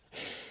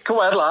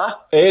 Go ahead, lad.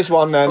 Here's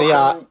one then.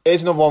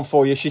 Here's another one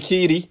for you.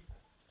 Shaqiri.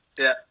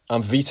 Yeah.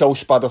 And Vito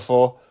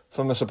Spadafore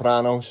from The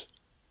Sopranos.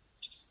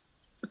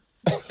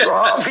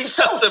 Oh,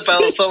 Vito. The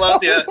belt,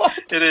 lad, yeah.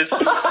 It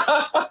is.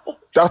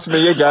 That's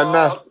me again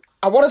now.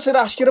 I wanted to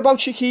ask you about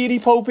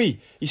Shaqiri, Popey.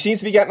 He seems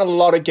to be getting a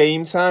lot of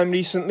game time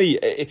recently.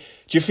 Do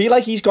you feel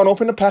like he's gone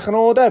up in the pecking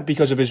order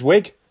because of his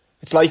wig?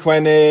 It's like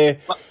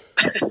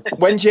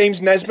when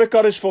James Nesbitt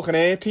got his fucking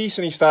earpiece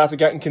and he started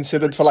getting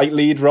considered for like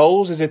lead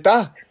roles. Is it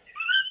that?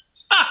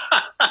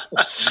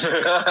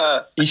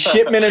 He's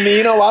shipped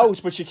Minamino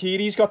out, but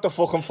Shaqiri's got the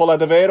fucking full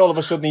head of hair. All of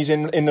a sudden he's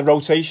in the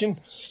rotation.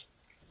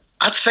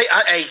 I'd say,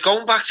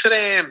 going back to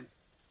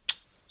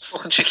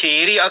fucking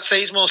Shaqiri, I'd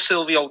say he's more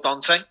Silvio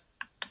Dante.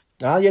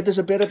 Ah, yeah, there's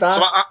a bit of that.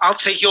 So I'll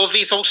take your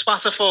Vito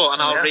Spadafore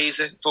and I'll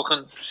raise it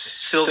fucking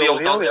Silvio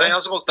Dante. Yeah.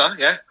 How's about that?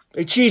 Yeah.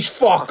 Hey, cheese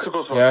fuck.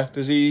 Yeah,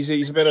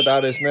 he's a bit of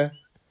that, isn't it?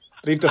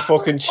 Leave the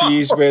fucking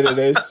cheese where it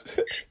is.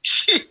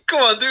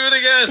 Come on, do it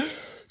again.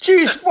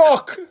 Cheese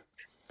fuck.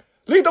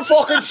 Leave the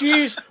fucking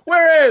cheese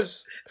where it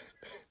is.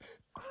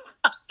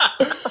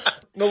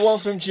 The one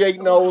from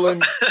Jake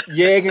Nolan,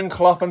 Jurgen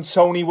Klopp and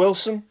Tony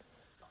Wilson.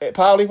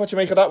 Paulie, what do you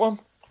make of that one?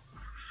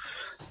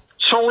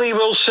 Tony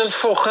Wilson,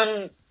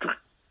 fucking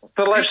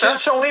the legend.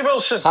 Tony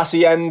Wilson.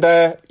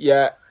 Hacienda,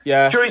 yeah.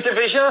 Jury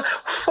Division.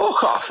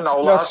 Fuck off,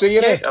 no, lad. Not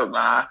seeing it. Oh,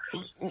 nah.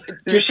 Have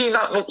you seen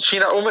that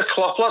with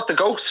Klopp, lad, the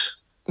goat?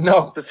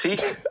 No. The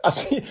teeth. Have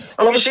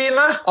you seen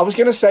that? I was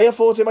going to say, I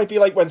thought it might be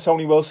like when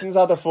Tony Wilson's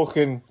had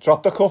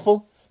dropped a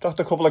couple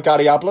of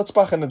Gary Ablets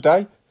back in the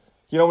day.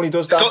 You know when he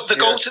does that? The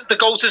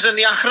goat is in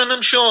the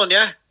acronym, Sean,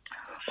 yeah?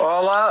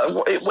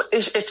 Well,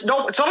 it's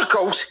not a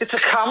goat, it's a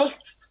camel.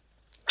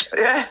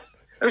 Yeah.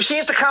 Have you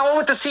seen the camel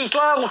with the teeth,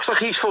 lad? Looks like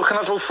he's fucking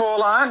had about 4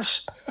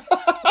 lines.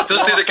 He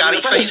does do the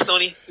Gary face, don't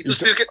he? He does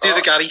do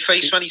the Gary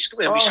face when we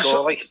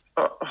score, like.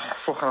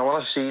 Fucking, I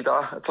want to see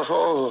that. It's like,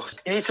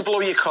 you need to blow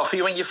your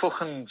coffee when you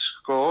fucking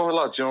score,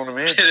 lad, do you know what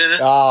I mean?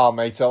 Oh,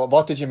 mate,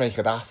 what did you make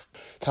of that?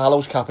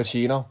 Carlos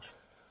Cappuccino.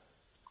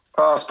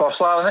 Oh, it's boss,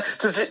 lad,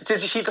 isn't it?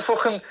 Did you see the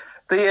fucking,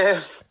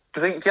 the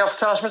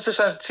advertisements I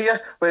sent to you,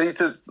 where he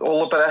did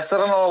all the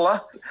Beretta and all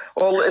that?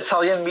 All the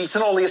Italian meat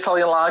and all the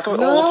Italian lager,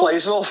 all the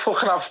players are all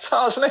fucking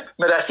advertising it.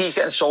 Moretti's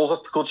getting sold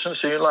at Goodson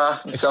soon, lad.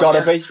 It's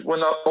gotta be. We're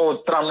not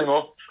all ramming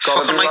up.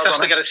 Fucking might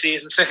have to get a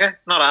season ticket.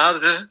 Not hard,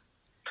 is it?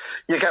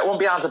 You get one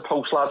behind the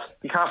post, lad.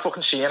 You can't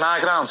fucking see in our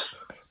ground.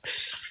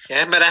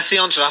 Yeah, Moretti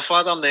on draft,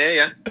 lad, I'm there,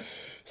 yeah.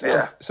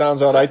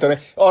 Sounds alright, doesn't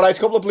it? Alright,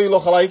 a couple of blue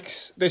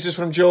lookalikes. This is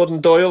from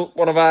Jordan Doyle,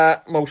 one of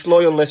our most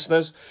loyal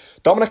listeners.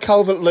 Dominic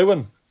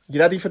Calvert-Lewin. You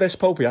ready for this,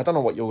 Popey? I don't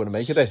know what you're going to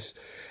make of this.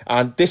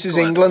 And this is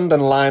England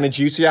and Line of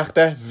Duty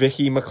actor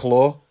Vicky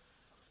McClure.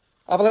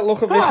 Have a little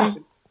look at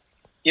Vicky.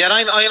 Yeah,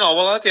 I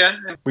know, lad, yeah.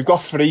 We've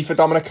got 3 for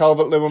Dominic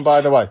Calvert-Lewin,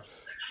 by the way.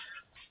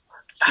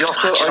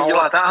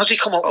 How'd he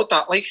come up with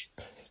that, like?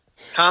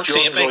 Can't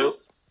see it, mate.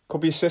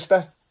 Could be his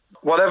sister.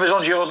 Whatever's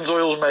on Jordan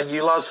Doyle's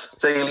menu, lads,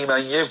 daily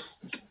menu,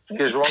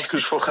 here's one,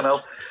 because fucking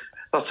hell,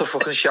 that's a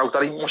fucking shout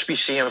that he must be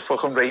seeing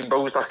fucking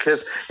rainbows, that kid.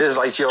 He's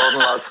like Jordan,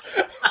 lad.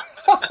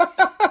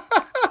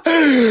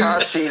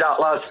 Can't see that,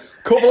 lad.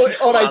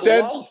 Alright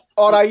then.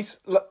 Alright,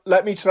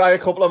 let me try a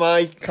couple of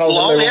my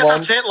Calvert-Lewin ones. Yeah,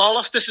 that's it, lol,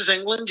 if This Is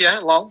England, yeah,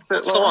 lol.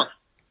 That's the one.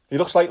 He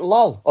looks like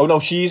lol. Oh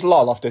no, she's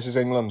lol off This Is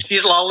England.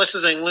 She's lol, This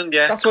Is England,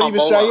 yeah. That's what he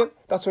was saying.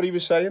 That's what he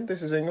was saying.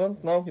 This is England.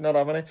 No, you're not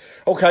having it.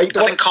 Okay.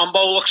 I think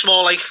Combo looks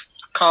more like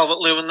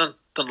Calvert-Lewin than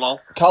lol.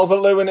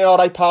 Calvert-Lewin,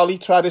 alright, Paulie,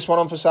 try this one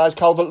on for size.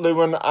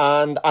 Calvert-Lewin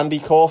and Andy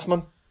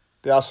Kaufman.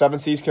 They are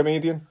 70s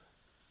comedian.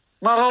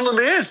 Man on the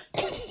moon.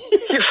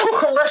 You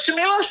fucking messing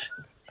me, lad.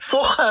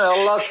 Fucking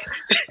hell, lad.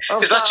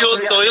 Is that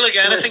Jordan Doyle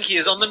again? I think he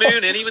is on the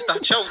moon, isn't he, with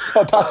that shout?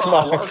 Oh,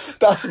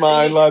 that's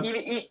mine, lad.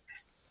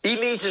 He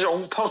needs his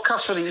own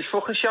podcast for these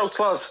fucking shouts,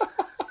 lad.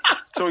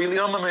 Doyle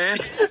on the moon.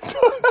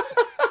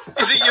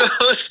 Is it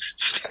yours?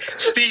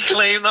 Steve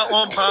claimed that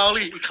one,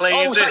 Paulie. He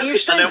claimed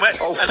it.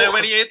 And then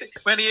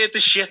when he heard the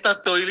shit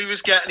that Doyle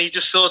was getting, he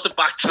just sort of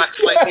backtracked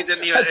slightly,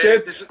 didn't he? I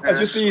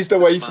just eased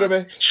away from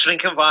it.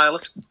 Shrinking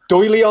Violet.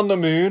 Doyle on the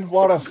moon.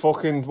 What a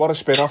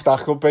spin-off that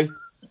could be.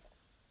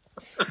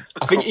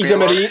 I think he's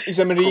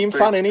a Marine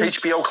fan, isn't he?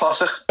 HBO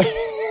classic.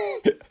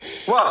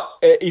 What?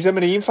 He's a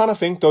Marine fan, I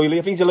think, Doyle. I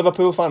think he's a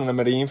Liverpool fan and a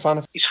Marine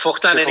fan. He's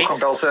fucked that, isn't he?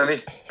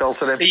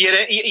 Belted him. Are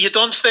you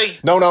done,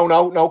 Steve?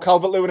 No.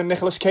 Calvert-Lewin and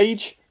Nicolas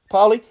Cage,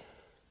 Paulie.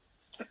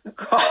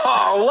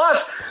 Oh, lad.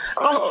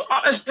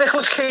 Has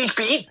Nicolas Cage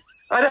been?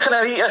 I reckon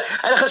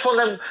it's one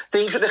of them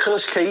things with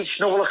Nicolas Cage.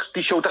 You know, like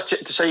they showed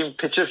the same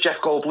picture of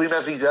Jeff Goldblum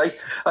every day.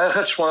 I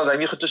reckon it's one of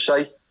them. You could just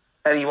say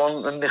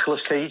anyone and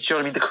Nicolas Cage. You know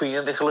what I mean? The Queen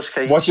and Nicolas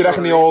Cage. What do you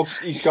reckon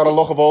he's got a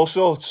look of all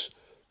sorts?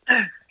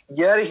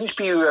 Yeah, he can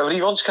be whoever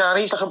he wants, can't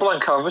he? He's like a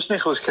blank canvas,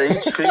 Nicolas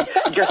Cage.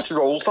 He gets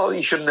roles that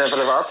he should never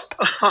have had.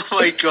 Oh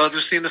my God,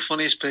 we've seen the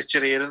funniest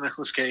picture here of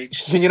Nicolas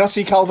Cage. Can you not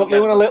see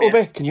Calvert-Lewin a little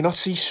bit? Can you not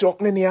see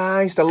something in the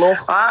eyes, the look?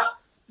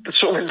 There's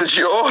something in the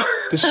jaw.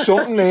 There's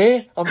something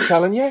there, I'm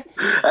telling you.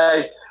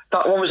 Hey,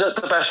 that one was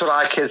the best what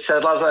our kid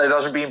said, lads. It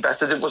hasn't been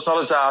better. It was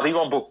not a Derby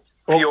one, but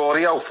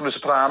Fiorio from The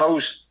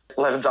Sopranos,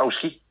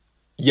 Lewandowski.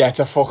 Yeah, it's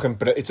a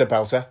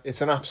belter. It's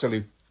an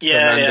absolute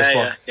tremendous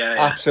one. Yeah.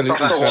 Absolutely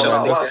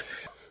tremendous.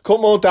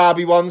 Couple more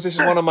Derby ones. This is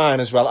one of mine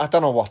as well. I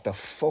don't know what the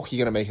fuck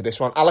you're going to make of this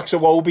one. Alex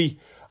Iwobi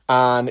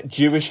and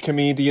Jewish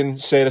comedian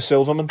Sarah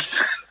Silverman.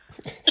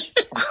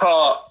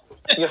 Oh,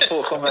 you're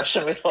fucking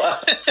messing with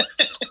that.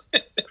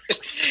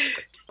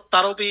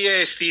 That'll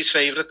be Steve's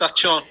favourite, that,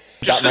 Sean.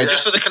 Just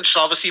for the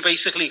controversy,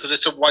 basically, because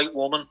it's a white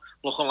woman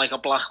looking like a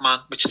black man,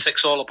 which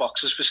ticks all the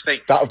boxes for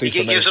Steve. That'll do for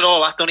me. He gives it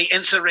all that, don't he?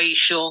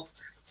 Interracial,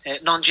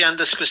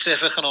 non-gender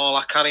specific and all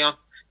that carry on.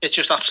 It's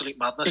just absolute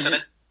madness, isn't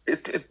it?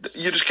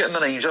 You're just getting the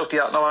names out the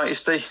hat now, aren't you,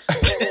 Steve?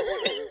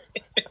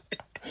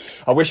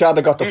 I wish I'd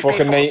have got the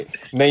fucking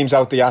names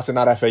out the hat in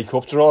that FA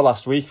Cup draw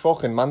last week.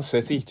 Fucking Man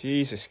City.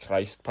 Jesus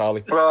Christ,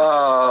 Paulie.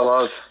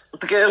 Oh, lad.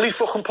 The girl who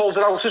fucking pulled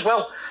it out as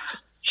well.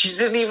 She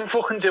didn't even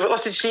fucking do it.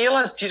 Like, did you see her,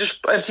 lad? She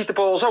just emptied the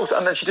balls out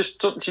and then she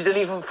didn't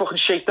even fucking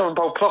shake them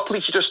about properly.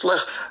 She just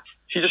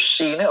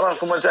seen it. Like,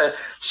 when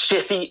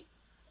City...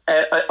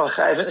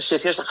 Everton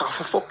City, I was like, oh,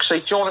 for fuck's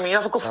sake, do you know what I mean?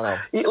 Have a go.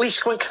 At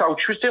least when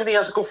Crouch was doing it, he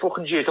has to go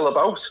fucking jiggle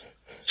about.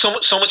 So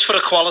much for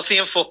equality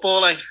in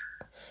football, eh?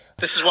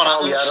 This is what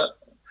happens.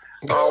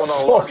 Yeah. Oh,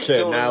 no. Fuck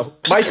it now.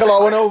 Michael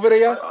Owen over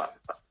here.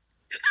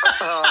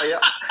 Yeah.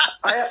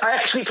 I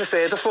actually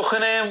prefer the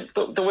fucking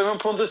the women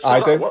pundits.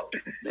 I do.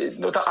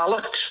 That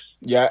Alex.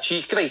 Yeah.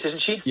 She's great, isn't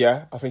she?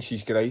 Yeah, I think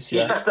she's great.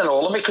 Yeah. She's better than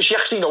all of me because she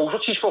actually knows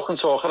what she's fucking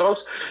talking about.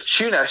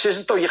 Souness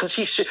isn't though. You can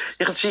see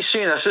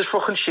Souness is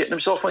fucking shitting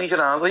himself when he's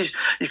around.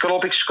 He's got all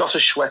big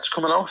Scottish sweats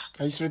coming out.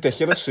 He's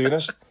ridiculous,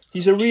 Souness.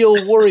 He's a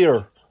real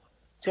warrior.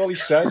 That's all he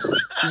says.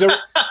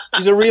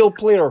 He's a real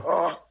player.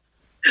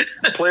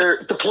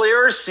 The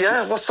players,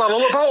 yeah. What's that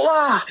all about,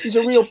 lad? He's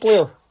a real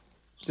player.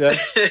 Yeah,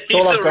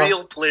 he's a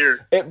real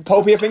player.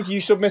 Popey, I think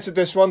you submitted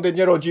this one, didn't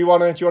you? Or do you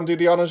want to do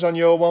the honours on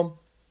your one?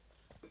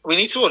 We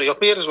need to hurry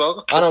up here as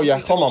well. I know,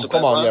 yeah. Come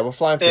on, yeah. We're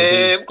flying through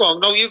these. Go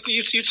on, no, you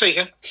take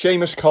it.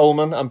 Seamus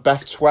Coleman and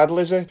Beth Tweddle,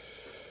 is it?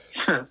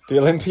 The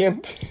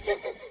Olympian.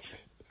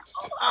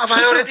 Have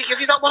I already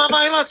given you that one,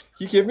 have I, lad?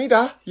 You give me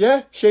that,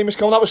 yeah. Seamus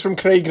Coleman, that was from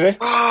Craig Ricks.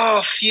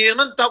 Oh,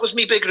 fuming. That was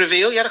me big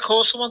reveal. Yeah, of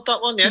course I want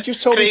that one, yeah. You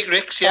just told Craig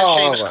Ricks, yeah.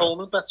 Seamus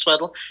Coleman, Beth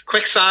Tweddle.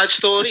 Quick side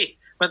story.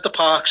 Went to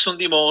Park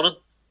Sunday morning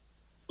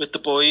with the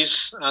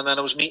boys, and then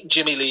I was meeting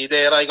Jimmy Lee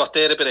there. I got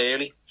there a bit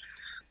early.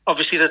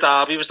 Obviously, the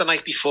derby was the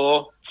night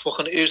before.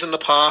 Fucking, he was in the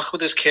park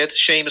with his kid,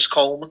 Seamus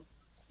Coleman.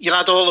 You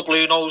had all the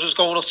blue noses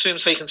going up to him,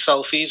 taking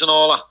selfies and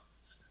all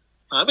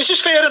that. Which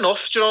is fair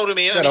enough, do you know what I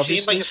mean? Yeah, and he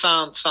seemed like a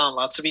sound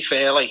lad, to be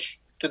fair, like,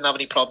 didn't have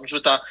any problems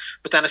with that.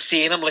 But then I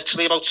seen him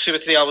literally about 2 or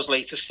 3 hours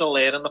later, still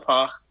there in the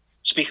park,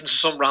 speaking to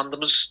some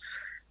randomers.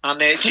 And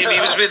Jimmy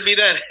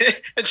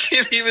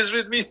was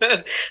with me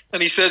then.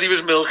 And he said he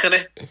was milking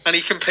it. And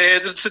he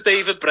compared him to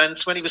David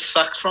Brent when he was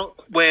sacked from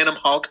Warnham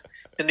Hogg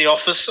in the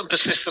office and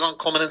persisted on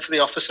coming into the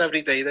office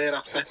every day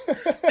thereafter.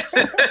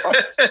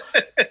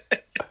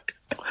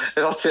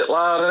 That's it,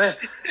 lad,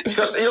 isn't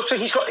it? He looks like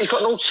he's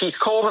got no teeth,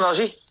 Coleman, has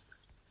he?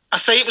 I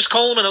say it was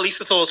Coleman, at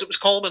least I thought it was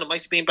Coleman. It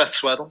might have been Beth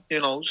Tweddle,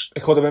 who knows?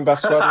 It could have been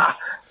Beth Tweddle.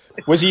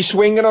 Was he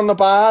swinging on the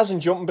bars and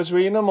jumping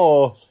between them,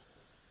 or...?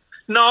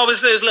 No,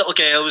 his little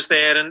girl was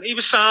there, and he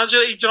was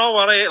Sergeant. You know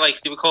what? Like,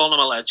 they were calling him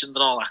a legend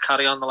and all that.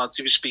 Carry on, the lads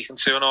he was speaking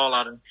to and all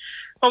that. And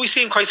he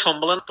seemed quite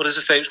humbling. But as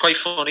I say, it was quite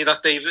funny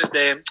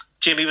that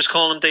Jimmy was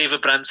calling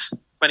David Brent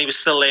when he was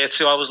still there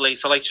 2 hours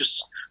later, like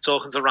just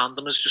talking to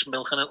randomers, just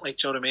milking it. Like,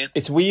 do you know what I mean?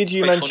 It's weird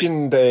you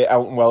mentioned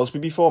Elton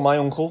Welsby before. My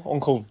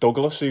Uncle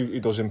Douglas, who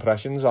does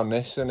impressions on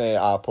this, and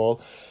our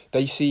Paul,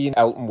 they seen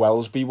Elton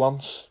Welsby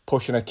once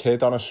pushing a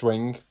kid on a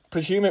swing.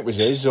 Presume it was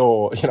his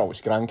or his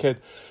grandkid.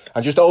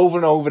 And just over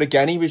and over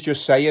again, he was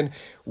just saying,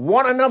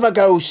 "Want another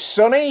go,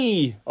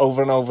 Sonny?"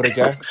 over and over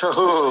again. It's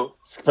a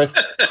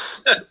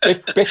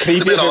bit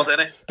creepy. bit odd, isn't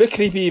it? Bit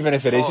creepy, even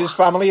if it is his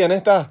family,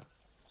 innit, that?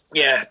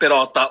 Yeah, a bit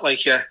odd that,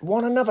 like, yeah.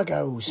 Want another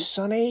go,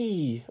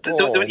 Sonny? There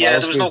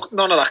was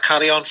none of that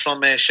carry-on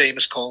from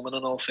Seamus Coleman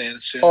and all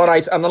fairness. All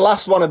right, and the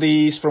last one of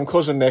these from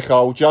Cousin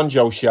Nico, John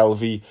Joe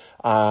Shelby,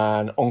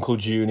 and Uncle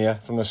Junior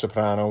from The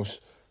Sopranos.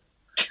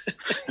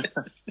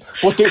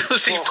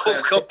 Because they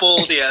poke up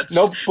all the heads.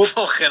 No, but,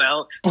 fucking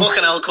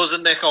hell,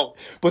 Cousin Nico.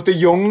 But the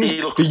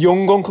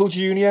young Uncle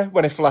Junior,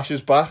 when it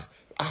flashes back,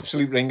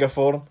 absolute ringer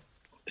for him.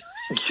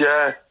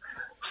 Yeah,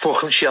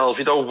 fucking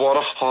Shelby though, what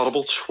a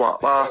horrible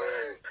twat, that.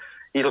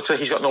 He looks like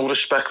he's got no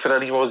respect for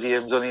anybody,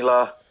 doesn't he,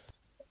 lad?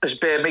 As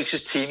Bear makes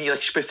his tea, he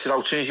like spits it out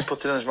as soon as he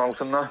puts it in his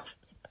mouth and that.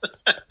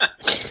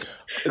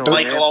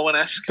 Michael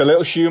Owen-esque. The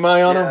little shoe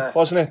my on him,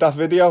 wasn't it, that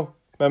video?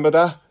 Remember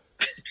that?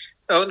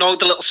 Oh no,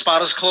 the little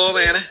sparrow's claw,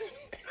 man.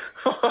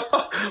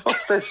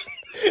 What's this?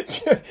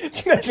 Do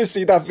you never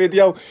see that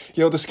video?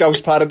 You know, the Scouse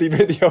parody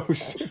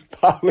videos,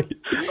 Pally?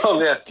 Oh,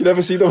 yeah. Do you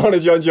never see the one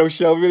of John Joe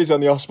Shelby when he's on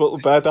the hospital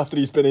bed after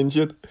he's been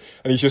injured?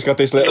 And he's just got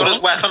this little... He's got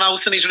his weapon out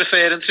and he's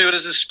referring to it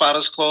as his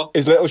sparrow's claw.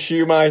 His little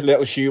shoe my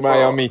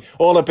on me.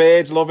 All the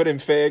birds love it in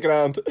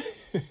fairground.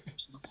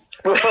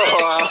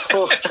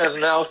 Oh, fucking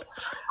hell.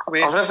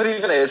 I've never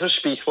even heard him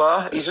speak,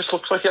 lad. He just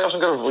looks like he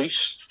hasn't got a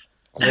voice.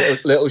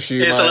 Little shoe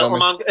here's man. The little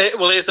man.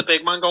 Well, here's the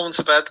big man going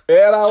to bed.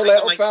 Hello,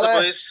 little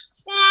fella.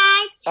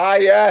 Ah,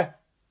 yeah.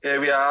 Here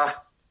we are.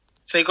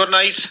 Say good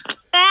night.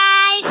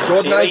 Bye.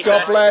 Good night,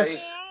 God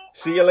bless.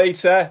 See you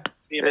later.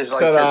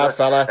 Ta-ra,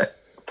 fella.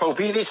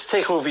 Popey needs to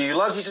take over you,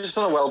 lads. He's just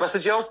done a well better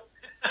job.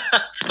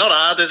 Not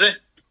hard, is it?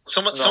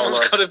 Someone's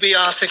got to be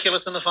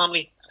articulate in the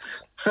family.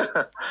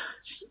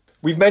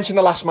 We've mentioned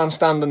the last man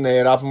standing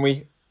there, haven't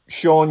we?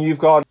 Sean, you've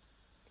got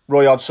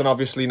Roy Hodgson,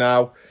 obviously,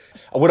 now.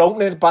 And we're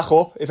opening it back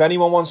up. If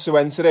anyone wants to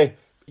enter it,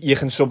 you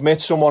can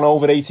submit someone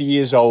over 80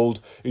 years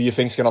old who you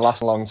think's going to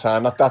last a long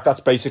time. That's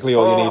basically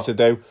all you need to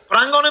do. But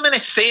hang on a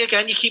minute, stay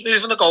again. You keep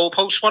moving the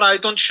goalposts. What I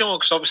done, Sean,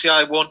 because obviously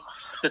I won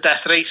the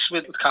death race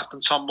with Captain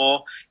Tom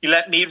Moore. You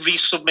let me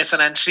resubmit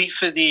an entry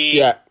for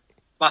the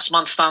last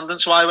man standing,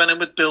 so I went in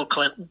with Bill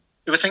Clinton,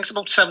 who I think's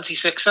about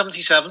 76,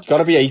 77. Got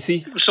to be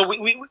 80. So will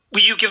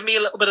you give me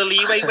a little bit of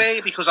leeway, Way,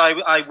 because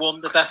I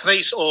won the death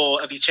race,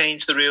 or have you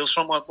changed the rules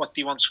from what do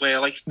you want to swear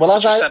like? Well,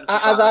 as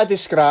I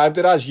described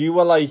it, as you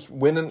were like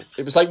winning,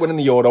 it was like winning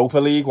the Europa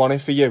League,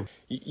 wasn't it, for you?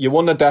 You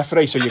won the death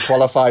race, so you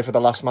qualify for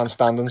the last man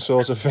standing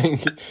sort of thing.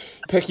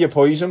 Pick your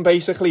poison,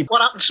 basically.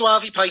 What happened to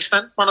Harvey Price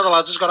then? One of the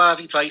lads has got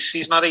Harvey Price.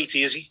 He's not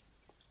 80, is he?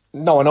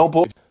 No, I know,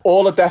 but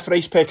all the death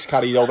race picks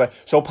carried over.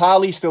 So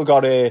Parley's still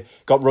got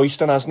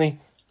Royston, hasn't he?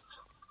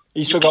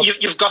 You've got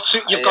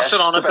to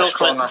honour Bill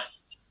Clinton.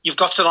 You've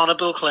got to honour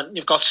Bill Clinton.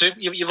 You've got to.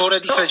 You've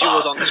already said you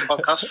would on this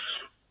podcast.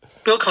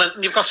 Bill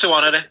Clinton, you've got to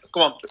honour it.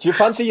 Go on. Do you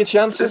fancy your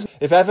chances?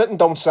 If Everton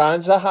don't sign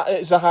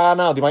Zaha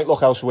now, they might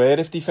look elsewhere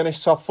if they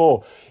finish top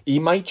 4. He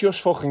might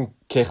just fucking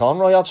kick on,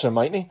 Roy Hodgson,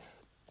 mightn't he?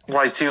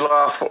 Right, you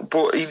laugh,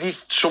 but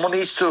someone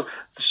needs to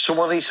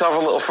have a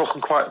little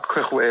fucking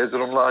quick word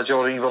with him, lad, or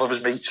one of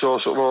his mates or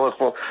something, or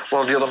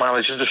one of the other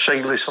managers, just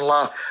say, listen,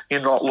 lad,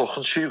 you're not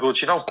looking too good,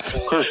 you know,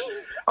 because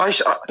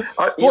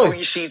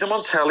you see them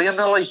on telly and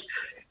they're like,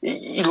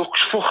 he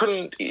looks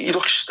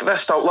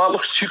stressed out, lad,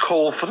 looks too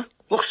cold for him.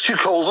 Looks too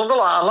cold on the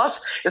line,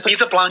 lads. He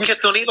needs a blanket,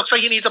 doesn't he? Looks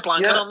like he needs a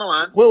blanket on the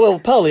line. Well,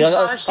 Pally,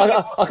 I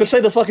could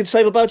say the fucking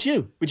same about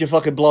you with your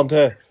fucking blonde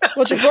hair.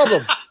 What's your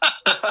problem?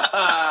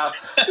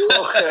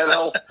 Fucking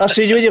hell. I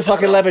see you in your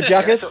fucking leather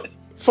jacket.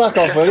 Fuck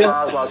off, will you?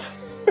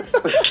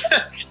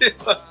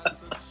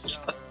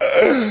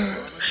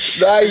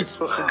 Right.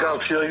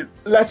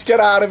 Let's get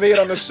out of here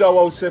on the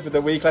So tip of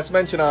the week. Let's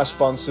mention our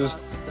sponsors.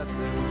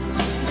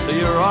 So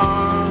your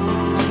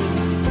arms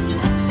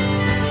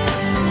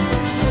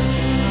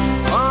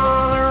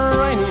on a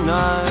rainy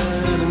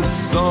night in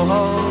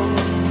Soho.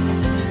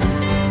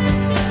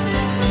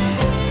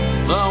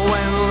 The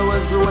wind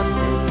was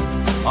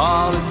whistling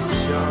all its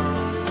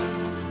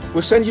charm.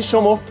 We'll send you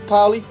some up,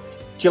 Parley. Do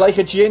you like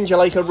a gin? Do you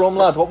like a rum,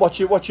 lad? What's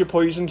your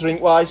poison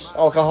drink-wise?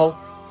 Alcohol?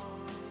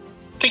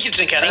 I think you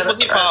drink any,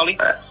 wouldn't you, Parley?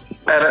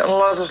 Anything,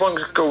 lad, as long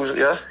as it goes,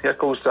 it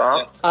goes down.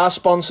 Yeah. Our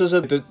sponsors are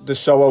the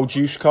Soho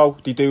Juice Co.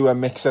 They do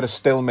a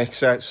still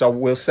mixer, so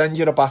we'll send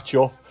you a batch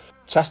up.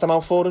 Test them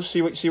out for us,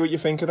 see what you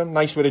think of them.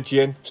 Nice with a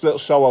gin, just a little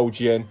Soho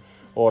gin,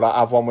 or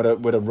have one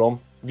with a rum.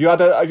 Have you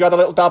had a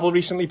little dabble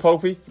recently,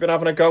 Popey? You've been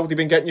having a go? They've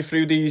been getting you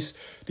through these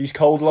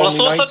cold, lonely nights?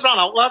 Well, I thought I'd run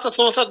out, lad. I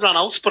thought I'd run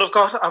out, but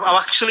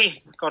I've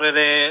actually got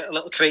a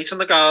little crate in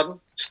the garden,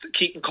 just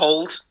keeping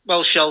cold,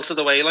 well sheltered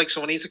away, like,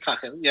 so I need to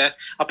crack in. Yeah,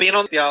 I've been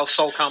on the old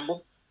Sol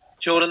Campbell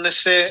during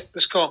this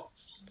call.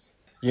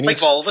 Like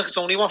Volvic, it's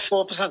only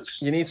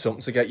 4%. You need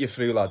something to get you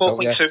through, lad,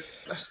 don't you?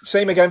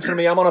 Same again for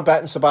me. I'm on a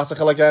betting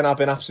sabbatical again. I've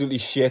been absolutely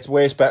shit.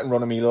 Worst betting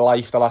run of my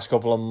life the last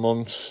couple of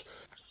months.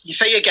 You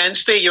say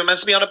against it, you were meant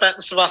to be on a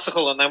betting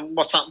sabbatical, and then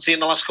what's happened to you in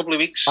the last couple of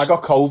weeks? I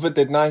got COVID,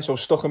 didn't I? So I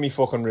was stuck in my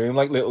fucking room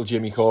like little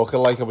Jimmy Corker,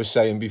 like I was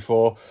saying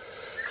before.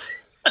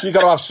 You've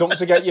got to have something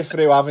to get you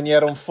through, haven't you?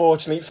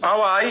 Unfortunately.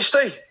 How are you,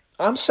 Steve?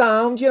 I'm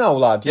sound, you know,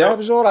 lad. Yeah, it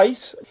was all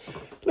right.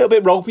 A little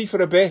bit ropey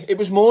for a bit. It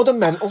was more the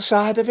mental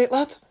side of it,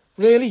 lad.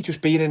 Really,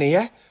 just being in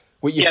here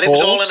with your it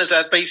was all in his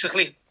head,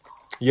 basically.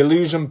 You're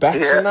losing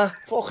bets and that.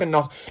 Fucking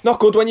not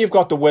good when you've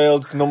got the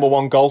world's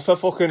 #1 golfer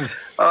fucking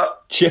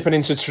chipping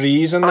into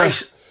trees and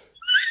that.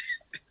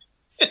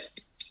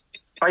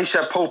 I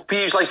said,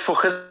 Popey's like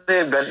fucking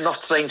renting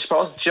off train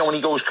spot. Do you know when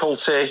he goes cold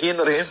turkey in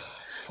the room?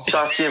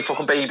 Start seeing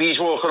fucking babies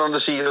walking on the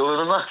ceiling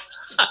and that.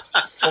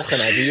 Fucking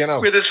heavy, you know.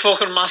 With his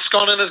fucking mask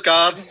on in his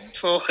garden.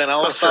 Fucking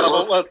hell, what's that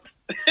about, lad?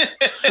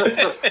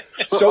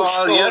 So,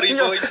 did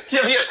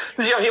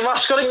you have your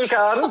mask on in your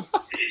garden?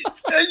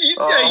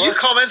 You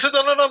commented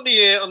on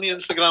it on the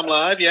Instagram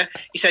live, yeah.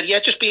 He said, yeah,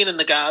 just being in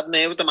the garden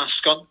there with the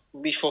mask on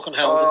would be fucking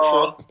held in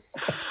for.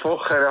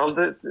 Fucking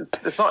hell,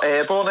 it's not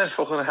airborne in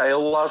fucking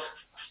hail, lad.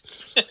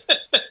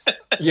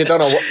 You don't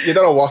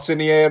know what's in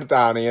the air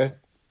down here,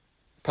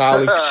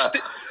 Paulie.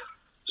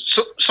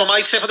 So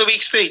my tip of the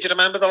week, Steve, do you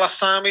remember the last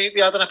time we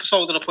had an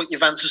episode and I put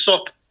Juventus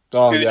up?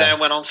 Oh, who yeah. then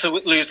went on to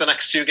lose the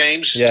next 2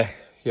 games?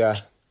 Yeah.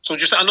 So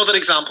just another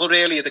example,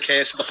 really, of the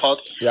curse of the pod.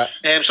 Yeah.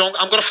 So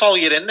I'm going to follow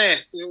you in there.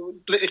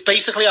 It's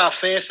basically our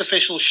first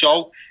official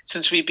show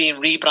since we've been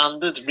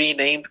rebranded,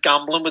 renamed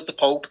Gambling with the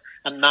Pope,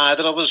 and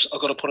neither of us are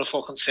going to put a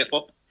fucking tip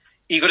up.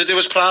 Are you going to do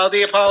us proud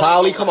here, Paulie?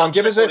 Paulie, come on,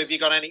 give us a... Have you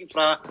got anything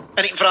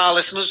for our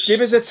listeners?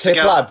 Give us a tip,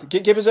 lad.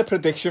 Give us a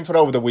prediction for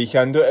over the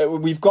weekend.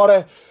 We've got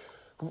to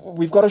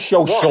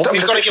show something.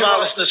 We've got to give our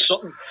listeners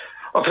something.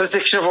 A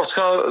prediction of what's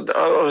going to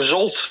a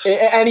result?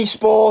 Any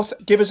sport,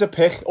 give us a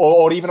pick,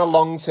 or even a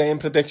long-term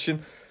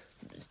prediction.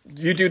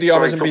 You do the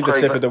honours and be the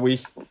tip of the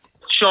week.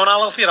 Sean,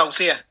 I'll help you out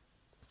here.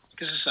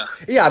 Give us a sec.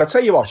 Yeah, I'll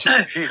tell you what.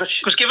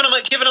 Because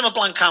giving him a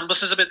blank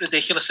canvas is a bit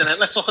ridiculous, isn't it?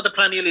 Let's look at the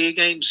Premier League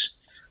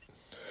games.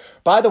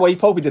 By the way,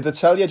 Popey, did I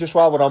tell you just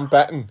while we're on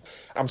betting,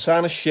 I'm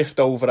trying to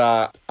shift over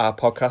our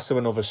podcast to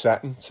another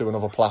setting, to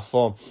another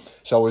platform.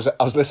 So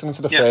I was listening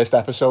to the first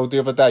episode the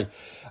other day,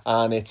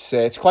 and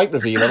it's quite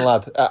revealing,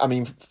 lad. I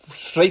mean,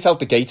 straight out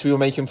the gate, we were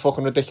making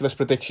fucking ridiculous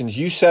predictions.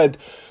 You said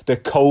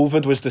that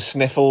COVID was the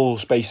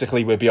sniffles,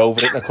 basically, we'd be over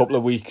it in a couple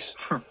of weeks.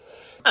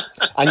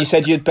 And you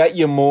said you'd bet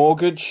your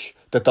mortgage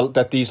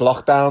that these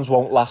lockdowns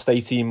won't last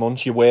 18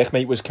 months. Your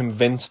workmate was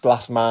convinced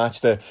last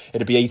March that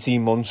it'd be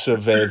 18 months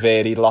of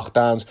varied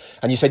lockdowns.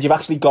 And you said you've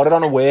actually got it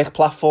on a work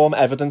platform,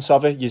 evidence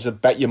of it. You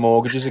said bet your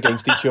mortgages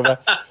against each other.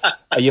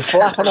 Are you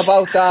flapping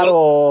about that,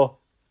 or...?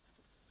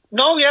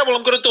 No, yeah, well,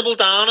 I'm going to double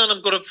down and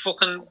I'm going to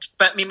fucking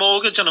bet my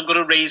mortgage and I'm going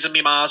to raise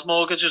my Mars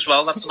mortgage as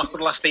well. That's not going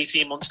to last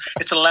 18 months.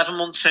 It's 11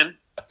 months in.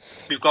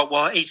 We've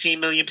got,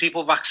 18 million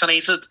people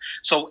vaccinated.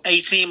 So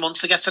 18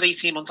 months to get to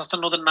 18 months, that's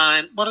another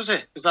 9. What is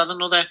it? Is that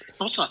another...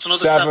 No, it's not. It's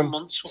another 7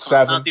 months.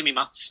 I can't do me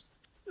maths.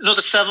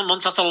 Another 7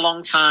 months, that's a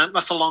long time.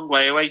 That's a long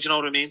way away, do you know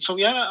what I mean? So,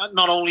 yeah,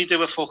 not only do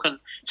we fucking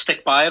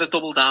stick by it, I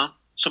double down.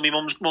 So my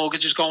mum's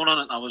mortgage is going on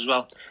it now as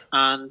well.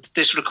 And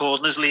this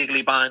recording is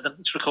legally binding.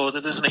 It's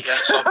recorded, isn't it? Yeah.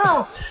 So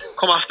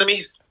come after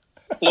me.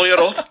 Lawyer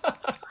up.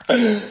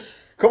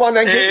 Come on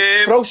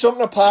then, throw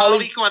something at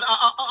Paulie. Come on.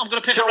 I'm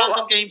going to pick a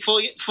random game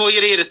for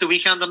you here at the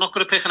weekend. I'm not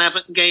going to pick an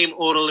Everton game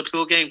or a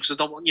Liverpool game because I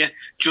don't want your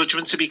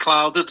judgment to be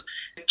clouded.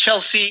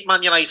 Chelsea,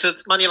 Man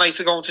United. Man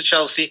United going to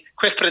Chelsea.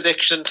 Quick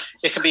prediction.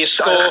 It can be a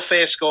score,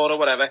 fair score or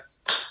whatever.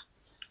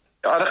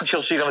 I reckon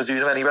Chelsea are going to do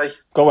them anyway.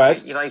 Go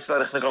ahead. United, I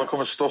reckon they're going to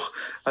come and stuck.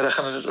 I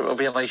reckon it'll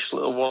be a nice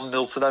little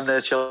 1-0 to them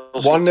there,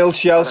 Chelsea. 1-0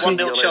 Chelsea.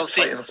 1-0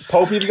 Chelsea.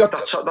 Popey, have you got...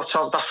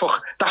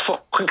 That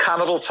fucking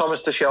cannibal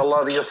Thomas Tuchel,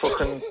 lad,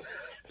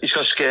 he's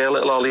going to scare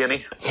little Ollie, isn't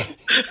he?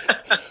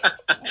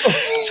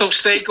 So,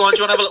 Steve, go on. Do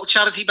you want to have a little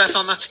charity bet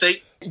on that,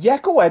 Steve? Yeah,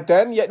 go ahead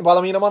then. Yeah, well,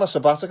 I mean, I'm on a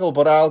sabbatical,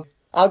 but I'll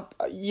go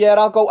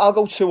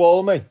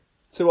 2-2, mate.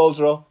 2-2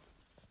 draw.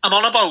 I'm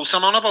on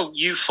about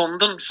you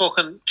funding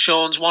fucking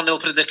Sean's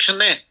 1-0 prediction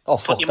there. Oh,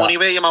 fuck Put your money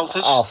where your mouth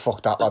is. Oh,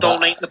 fuck that, lad.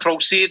 Donate the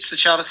proceeds to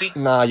charity.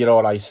 Nah, you're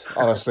all right.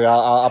 Honestly,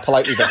 I'll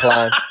politely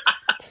decline.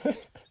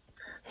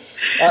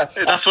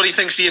 That's what he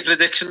thinks of your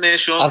prediction there,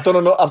 Sean. I've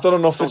done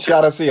enough for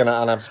charity, and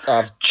I've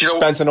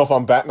spent enough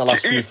on betting the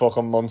last few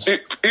fucking months.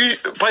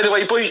 By the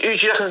way, boys, who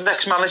do you reckon the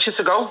next manager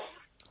to go?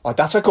 Oh,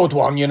 that's a good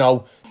one, you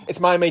know. It's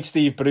my mate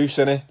Steve Bruce,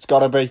 innit? It's got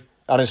to be.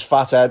 And his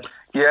fat head.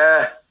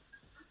 Yeah.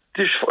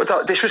 This was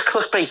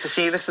clickbait to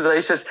see this today.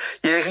 It said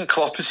Jurgen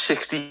Klopp is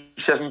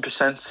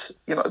 67%.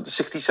 You know,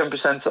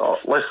 67%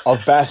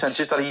 of bets.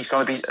 Percentage that he's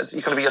going to be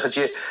like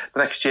the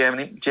next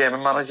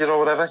German manager or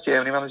whatever.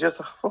 Germany manager. It's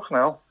like, fucking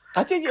hell.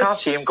 Can't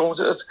see him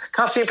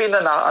being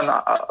an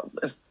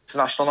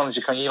international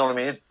manager. Can you know what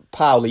I mean?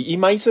 Paulie, he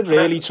might have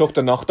really took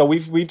the knock though.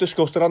 We've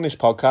discussed it on this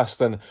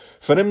podcast, and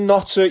for him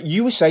not to,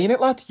 you were saying it,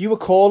 lad. You were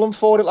calling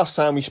for it last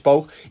time we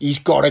spoke. He's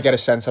got to get a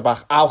centre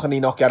back. How can he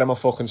not get him a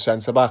fucking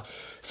centre back?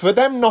 For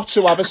them not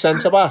to have a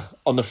centre back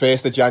on the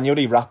 1st of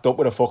January wrapped up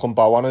with a fucking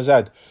bow on his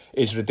head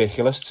is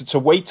ridiculous. To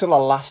wait till the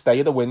last day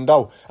of the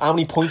window. How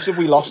many points have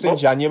we lost in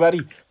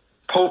January?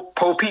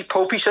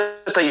 Popey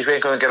said that he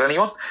weren't going to get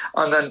anyone,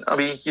 and then I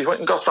mean, you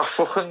went and got that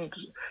fucking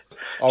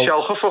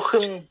Schalke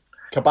fucking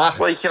Kabak.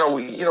 Like,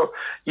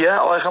 yeah,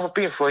 like I'm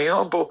being funny,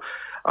 but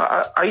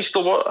I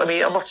still, I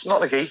mean, I'm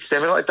not against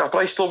them like that, but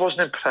I still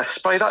wasn't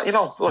impressed by that,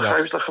 Look,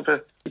 I was like a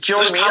bit... Do you know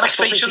what I mean? Panic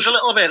stations a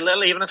little bit,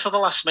 leaving it to the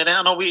last minute.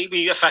 I know we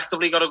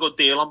effectively got a good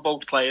deal on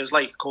both players,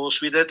 like, of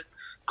course we did,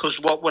 because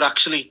what we're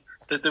actually...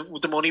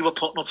 The money we're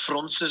putting up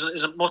front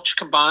isn't much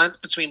combined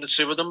between the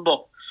two of them,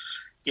 but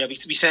yeah, we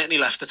certainly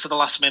left it to the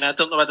last minute. I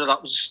don't know whether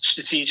that was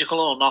strategical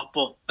or not,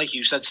 but like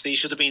you said, Steve,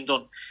 should have been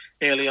done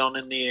early on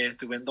in the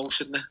window,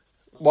 shouldn't it?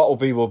 What will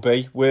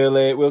be.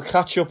 We'll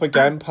catch up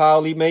again,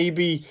 Paulie.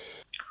 Maybe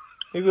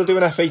we'll do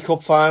an FA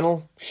Cup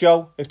final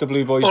show if the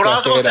Blue Boys or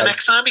get there. Or the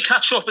next time we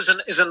catch up is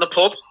in the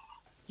pub.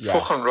 Yeah.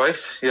 Fucking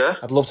right, yeah.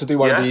 I'd love to do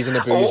one of these in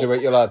a boozer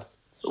with you, lad.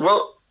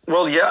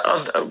 Well, yeah,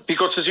 and it'd be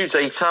good to do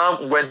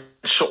daytime when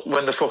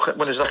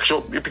there's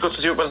actual. It'd be good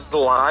to do it when the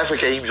live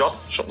game's on,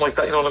 something like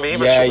that. You know what I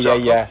mean? Yeah,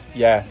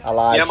 a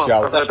live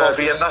show.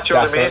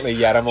 Definitely,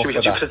 yeah, I'm up for that. We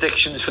could do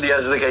predictions for the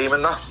end of the game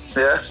and that.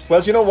 Yeah.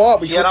 Well, do you know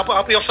what?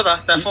 I'll be up for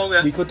that. Definitely.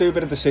 Yeah. We could do a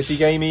bit of the City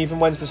game, even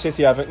when's the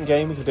City Everton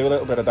game. We could do a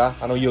little bit of that.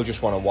 I know you'll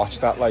just want to watch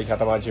that, like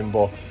I'd imagine,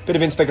 but a bit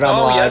of Instagram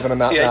live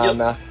and that.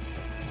 Yeah,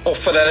 up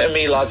for anything,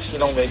 me lads. You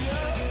know me.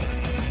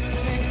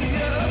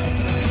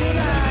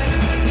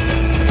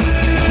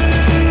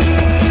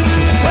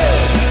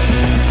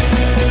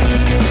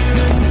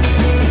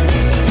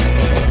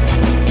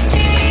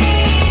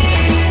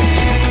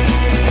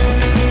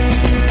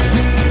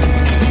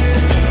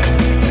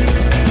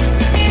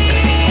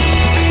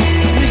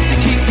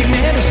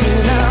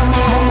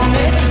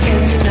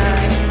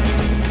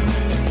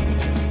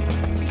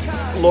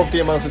 Love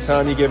the amount of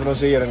time you're giving us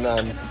here,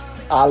 and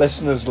our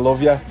listeners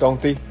love you, don't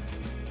they?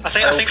 I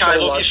think I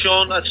love you,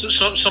 Sean.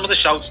 Some of the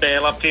shouts there,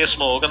 like Piers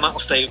Morgan, that'll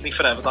stay with me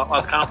forever.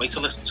 I can't wait to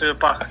listen to it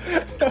back.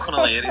 Fucking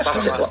hilarious.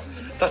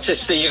 That's it,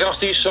 Steve. You're going to have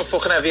to do some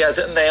fucking heavy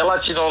editing there,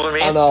 lads, you know what I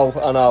mean? I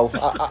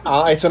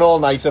know. It's an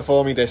all-nighter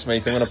for me, this,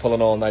 mate. I'm going to pull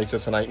an all-nighter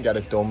tonight and get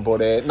it done.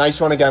 But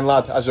nice one again,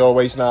 lad, as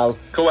always, now.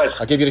 Go ahead.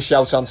 I'll give you the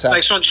shout on set.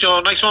 Nice one,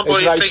 Sean. Nice one,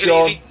 boys. Take it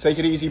easy. Take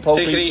it easy, Popey.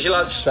 Take it easy,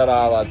 lads.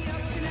 Ta-ra, lad.